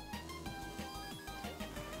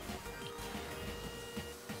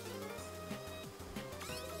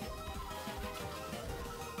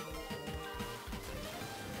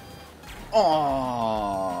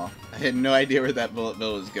 Aww, I had no idea where that bullet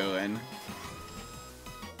bill was going.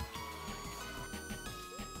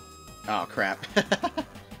 Oh crap.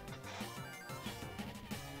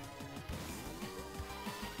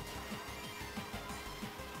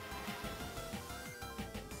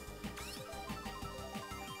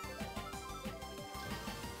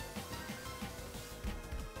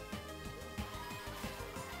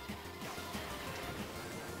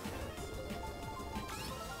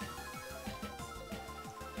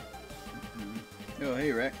 Oh,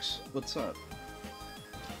 hey Rex, what's up?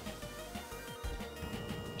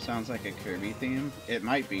 Sounds like a Kirby theme. It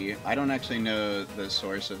might be. I don't actually know the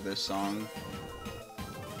source of this song.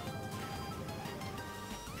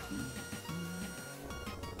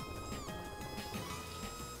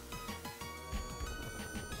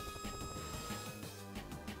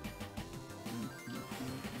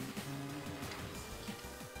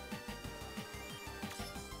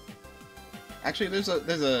 Actually, there's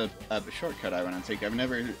a shortcut I want to take. I've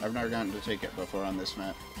never gotten to take it before on this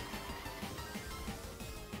map.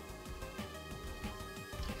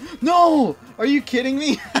 No! Are you kidding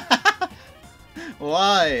me?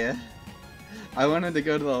 Why? I wanted to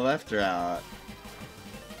go to the left route.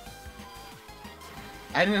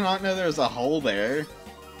 I did not know there was a hole there.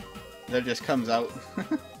 That just comes out.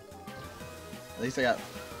 At least I got...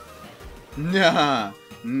 Nah!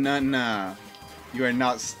 Nah. You are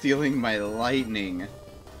not stealing my lightning.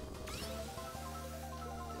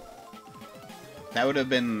 That would have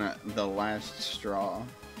been the last straw.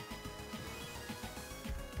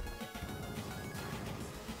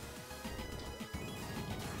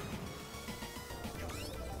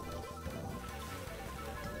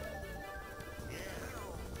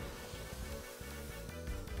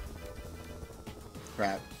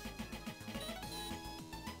 Crap.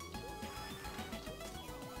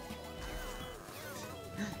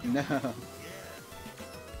 No.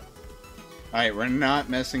 Alright, we're not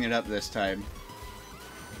messing it up this time.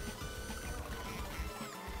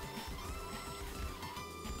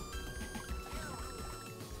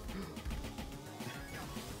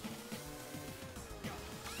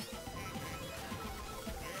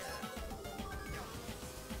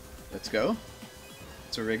 Let's go.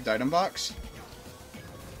 It's a rigged item box.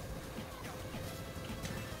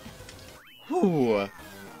 Whew.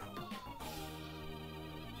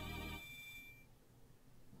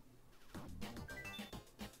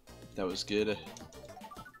 That was good.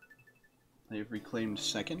 They've reclaimed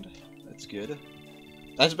second. That's good.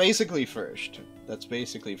 That's basically first. That's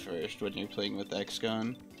basically first when you're playing with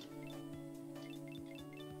X-Gon.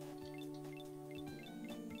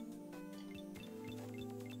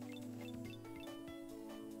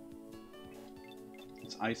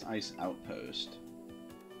 It's Ice Outpost.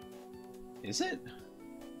 Is it?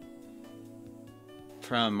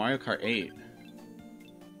 From Mario Kart 8.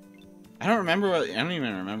 I don't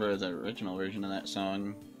even remember the original version of that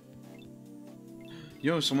song.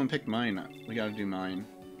 Yo, someone picked mine. We gotta do mine.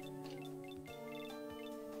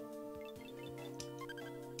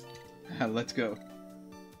 Let's go.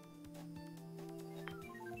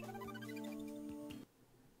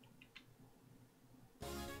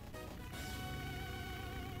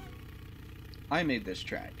 I made this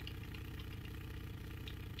track.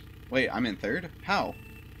 Wait, I'm in third? How?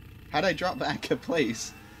 How'd I drop back a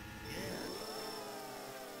place?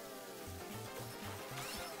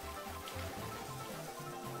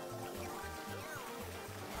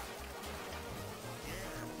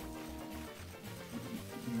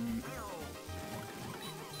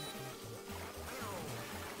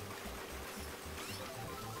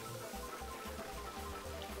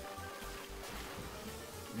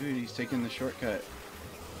 Dude, he's taking the shortcut.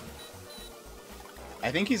 I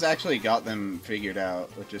think he's actually got them figured out,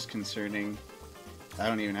 which is concerning. I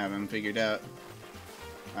don't even have them figured out.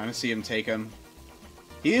 I want to see him take them.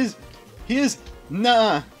 He is...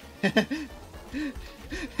 Nah!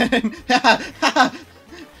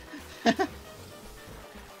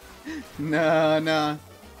 No.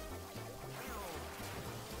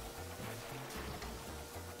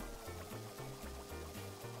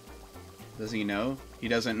 Does he know? He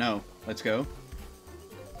doesn't know. Let's go.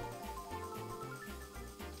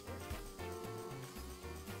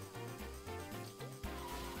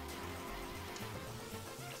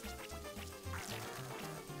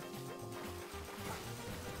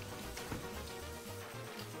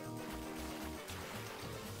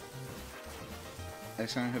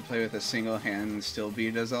 X-Gon could play with a single hand and still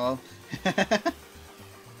beat us all.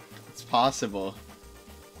 It's possible.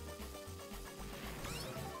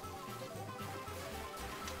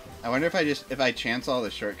 I wonder if I chance all the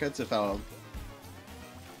shortcuts, if I'll...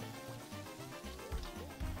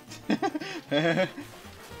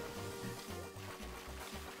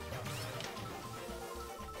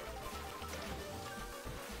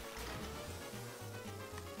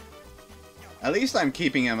 At least I'm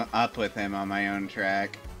keeping him up with him on my own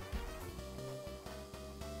track.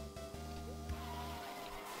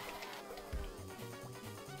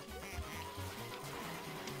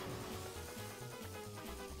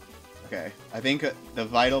 Okay, I think the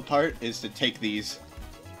vital part is to take these.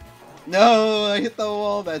 No, I hit the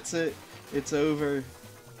wall, that's it. It's over.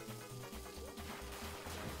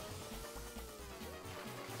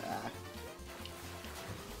 Ah.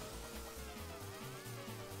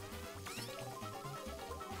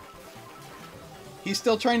 He's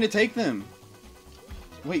still trying to take them.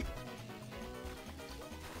 Wait.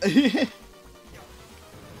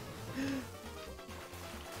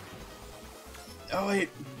 Oh, wait.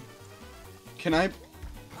 Can I?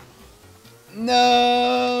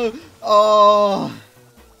 No! Oh!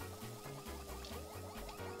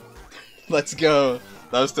 Let's go.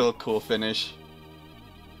 That was still a cool finish.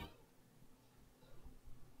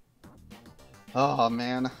 Oh,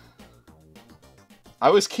 man.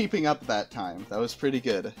 I was keeping up that time. That was pretty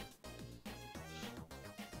good.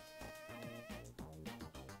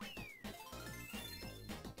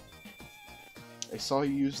 I saw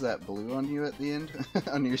you use that blue on you at the end,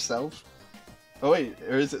 on yourself. Oh wait,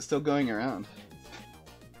 or is it still going around?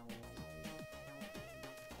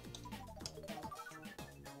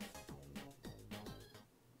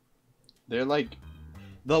 They're like,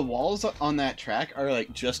 the walls on that track are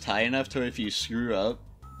like just high enough to if you screw up,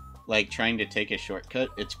 like trying to take a shortcut,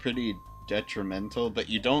 it's pretty detrimental, but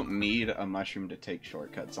you don't need a mushroom to take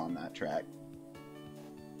shortcuts on that track.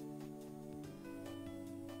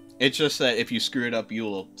 It's just that if you screw it up, you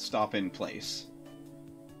will stop in place.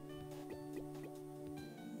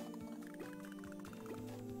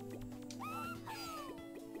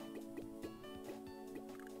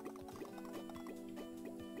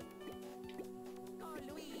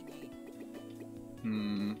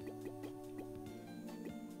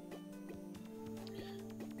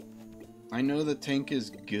 I know the tank is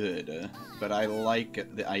good, but I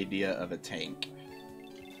like the idea of a tank.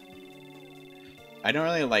 I don't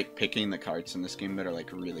really like picking the carts in this game that are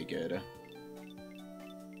like really good.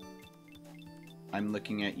 I'm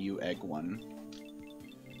looking at you, Egg 1.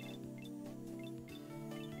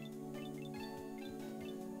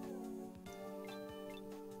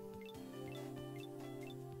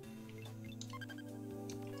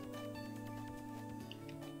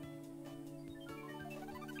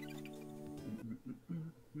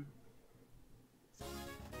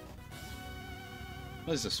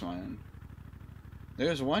 What is this one?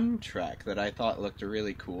 There's one track that I thought looked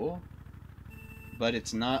really cool, but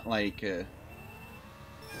it's not like...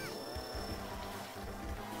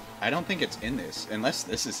 I don't think it's in this, unless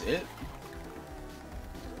this is it.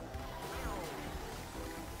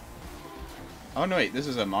 Oh no, wait, this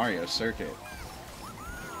is a Mario circuit.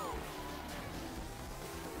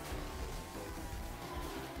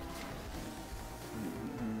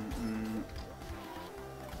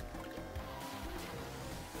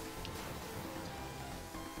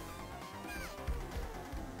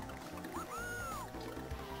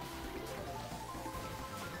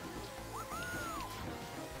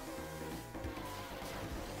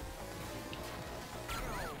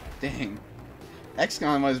 Dang.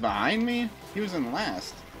 XCOM was behind me? He was in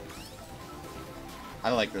last.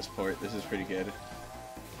 I like this port. This is pretty good.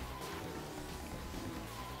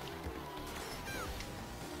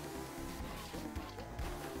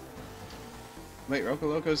 Wait, Roco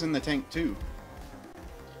Loco's in the tank too.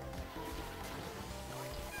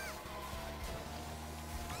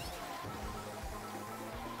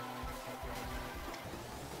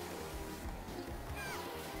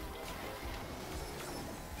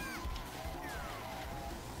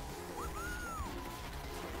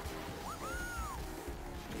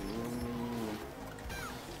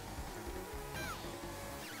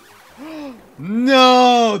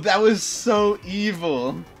 No, that was so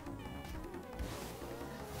evil.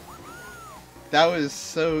 That was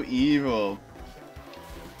so evil.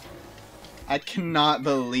 I cannot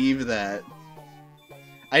believe that.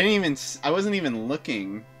 I wasn't even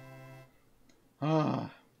looking. Ah.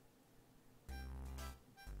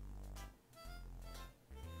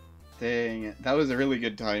 Dang it. That was a really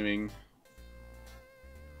good timing.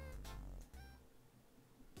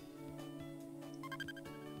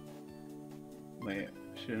 Wait,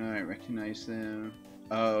 shouldn't I recognize them?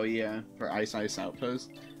 Oh yeah, for Ice Ice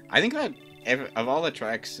Outpost. I think that of all the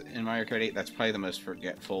tracks in Mario Kart 8, that's probably the most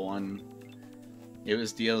forgetful one. It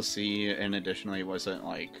was DLC and additionally wasn't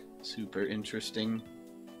like super interesting.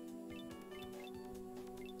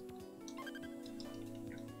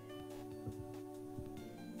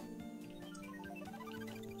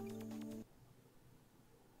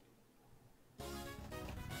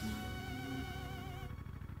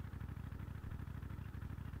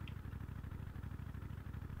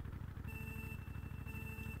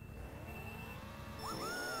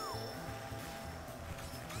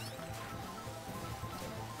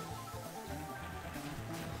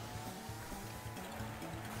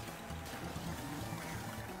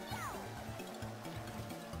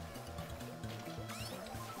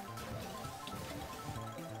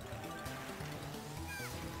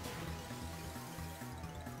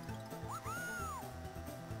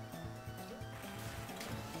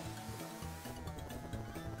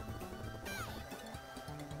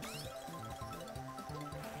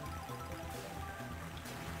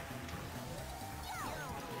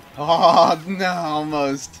 Oh, no,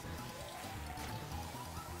 almost.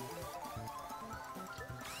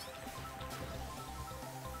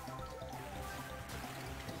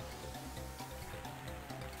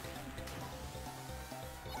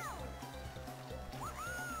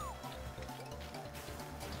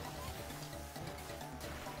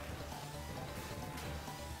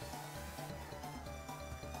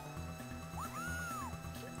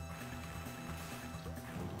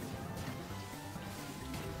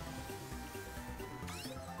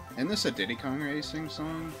 Isn't this a Diddy Kong Racing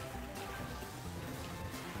song?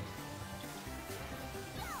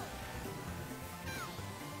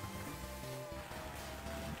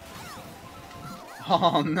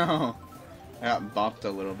 Oh no! I got bopped a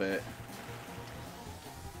little bit.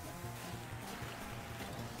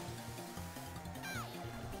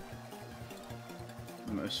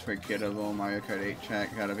 The most forgettable Mario Kart 8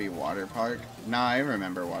 track gotta be Water Park. Nah, I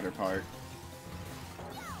remember Water Park.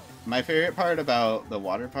 My favorite part about the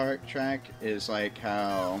Water Park track is like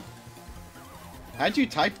how... How'd you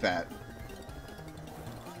type that?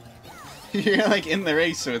 You're like in the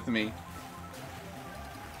race with me.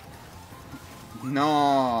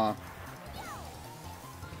 No.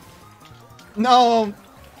 No.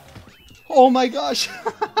 Oh my gosh.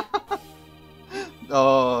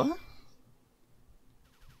 Oh.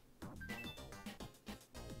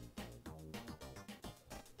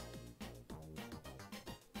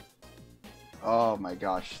 Oh my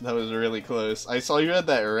gosh, that was really close. I saw you had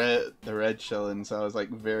that red shell, so I was like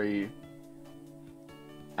very...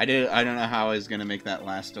 I don't know how I was gonna make that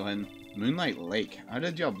last one. Moonlight Lake. How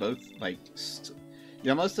did y'all both like?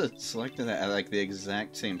 Y'all must have selected that at like the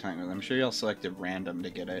exact same time. I'm sure y'all selected random to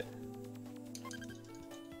get it.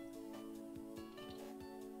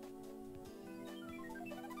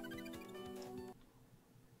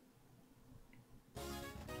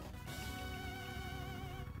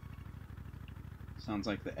 Sounds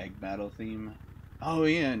like the egg battle theme. Oh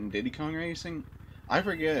yeah, and Diddy Kong Racing. I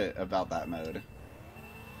forget about that mode.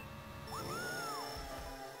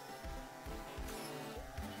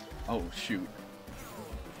 Oh shoot.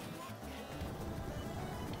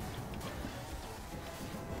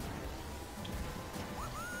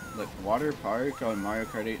 Look, Water Park on Mario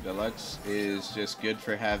Kart 8 Deluxe is just good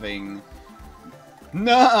for having...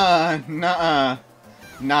 Nuh-uh! Nuh-uh!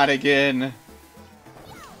 Not again!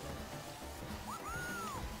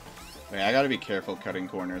 Wait, I gotta be careful cutting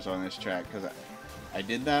corners on this track, because I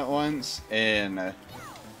did that once, and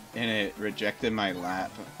it rejected my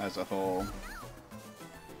lap as a whole.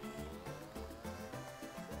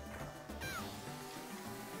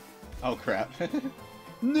 Oh crap.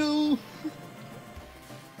 No!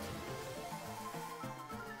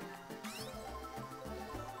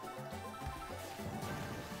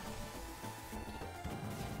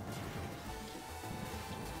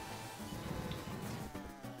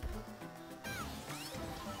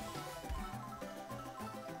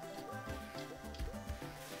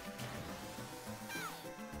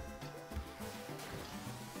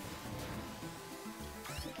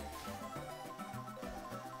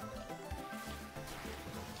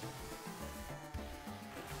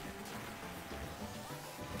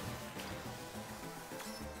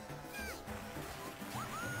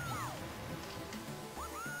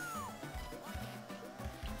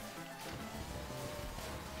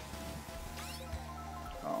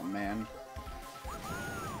 Oh man.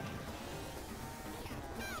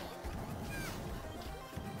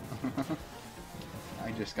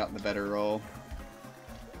 I just got the better roll.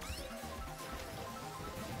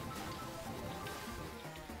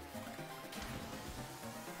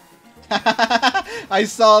 I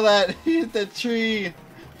saw that! He hit the tree!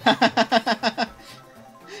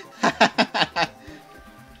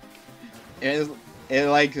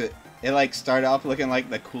 It like started off looking like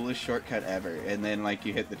the coolest shortcut ever, and then like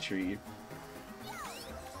you hit the tree.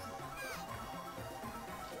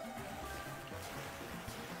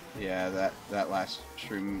 Yeah, that last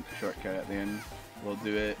shroom shortcut at the end will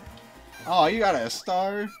do it. Oh, you got a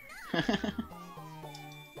star?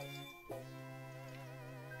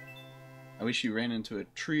 I wish you ran into a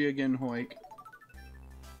tree again, Hoik.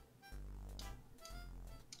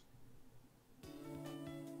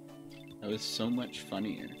 That was so much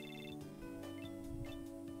funnier.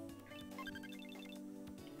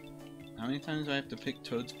 How many times do I have to pick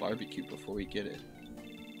Toad's barbecue before we get it?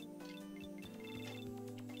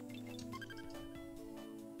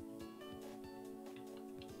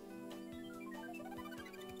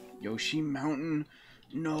 Yoshi Mountain?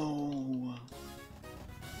 No!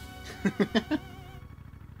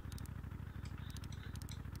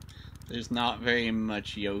 There's not very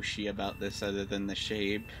much Yoshi about this other than the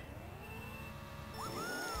shape.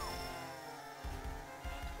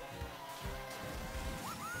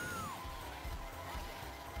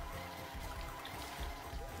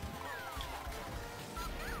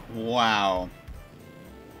 Wow.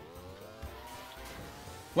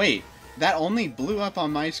 Wait, that only blew up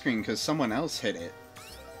on my screen because someone else hit it.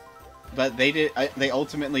 But they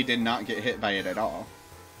ultimately did not get hit by it at all.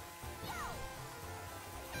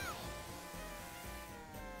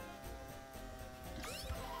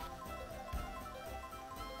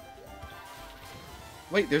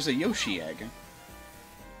 Wait, there's a Yoshi egg.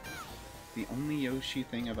 The only Yoshi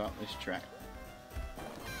thing about this track.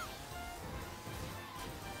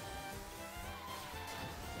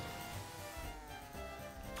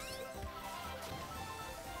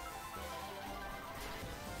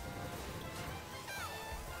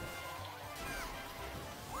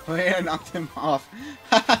 Oh yeah, I knocked him off.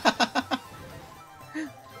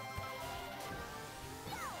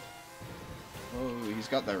 Oh, he's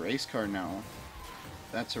got the race car now.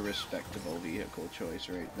 That's a respectable vehicle choice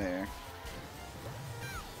right there.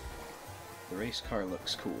 The race car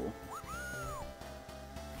looks cool.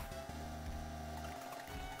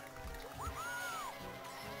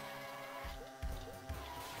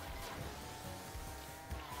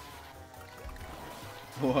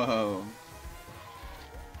 Whoa.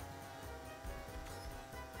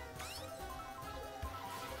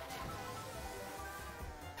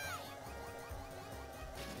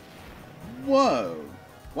 Whoa!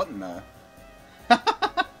 What in the...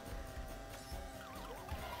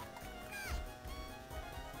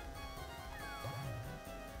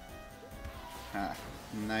 Ah,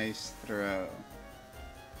 nice throw.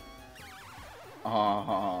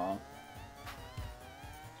 Aww.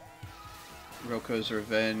 Roko's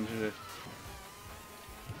revenge.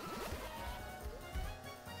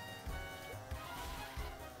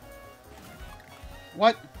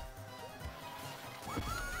 What?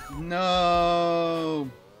 No!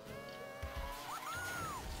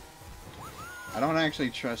 I don't actually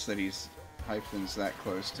trust that he's hyphens that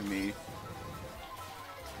close to me.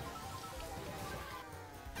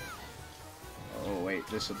 Oh wait,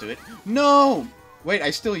 this'll do it. No! Wait,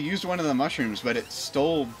 I still used one of the mushrooms, but it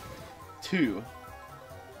stole two.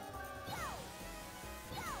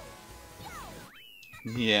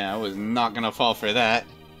 Yeah, I was not gonna fall for that.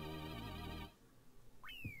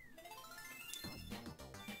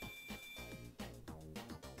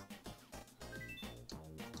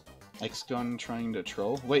 X-Gun trying to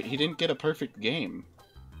troll? Wait, he didn't get a perfect game.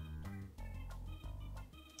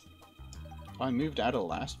 Oh, I moved out of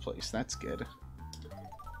last place. That's good.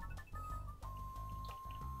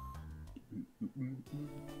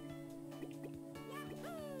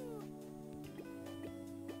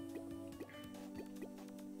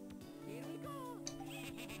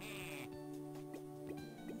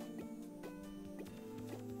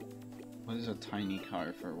 What is a tiny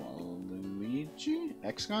car for Waluigi?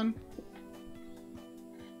 X-Gun?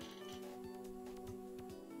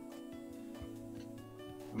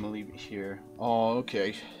 I'm gonna leave it here. Oh,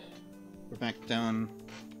 okay. We're back down.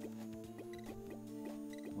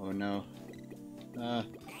 Oh no. Let's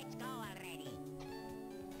go already.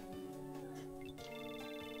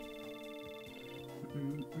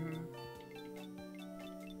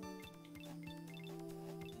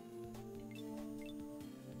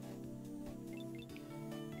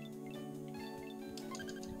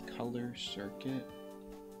 Color circuit.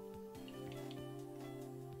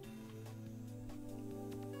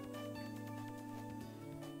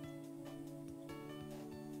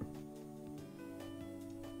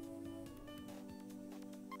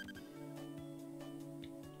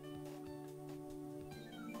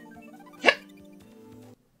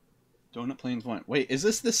 Donut Plains 1. Wait, is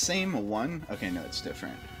this the same one? Okay, no, it's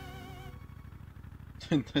different.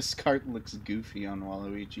 This cart looks goofy on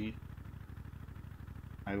Waluigi.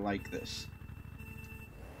 I like this.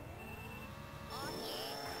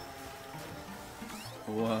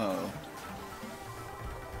 Whoa.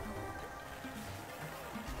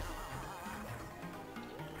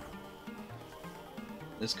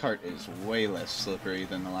 This cart is way less slippery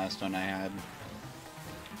than the last one I had.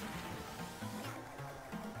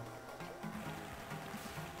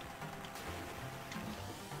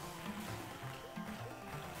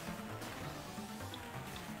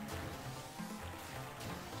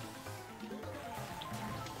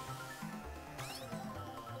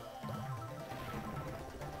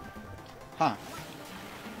 Huh.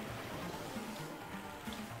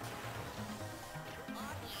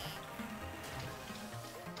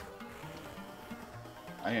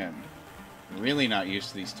 I am really not used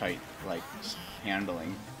to these tight, like,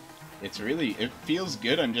 handling. It's really, it feels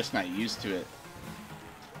good, I'm just not used to it.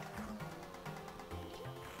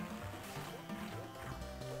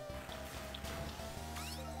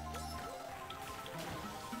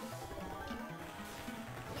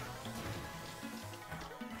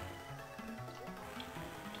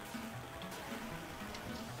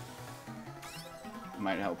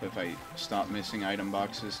 Might help if I stop missing item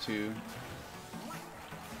boxes too.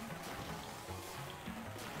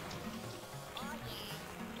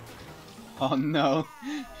 Oh no,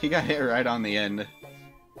 he got hit right on the end.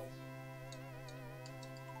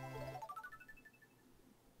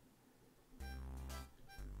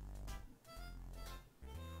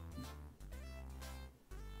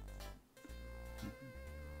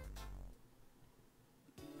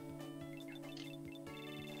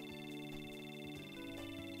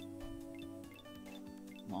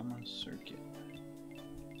 Mama Circuit.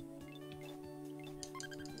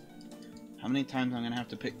 How many times I'm gonna have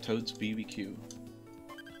to pick Toad's BBQ?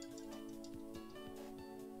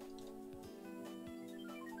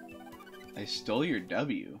 I stole your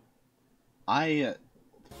W. I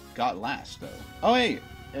got last though. Oh wait,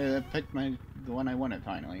 I picked the one I wanted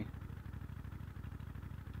finally.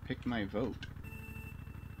 Picked my vote.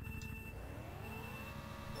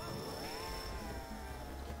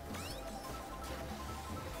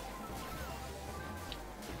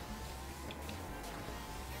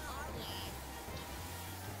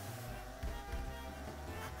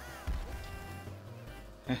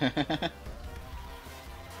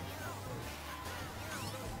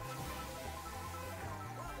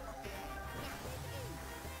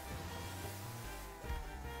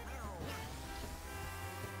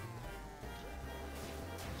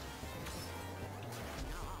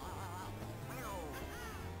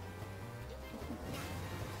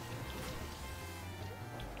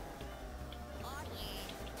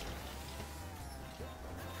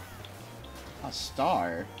 A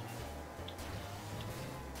star?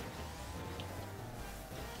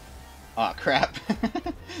 Aw, crap.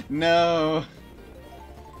 No!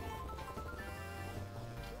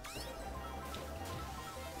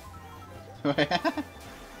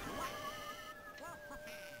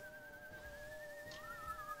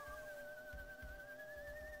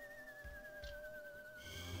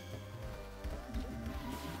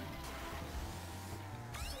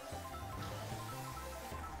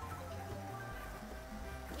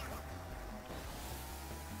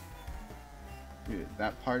 Dude,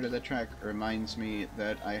 that part of the track reminds me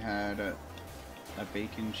that I had a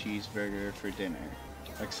bacon cheeseburger for dinner.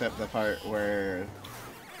 Except the part where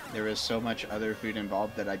there was so much other food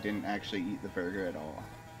involved that I didn't actually eat the burger at all.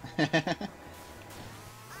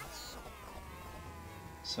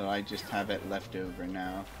 So I just have it left over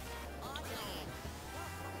now.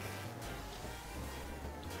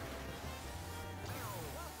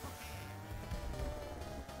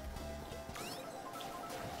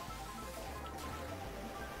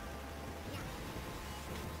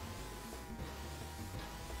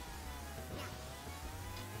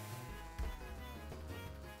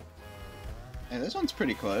 Hey, this one's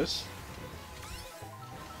pretty close.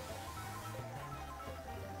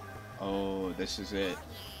 Oh, this is it.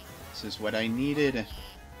 This is what I needed.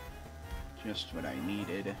 Just what I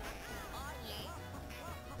needed.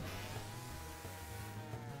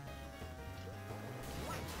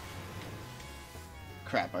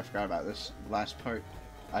 Crap, I forgot about this last part.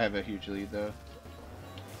 I have a huge lead though.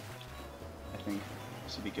 I think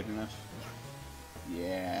this will be good enough.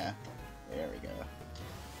 Yeah, there we go.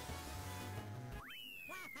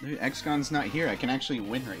 Dude, XCon's not here. I can actually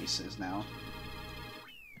win races now.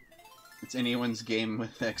 It's anyone's game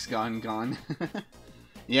with XCon gone.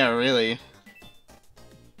 Yeah, really.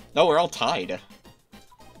 Oh, we're all tied.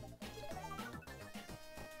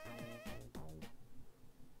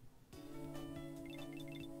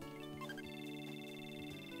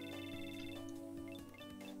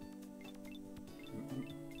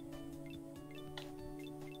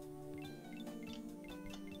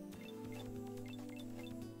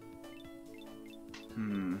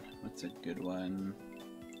 What's a good one?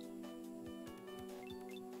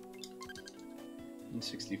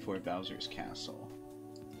 64 Bowser's Castle.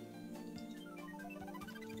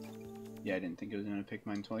 Yeah, I didn't think I was gonna pick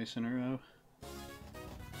mine twice in a row.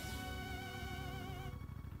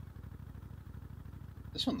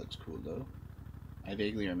 This one looks cool though. I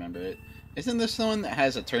vaguely remember it. Isn't this the one that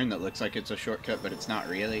has a turn that looks like it's a shortcut, but it's not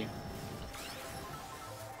really?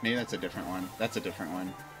 Maybe that's a different one. That's a different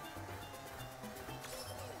one.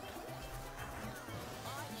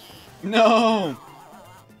 No!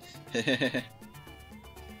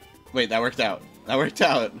 Wait, that worked out. That worked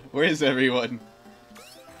out. Where is everyone?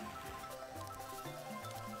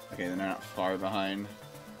 Okay, they're not far behind.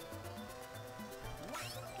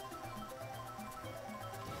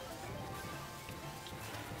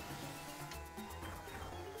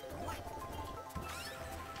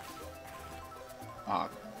 Ah.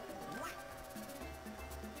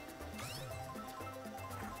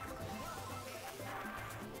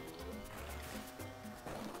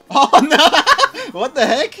 Oh no! What the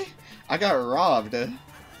heck? I got robbed. It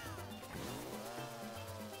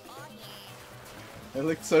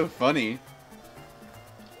looked so funny.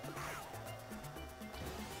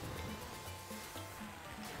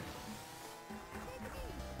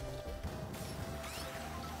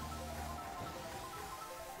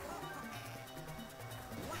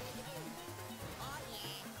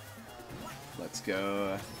 Let's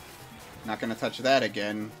go. Not gonna touch that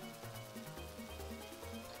again.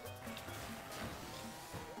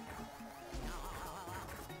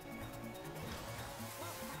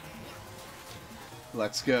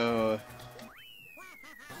 Let's go.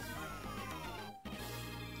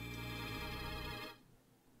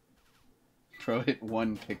 Pro hit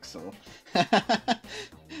 1 pixel.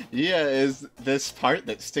 Yeah, is this part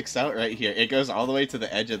that sticks out right here. It goes all the way to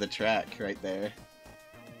the edge of the track right there.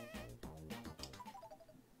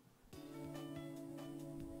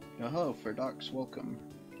 Oh, hello, Ferdox, welcome.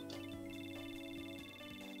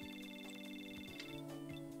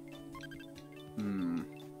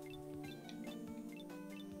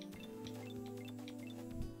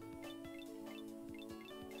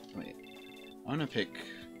 Wait, I want to pick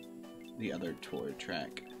the other tour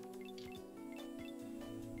track.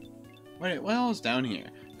 Wait, what else down here?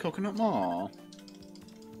 Coconut Mall.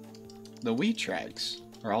 The Wii tracks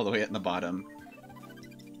are all the way at the bottom.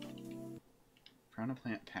 Piranha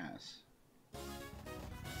Plant Pass.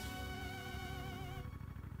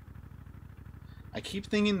 I keep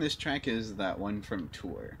thinking this track is that one from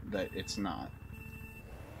Tour, but it's not.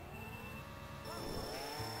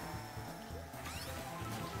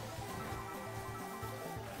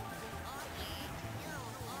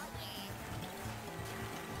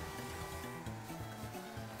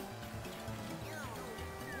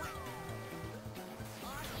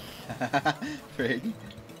 Frig.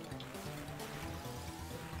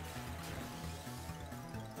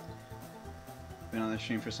 Been on the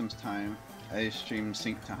stream for some time. I stream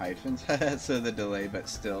sync to hyphens, so the delay, but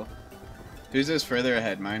still. Whose is further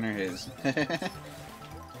ahead, mine or his?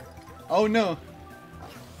 Oh no!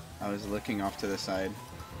 I was looking off to the side.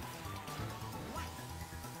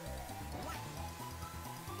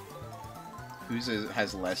 Whose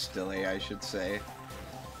has less delay, I should say.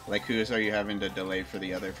 Like, whose are you having to delay for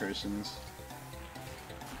the other person's?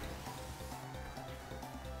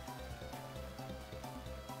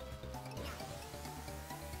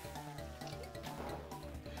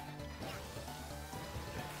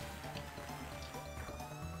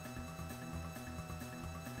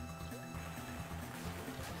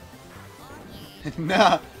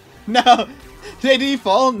 No! No! Did he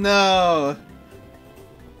fall? No!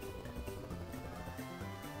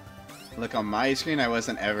 Look, on my screen, I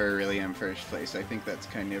wasn't ever really in first place. I think that's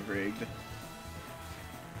kind of rigged.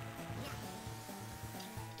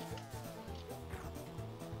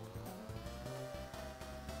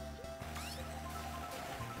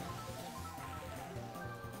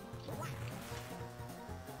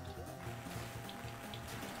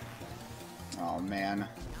 Oh man.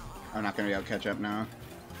 I'm not gonna be able to catch up now.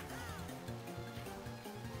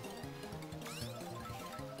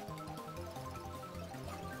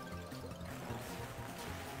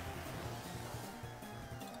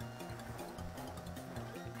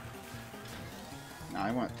 No,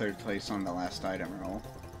 I want third place on the last item roll.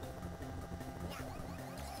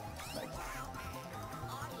 Like...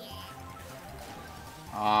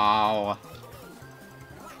 Oh.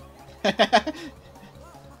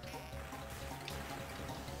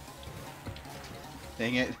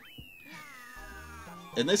 Dang it.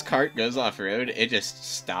 And this cart goes off-road, it just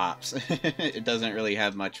stops. It doesn't really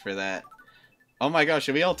have much for that. Oh my gosh,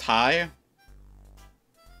 should we all tie?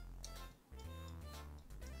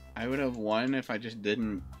 I would have won if I just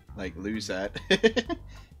didn't, like, lose that. If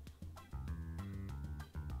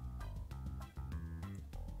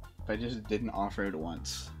I just didn't off-road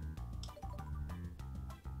once.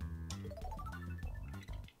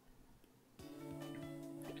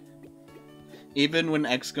 Even when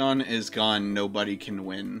X-Gon is gone, nobody can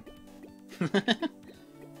win.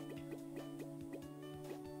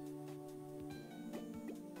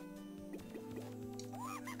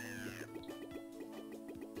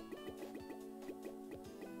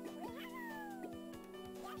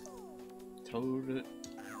 Toad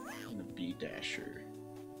and a B-Dasher.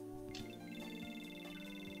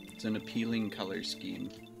 It's an appealing color scheme.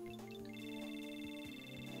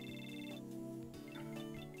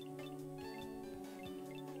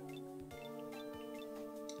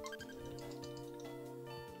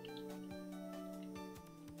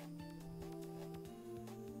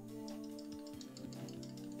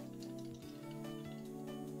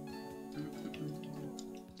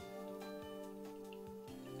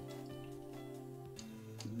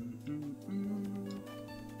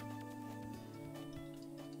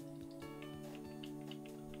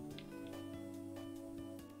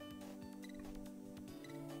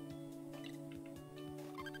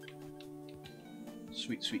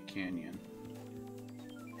 Sweet Sweet Canyon.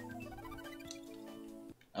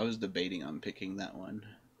 I was debating on picking that one.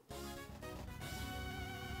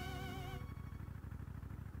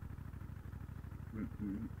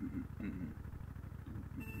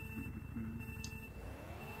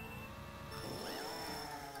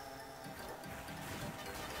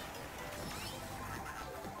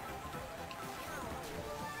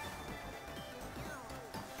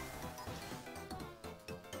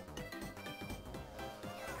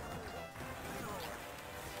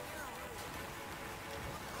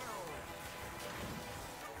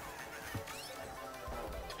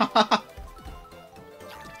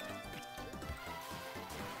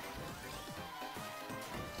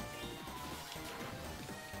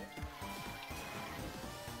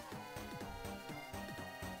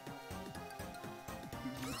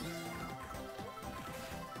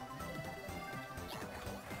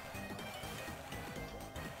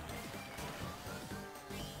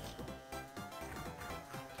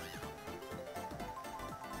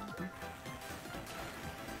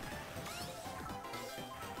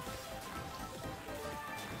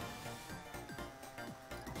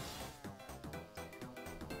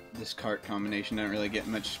 This cart combination don't really get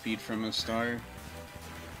much speed from a star.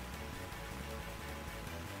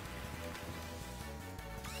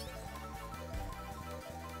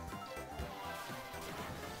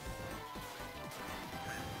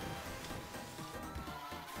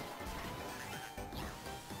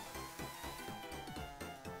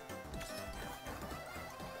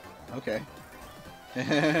 Okay.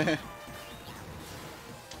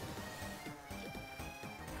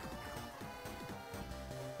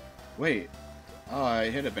 Wait. Oh, I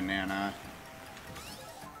hit a banana.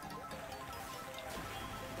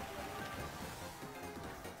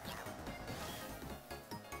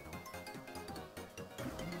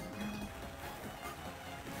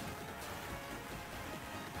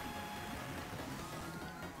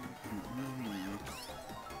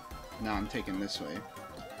 No, I'm taking this way.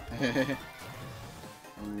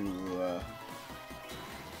 Ooh,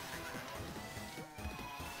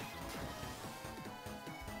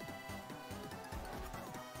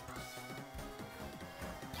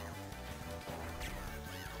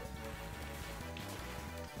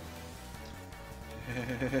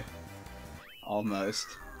 almost.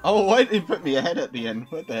 Oh, what? It put me ahead at the end.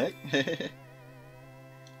 What the heck?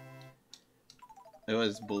 It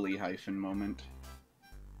was bully hyphen moment.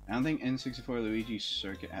 I don't think N64 Luigi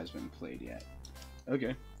Circuit has been played yet.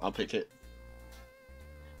 Okay, I'll pick it.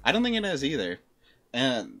 I don't think it has either.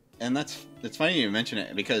 And it's funny you mention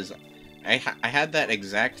it because I had that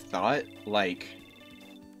exact thought like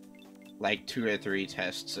 2 or 3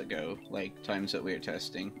 tests ago, like times that we were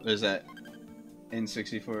testing. Was that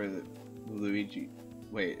N64 Luigi?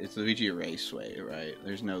 Wait, it's Luigi Raceway, right?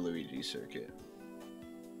 There's no Luigi Circuit.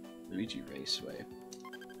 Luigi Raceway.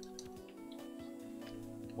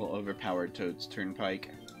 Well, overpowered Toad's Turnpike.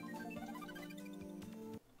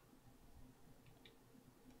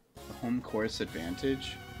 Home course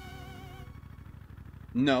advantage?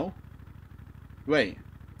 No. Wait.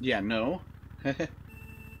 Yeah, no.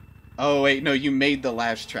 Oh, wait, no, you made the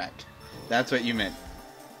last track. That's what you meant.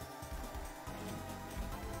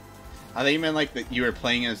 I thought you meant like that you were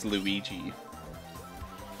playing as Luigi.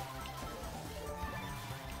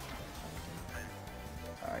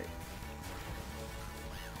 Alright.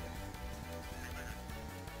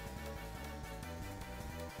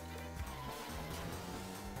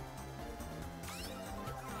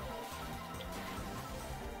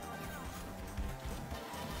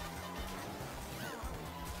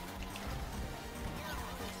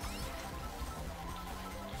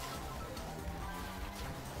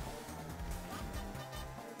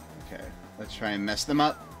 Okay, let's try and mess them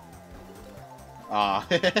up. Ah.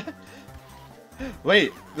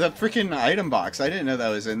 Wait, the freaking item box. I didn't know that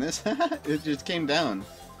was in this. It just came down.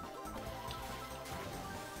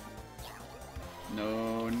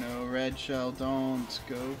 No, no, Red Shell, don't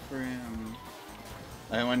go for him.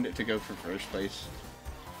 I wanted it to go for first place.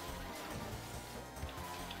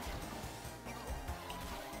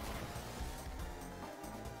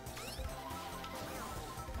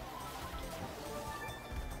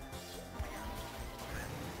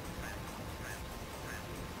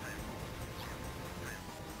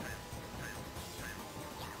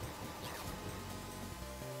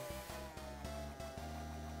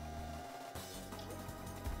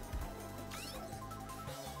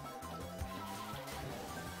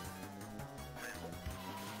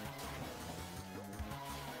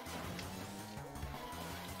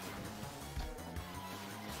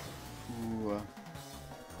 Ooh.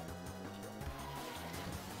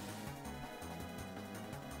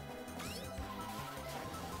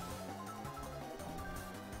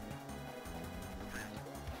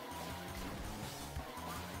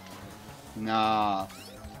 Nah.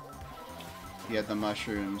 He had the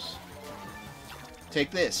mushrooms.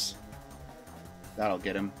 Take this. That'll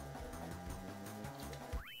get him.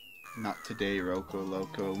 Not today, Roco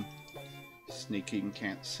Loco. Sneaking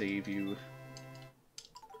can't save you.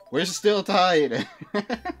 We're still tied!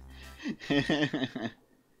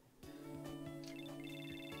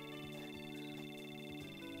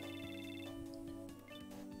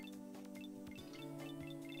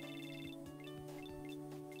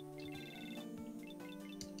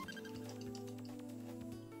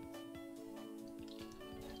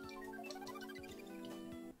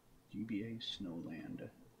 Snowland.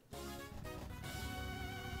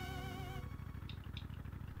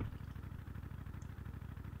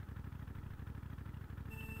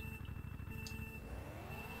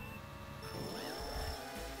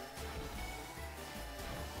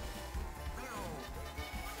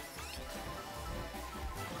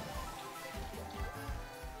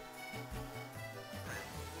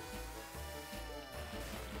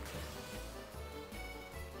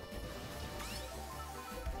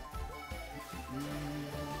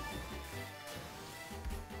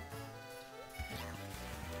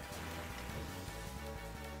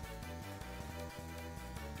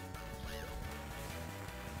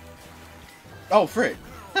 Oh, frick!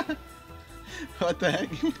 What the heck?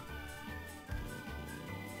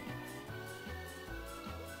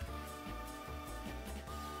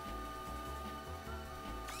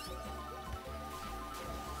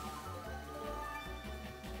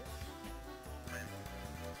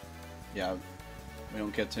 Yeah, we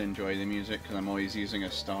don't get to enjoy the music because I'm always using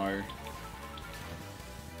a star.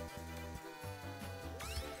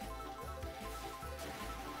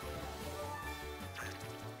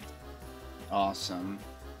 Awesome.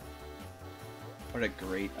 What a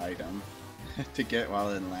great item to get while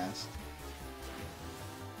it lasts.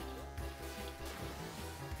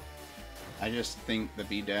 I just think the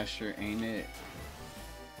B-Dasher ain't it.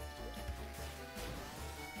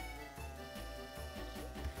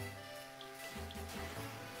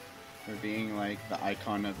 For being like the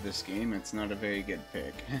icon of this game, it's not a very good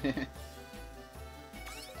pick.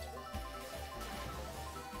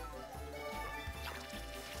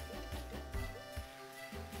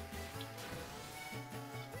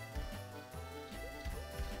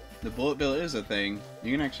 The bullet bill is a thing.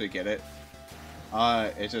 You can actually get it.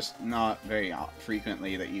 It's just not very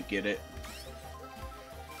frequently that you get it.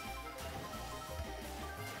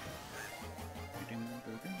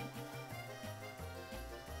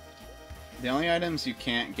 The only items you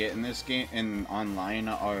can't get in this game in online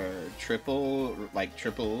are triples,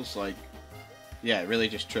 like, yeah, really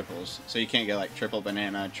just triples. So you can't get like triple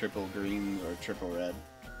banana, triple greens, or triple red.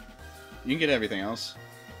 You can get everything else.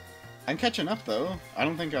 I'm catching up though. I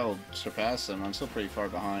don't think I'll surpass them. I'm still pretty far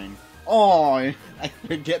behind. Oh, I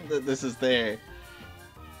forget that this is there.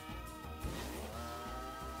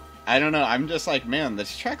 I don't know. I'm just like, man,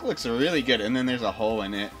 this track looks really good, and then there's a hole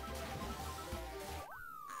in it.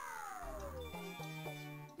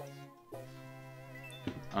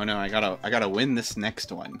 Oh no, I gotta win this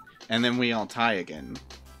next one, and then we all tie again.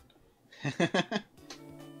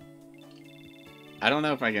 I don't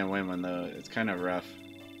know if I can win one though. It's kind of rough.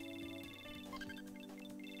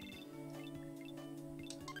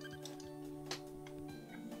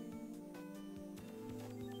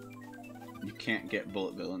 You can't get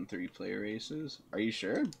bullet bill in 3-player races. Are you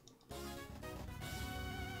sure?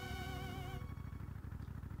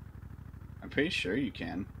 I'm pretty sure you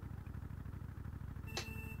can.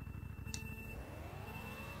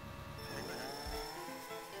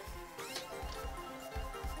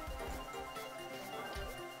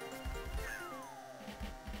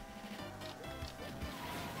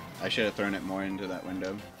 I should have thrown it more into that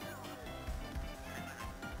window.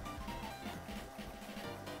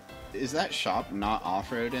 Is that shop not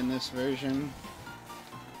off-road in this version?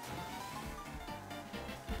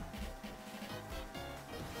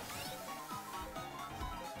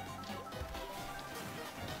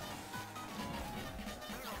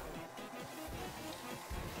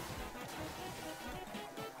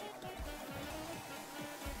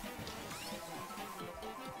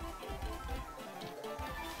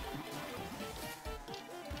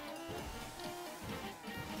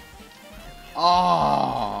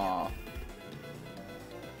 Oh!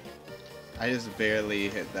 I just barely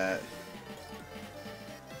hit that.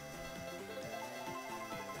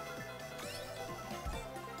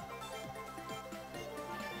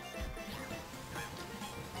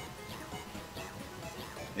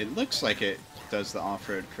 It looks like it does the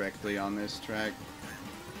off-road correctly on this track.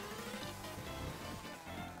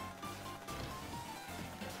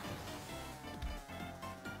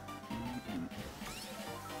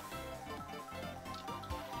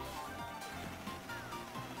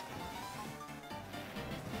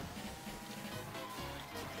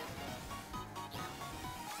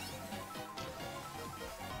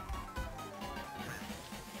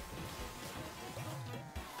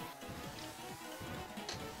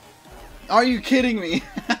 Are you kidding me?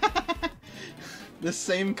 The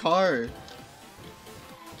same car.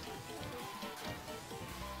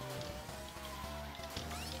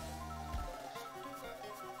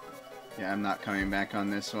 Yeah, I'm not coming back on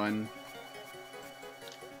this one.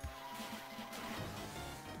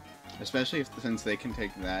 Especially since they can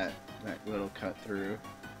take that. that little cut through.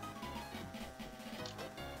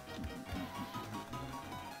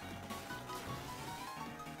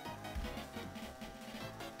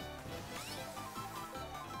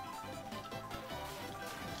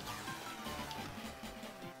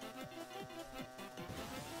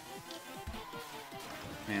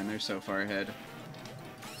 Man, they're so far ahead.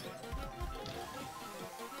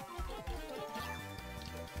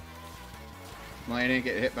 Well, I didn't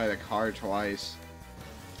get hit by the car twice.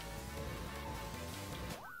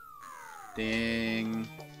 Ding.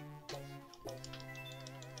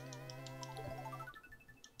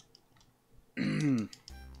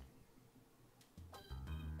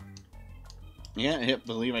 Yeah,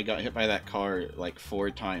 believe I got hit by that car like 4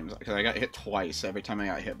 times. Because I got hit twice every time I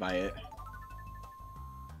got hit by it.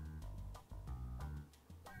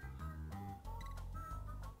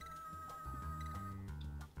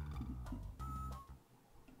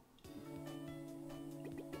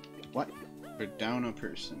 What? We're down a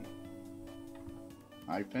person.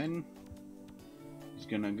 Ipen is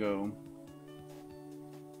gonna go.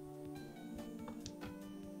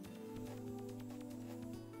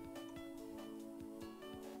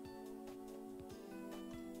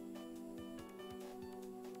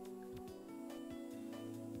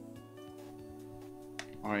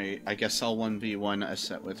 Alright, I guess I'll 1v1 a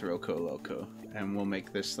set with Roco Loco, and we'll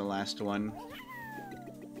make this the last one.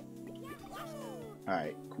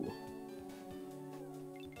 Alright, cool.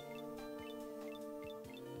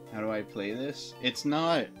 How do I play this? It's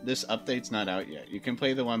not... This update's not out yet. You can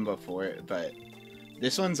play the one before it, but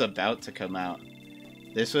this one's about to come out.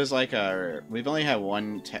 This was like our... We've only had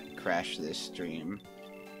one tech crash this stream.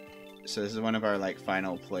 So this is one of our, like,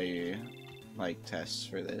 final play, like, tests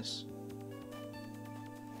for this.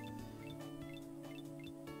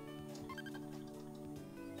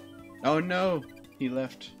 Oh no! He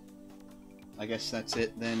left. I guess that's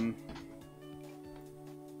it then.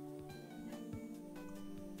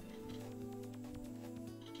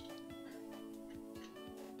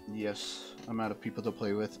 Yes, I'm out of people to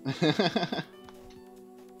play with.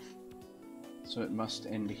 So it must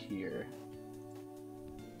end here.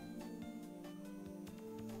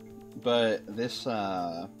 But this,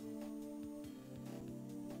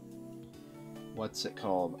 what's it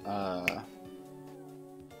called? Oh.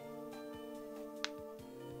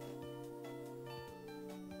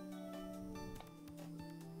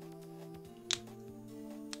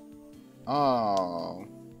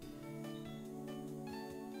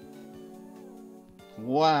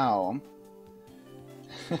 Wow.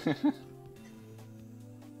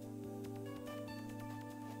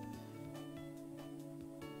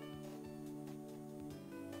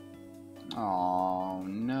 Oh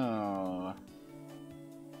no.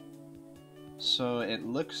 So it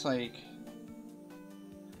looks like...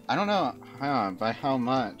 I don't know by how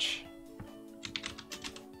much.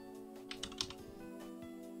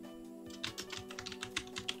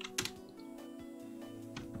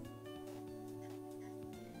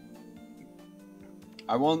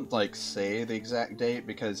 I won't like say the exact date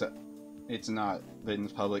because it's not been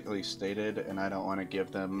publicly stated, and I don't want to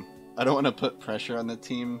give them... I don't want to put pressure on the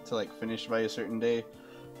team to like finish by a certain day.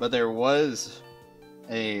 But there was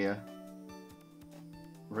a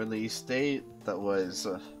release date that was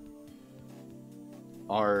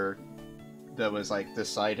like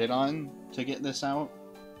decided on to get this out.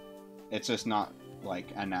 It's just not like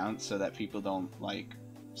announced so that people don't like...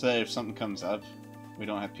 So that if something comes up, we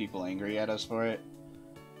don't have people angry at us for it.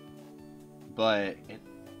 But it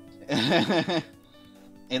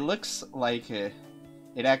it looks like it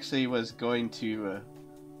actually was going to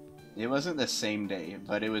it wasn't the same day,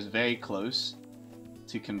 but it was very close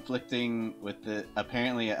to conflicting with the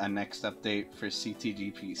apparently a next update for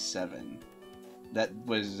CTGP 7 that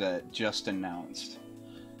was just announced.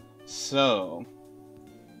 So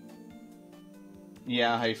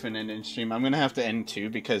yeah, hyphen and in stream. I'm gonna have to end too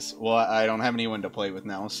because, well, I don't have anyone to play with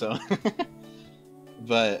now, so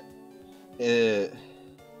but it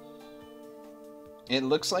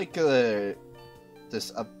looks like this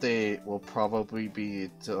update will probably be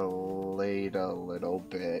delayed a little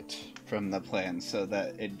bit from the plan so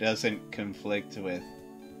that it doesn't conflict with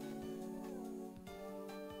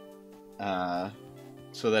the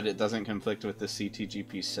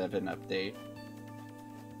CTGP 7 update.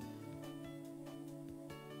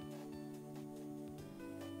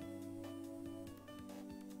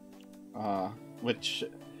 Which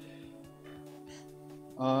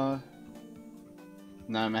no,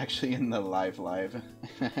 I'm actually in the live.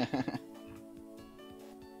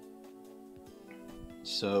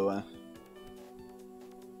 So,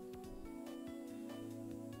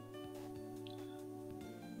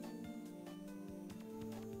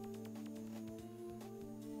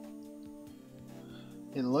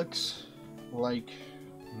 It looks like...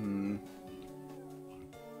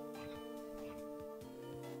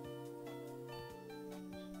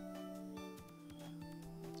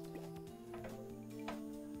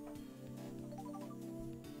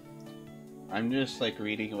 I'm just like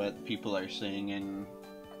reading what people are saying in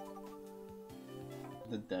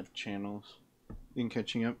the dev channels and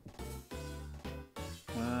catching up.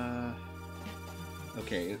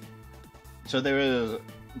 Okay. So there was...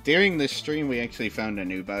 During this stream, we actually found a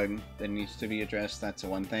new bug that needs to be addressed. That's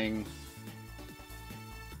one thing.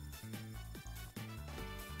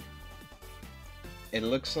 It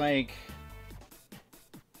looks like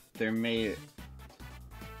there may...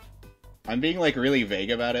 I'm being like really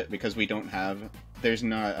vague about it because we don't have... There's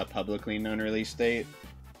not a publicly known release date.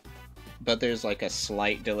 But there's like a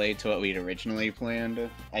slight delay to what we'd originally planned,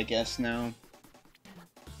 I guess now.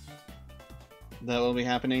 That will be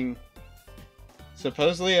happening.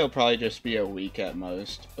 Supposedly it'll probably just be a week at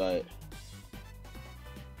most, but...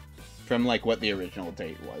 From like what the original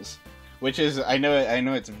date was. Which is, I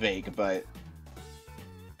know it's vague, but...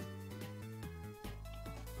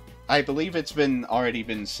 I believe it's already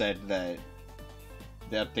been said that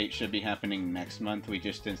the update should be happening next month. We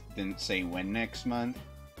just didn't say when next month.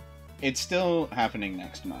 It's still happening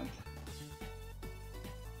next month.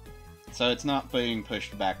 So it's not being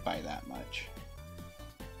pushed back by that much.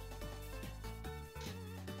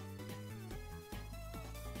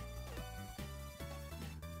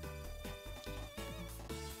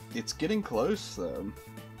 It's getting close, though.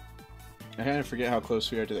 I kind of forget how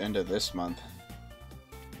close we are to the end of this month.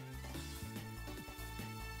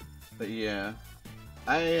 But yeah,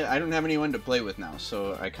 I don't have anyone to play with now,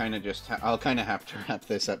 so I kind of just I'll kind of have to wrap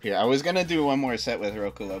this up here. I was gonna do one more set with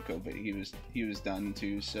Roku Loco, but he was done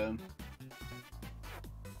too, so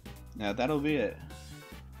yeah, that'll be it.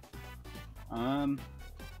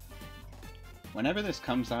 Whenever this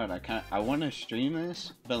comes out, I want to stream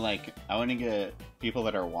this, but like I want to get people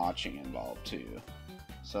that are watching involved too.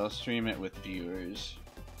 So I'll stream it with viewers.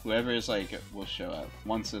 Whoever is like will show up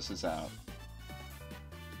once this is out.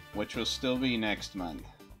 Which will still be next month.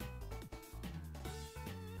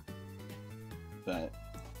 But,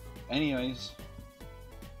 anyways.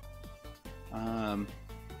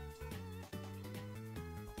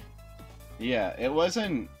 Yeah, it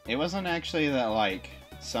wasn't actually that, like,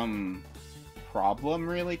 some problem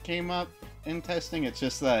really came up in testing. It's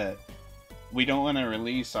just that we don't want to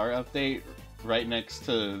release our update right next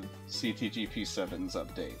to CTGP 7's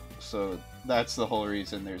update. So, that's the whole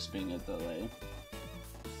reason there's being a delay.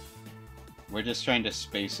 We're just trying to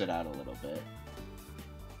space it out a little bit.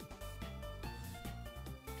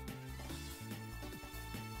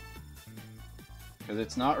 Because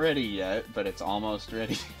it's not ready yet, but it's almost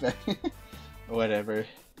ready. Whatever.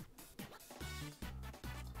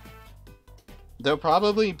 There'll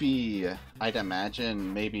probably be, I'd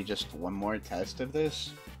imagine, maybe just one more test of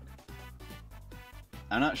this.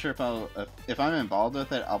 I'm not sure if I'm involved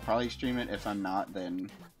with it, I'll probably stream it. If I'm not,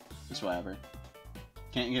 then just whatever.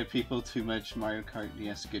 Can't give people too much Mario Kart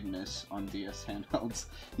DS goodness on DS handhelds.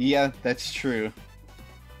 Yeah, that's true.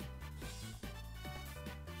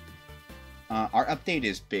 Our update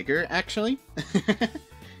is bigger, actually.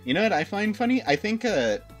 You know what I find funny? I think,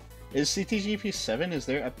 is CTGP 7, is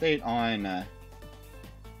their update on,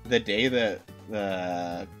 the day that,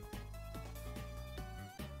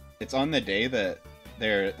 it's on the day that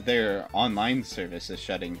their online service is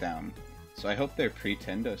shutting down. So I hope their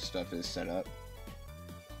pre-Tendo stuff is set up.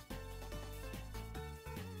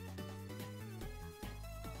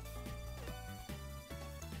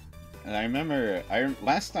 And I remember,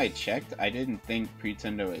 last I checked, I didn't think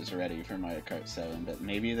Pretendo was ready for Mario Kart 7, but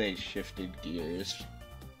maybe they shifted gears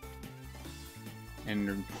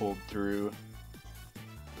and pulled through.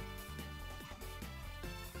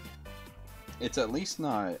 It's at least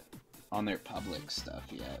not on their public stuff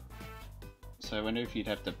yet. So I wonder if you'd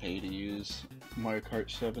have to pay to use Mario Kart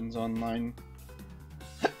 7's online.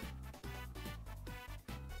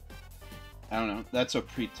 I don't know, that's a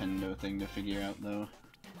Pretendo thing to figure out though.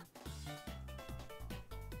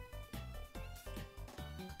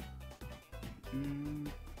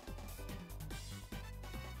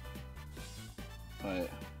 But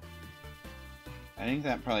I think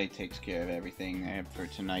that probably takes care of everything I have for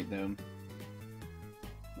tonight though.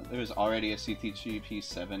 There's already a CTGP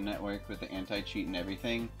 7 network with the anti-cheat and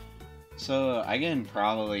everything, so I can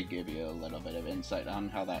probably give you a little bit of insight on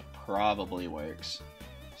how that probably works.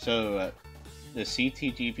 So the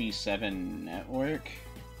CTGP 7 network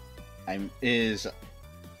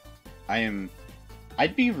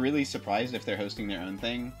I'd be really surprised if they're hosting their own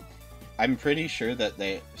thing. I'm pretty sure that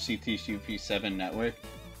the CTGP 7 network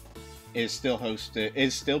is still hosted.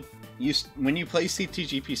 Is still when you play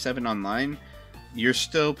CTGP 7 online, you're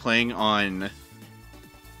still playing on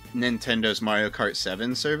Nintendo's Mario Kart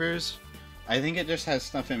 7 servers. I think it just has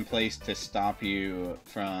stuff in place to stop you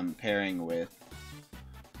from pairing with,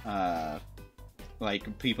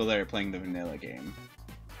 like, people that are playing the vanilla game.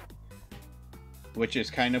 Which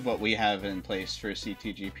is kind of what we have in place for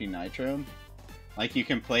CTGP Nitro. Like, you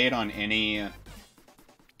can play it on any,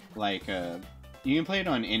 like, you can play it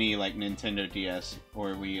on any, like, Nintendo DS or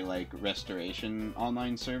Wii, like, restoration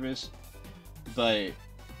online service. But,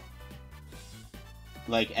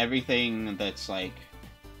 like, everything that's, like,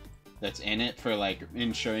 that's in it for, like,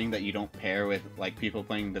 ensuring that you don't pair with, like, people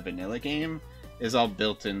playing the vanilla game is all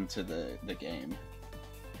built into the game.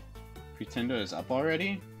 Pretendo is up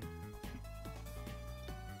already?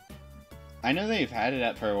 I know they've had it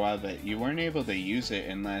up for a while, but you weren't able to use it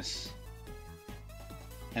unless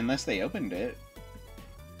they opened it.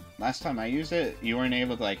 Last time I used it, you weren't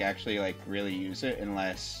able to, like, actually, like, really use it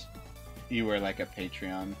unless you were, like, a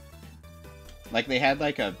Patreon. Like, they had,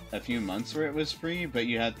 like, a few months where it was free, but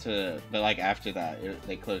you had to... But, like, after that,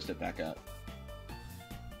 they closed it back up.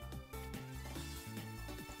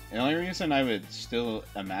 The only reason I would still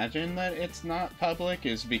imagine that it's not public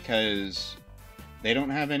is because they don't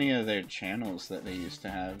have any of their channels that they used to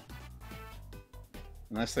have.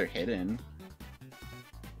 Unless they're hidden.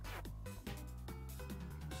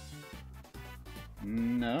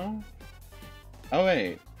 No? Oh,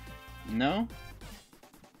 wait. No?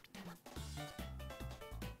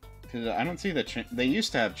 Because I don't see they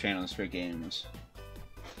used to have channels for games.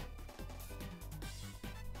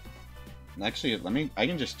 Actually, I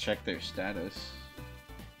can just check their status.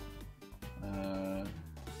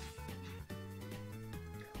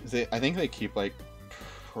 I think they keep, like,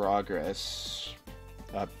 progress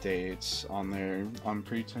updates on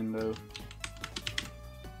Pretendo.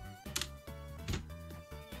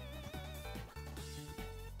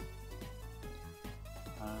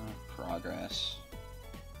 Progress.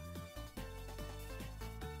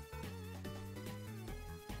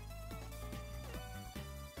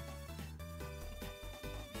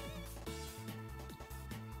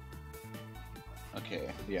 Okay,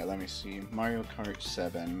 yeah, let me see. Mario Kart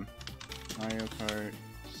 7. Mario Kart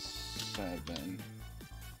 7.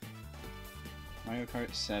 Mario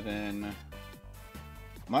Kart 7.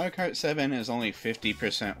 Mario Kart 7 is only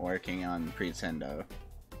 50% working on Pretendo.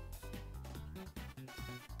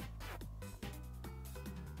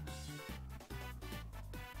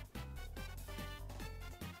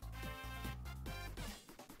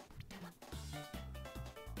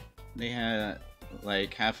 They had,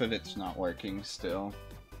 like, half of it's not working still.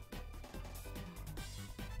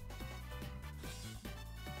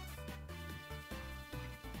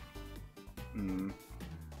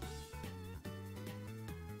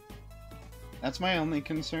 That's my only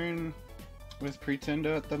concern with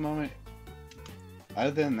Pretendo at the moment.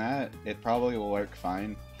 Other than that, it probably will work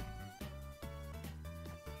fine.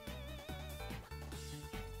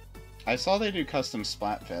 I saw they do custom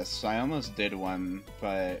Splatfests, so I almost did one,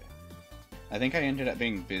 but I think I ended up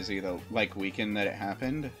being busy the, like, weekend that it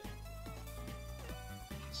happened.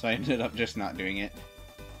 So I ended up just not doing it.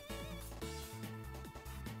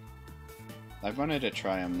 I've wanted to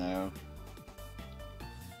try them, though.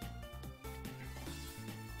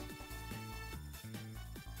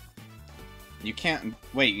 You can't...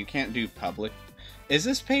 Wait, you can't do public... Is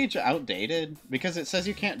this page outdated? Because it says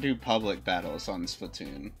you can't do public battles on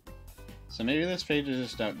Splatoon. So maybe this page is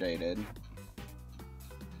just outdated.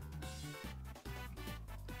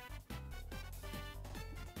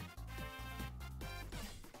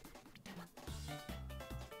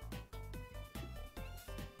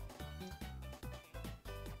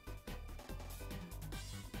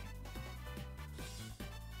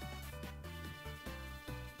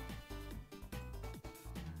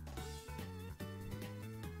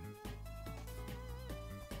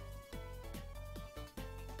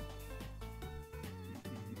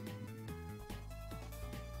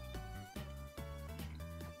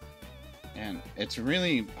 And it's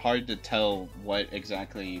really hard to tell what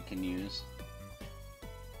exactly you can use.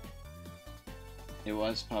 It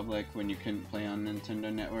was public when you couldn't play on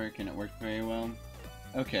Nintendo Network and it worked very well.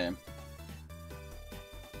 Okay.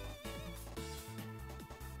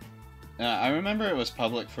 I remember it was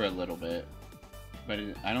public for a little bit, but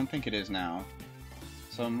I don't think it is now.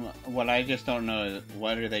 So what I just don't know is,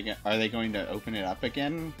 what are they going to open it up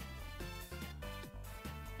again?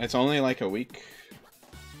 It's only like a week.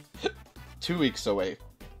 2 weeks away.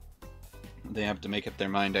 They have to make up their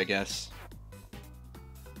mind, I guess.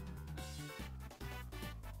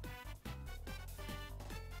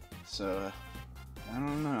 So, I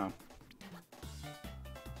don't know.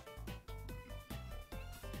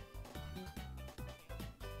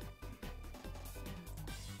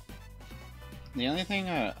 The only thing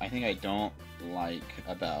I think I don't like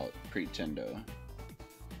about Pretendo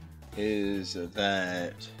is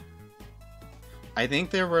that I think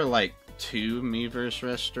there were like 2 Miiverse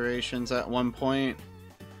restorations at one point,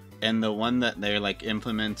 and the one that they're like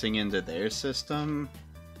implementing into their system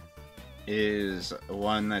is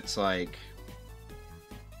one that's like,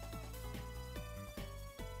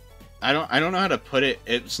 I don't know how to put it.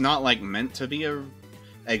 It's not like meant to be a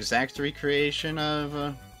exact recreation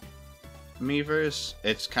of Miiverse.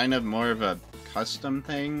 It's kind of more of a custom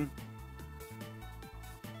thing.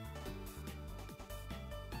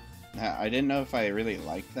 I didn't know if I really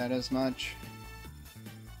liked that as much.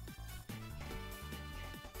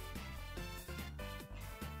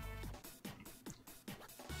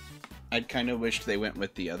 I'd kind of wished they went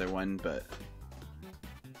with the other one, but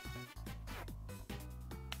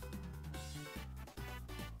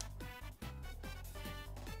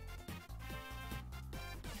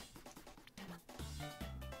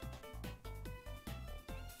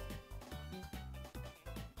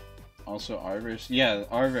also Arverse. Yeah,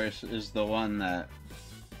 Arverse is the one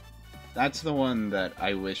that's the one that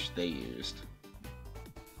I wish they used.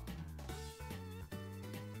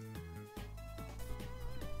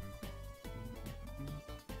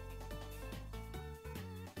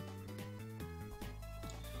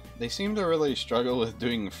 They seem to really struggle with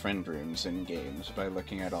doing friend rooms in games by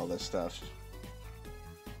looking at all this stuff.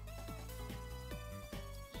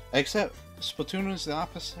 Except Splatoon is the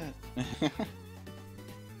opposite.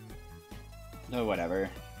 No, whatever.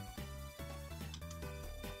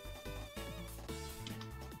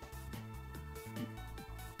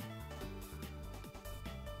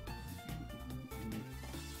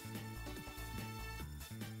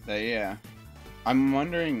 But yeah. I'm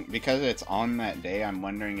wondering, because it's on that day, I'm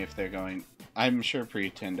wondering if they're going... I'm sure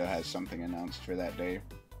Pretendo has something announced for that day.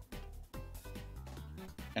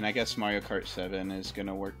 And I guess Mario Kart 7 is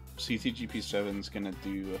gonna work... CTGP 7 is gonna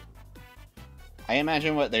do... I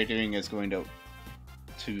imagine what they're doing is going to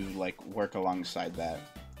like, work alongside that.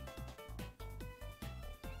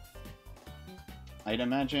 I'd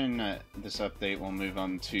imagine this update will move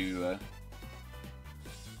on to...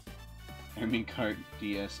 Army Kart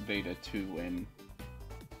DS Beta 2 win.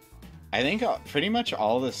 I think pretty much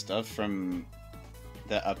all the stuff from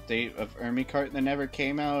the update of Army Kart that never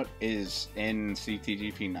came out is in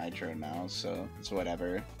CTGP Nitro now, so it's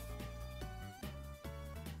whatever.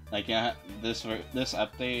 Like, yeah, this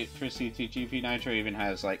update for CTGP Nitro even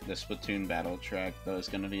has like the Splatoon battle track that was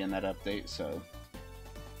going to be in that update, so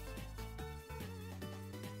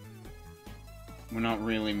we're not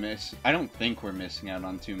really I don't think we're missing out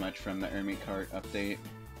on too much from the Army Kart update.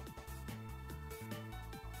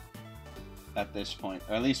 At this point.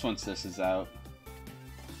 Or at least once this is out.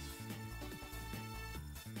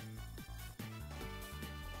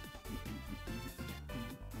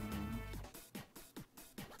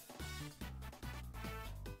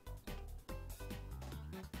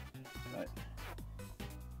 But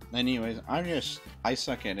anyways, I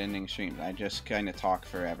suck at ending streams. I just kind of talk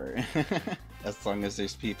forever. As long as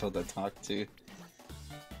there's people to talk to.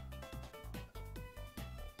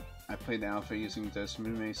 I played the alpha using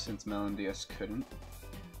Desmume since Melon DS couldn't.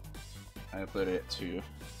 I uploaded it too.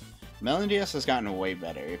 Melon DS has gotten way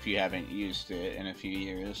better if you haven't used it in a few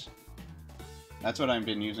years. That's what I've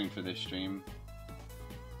been using for this stream.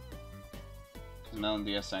 Because Melon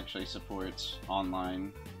DS actually supports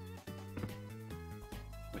online,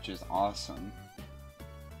 which is awesome.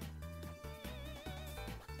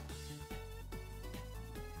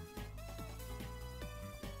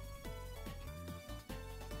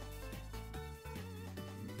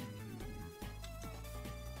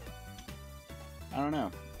 I don't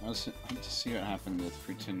know. I'll have to see what happens with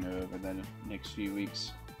Pretendo over the next few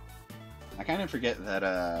weeks. I kind of forget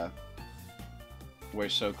that we're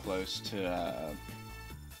so close to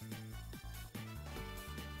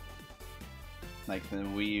like the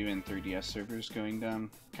Wii U and 3DS servers going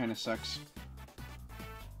down. Kind of sucks.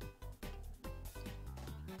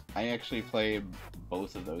 I actually play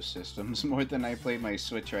both of those systems more than I play my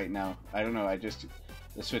Switch right now. I don't know.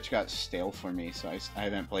 The Switch got stale for me, so I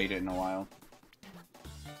haven't played it in a while.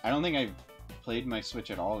 I don't think I've played my Switch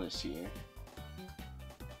at all this year.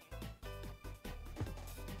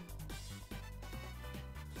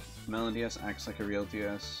 Melon DS acts like a real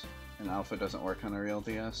DS, and Alpha doesn't work on a real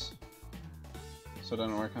DS. So it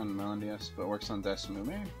doesn't work on Melon DS, but works on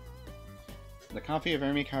Desmume. The copy of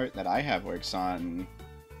Army Kart that I have works on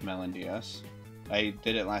Melon DS. I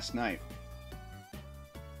did it last night.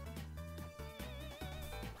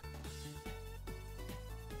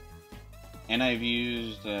 And I've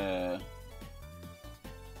used,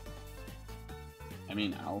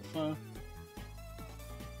 Alpha?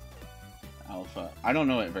 alpha. I don't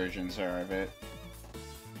know what versions are of it.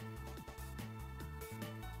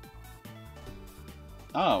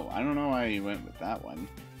 Oh, I don't know why you went with that one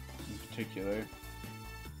in particular.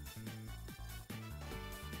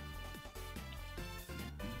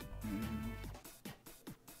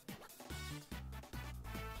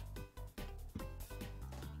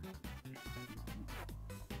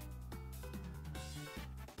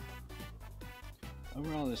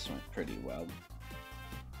 Overall, this went pretty well.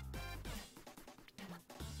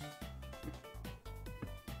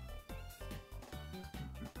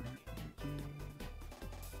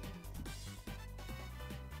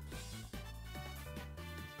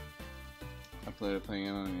 Uploaded playing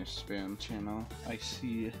it on your spam channel. I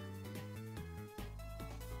see.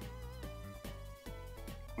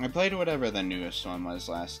 I played whatever the newest one was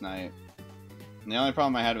last night. And the only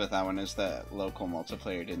problem I had with that one is that local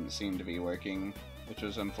multiplayer didn't seem to be working, which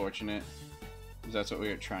was unfortunate, because that's what we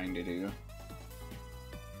were trying to do.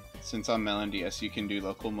 Since on Melon DS you can do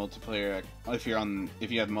local multiplayer if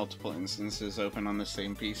you have multiple instances open on the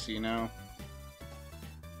same PC now.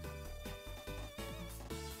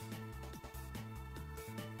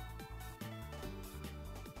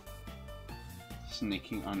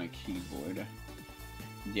 Sneaking on a keyboard.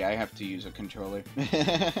 Yeah, I have to use a controller.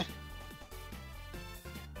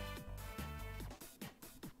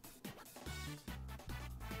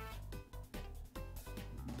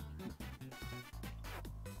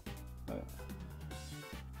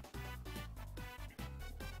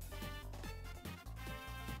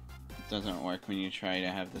 Doesn't work when you try to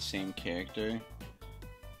have the same character.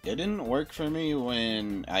 It didn't work for me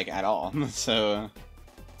when, like, at all, so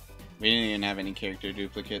we didn't even have any character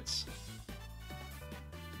duplicates.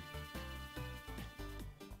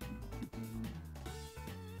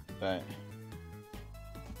 But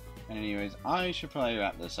anyways, I should probably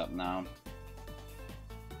wrap this up now,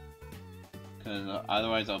 because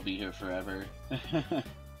otherwise I'll be here forever.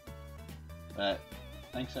 But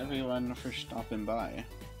thanks everyone for stopping by.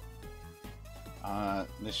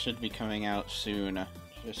 This should be coming out soon.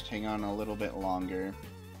 Just hang on a little bit longer.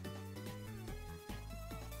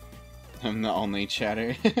 I'm the only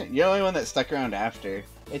chatter. You're the only one that stuck around after.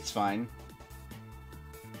 It's fine.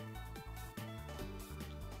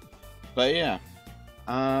 But yeah.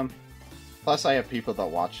 Plus I have people that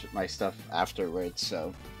watch my stuff afterwards,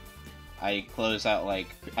 so I close out, like,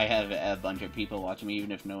 I have a bunch of people watching me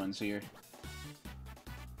even if no one's here.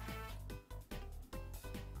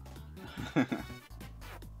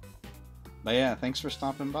 But yeah, thanks for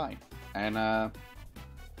stopping by, and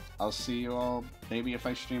I'll see you all maybe if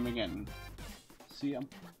I stream again. See ya.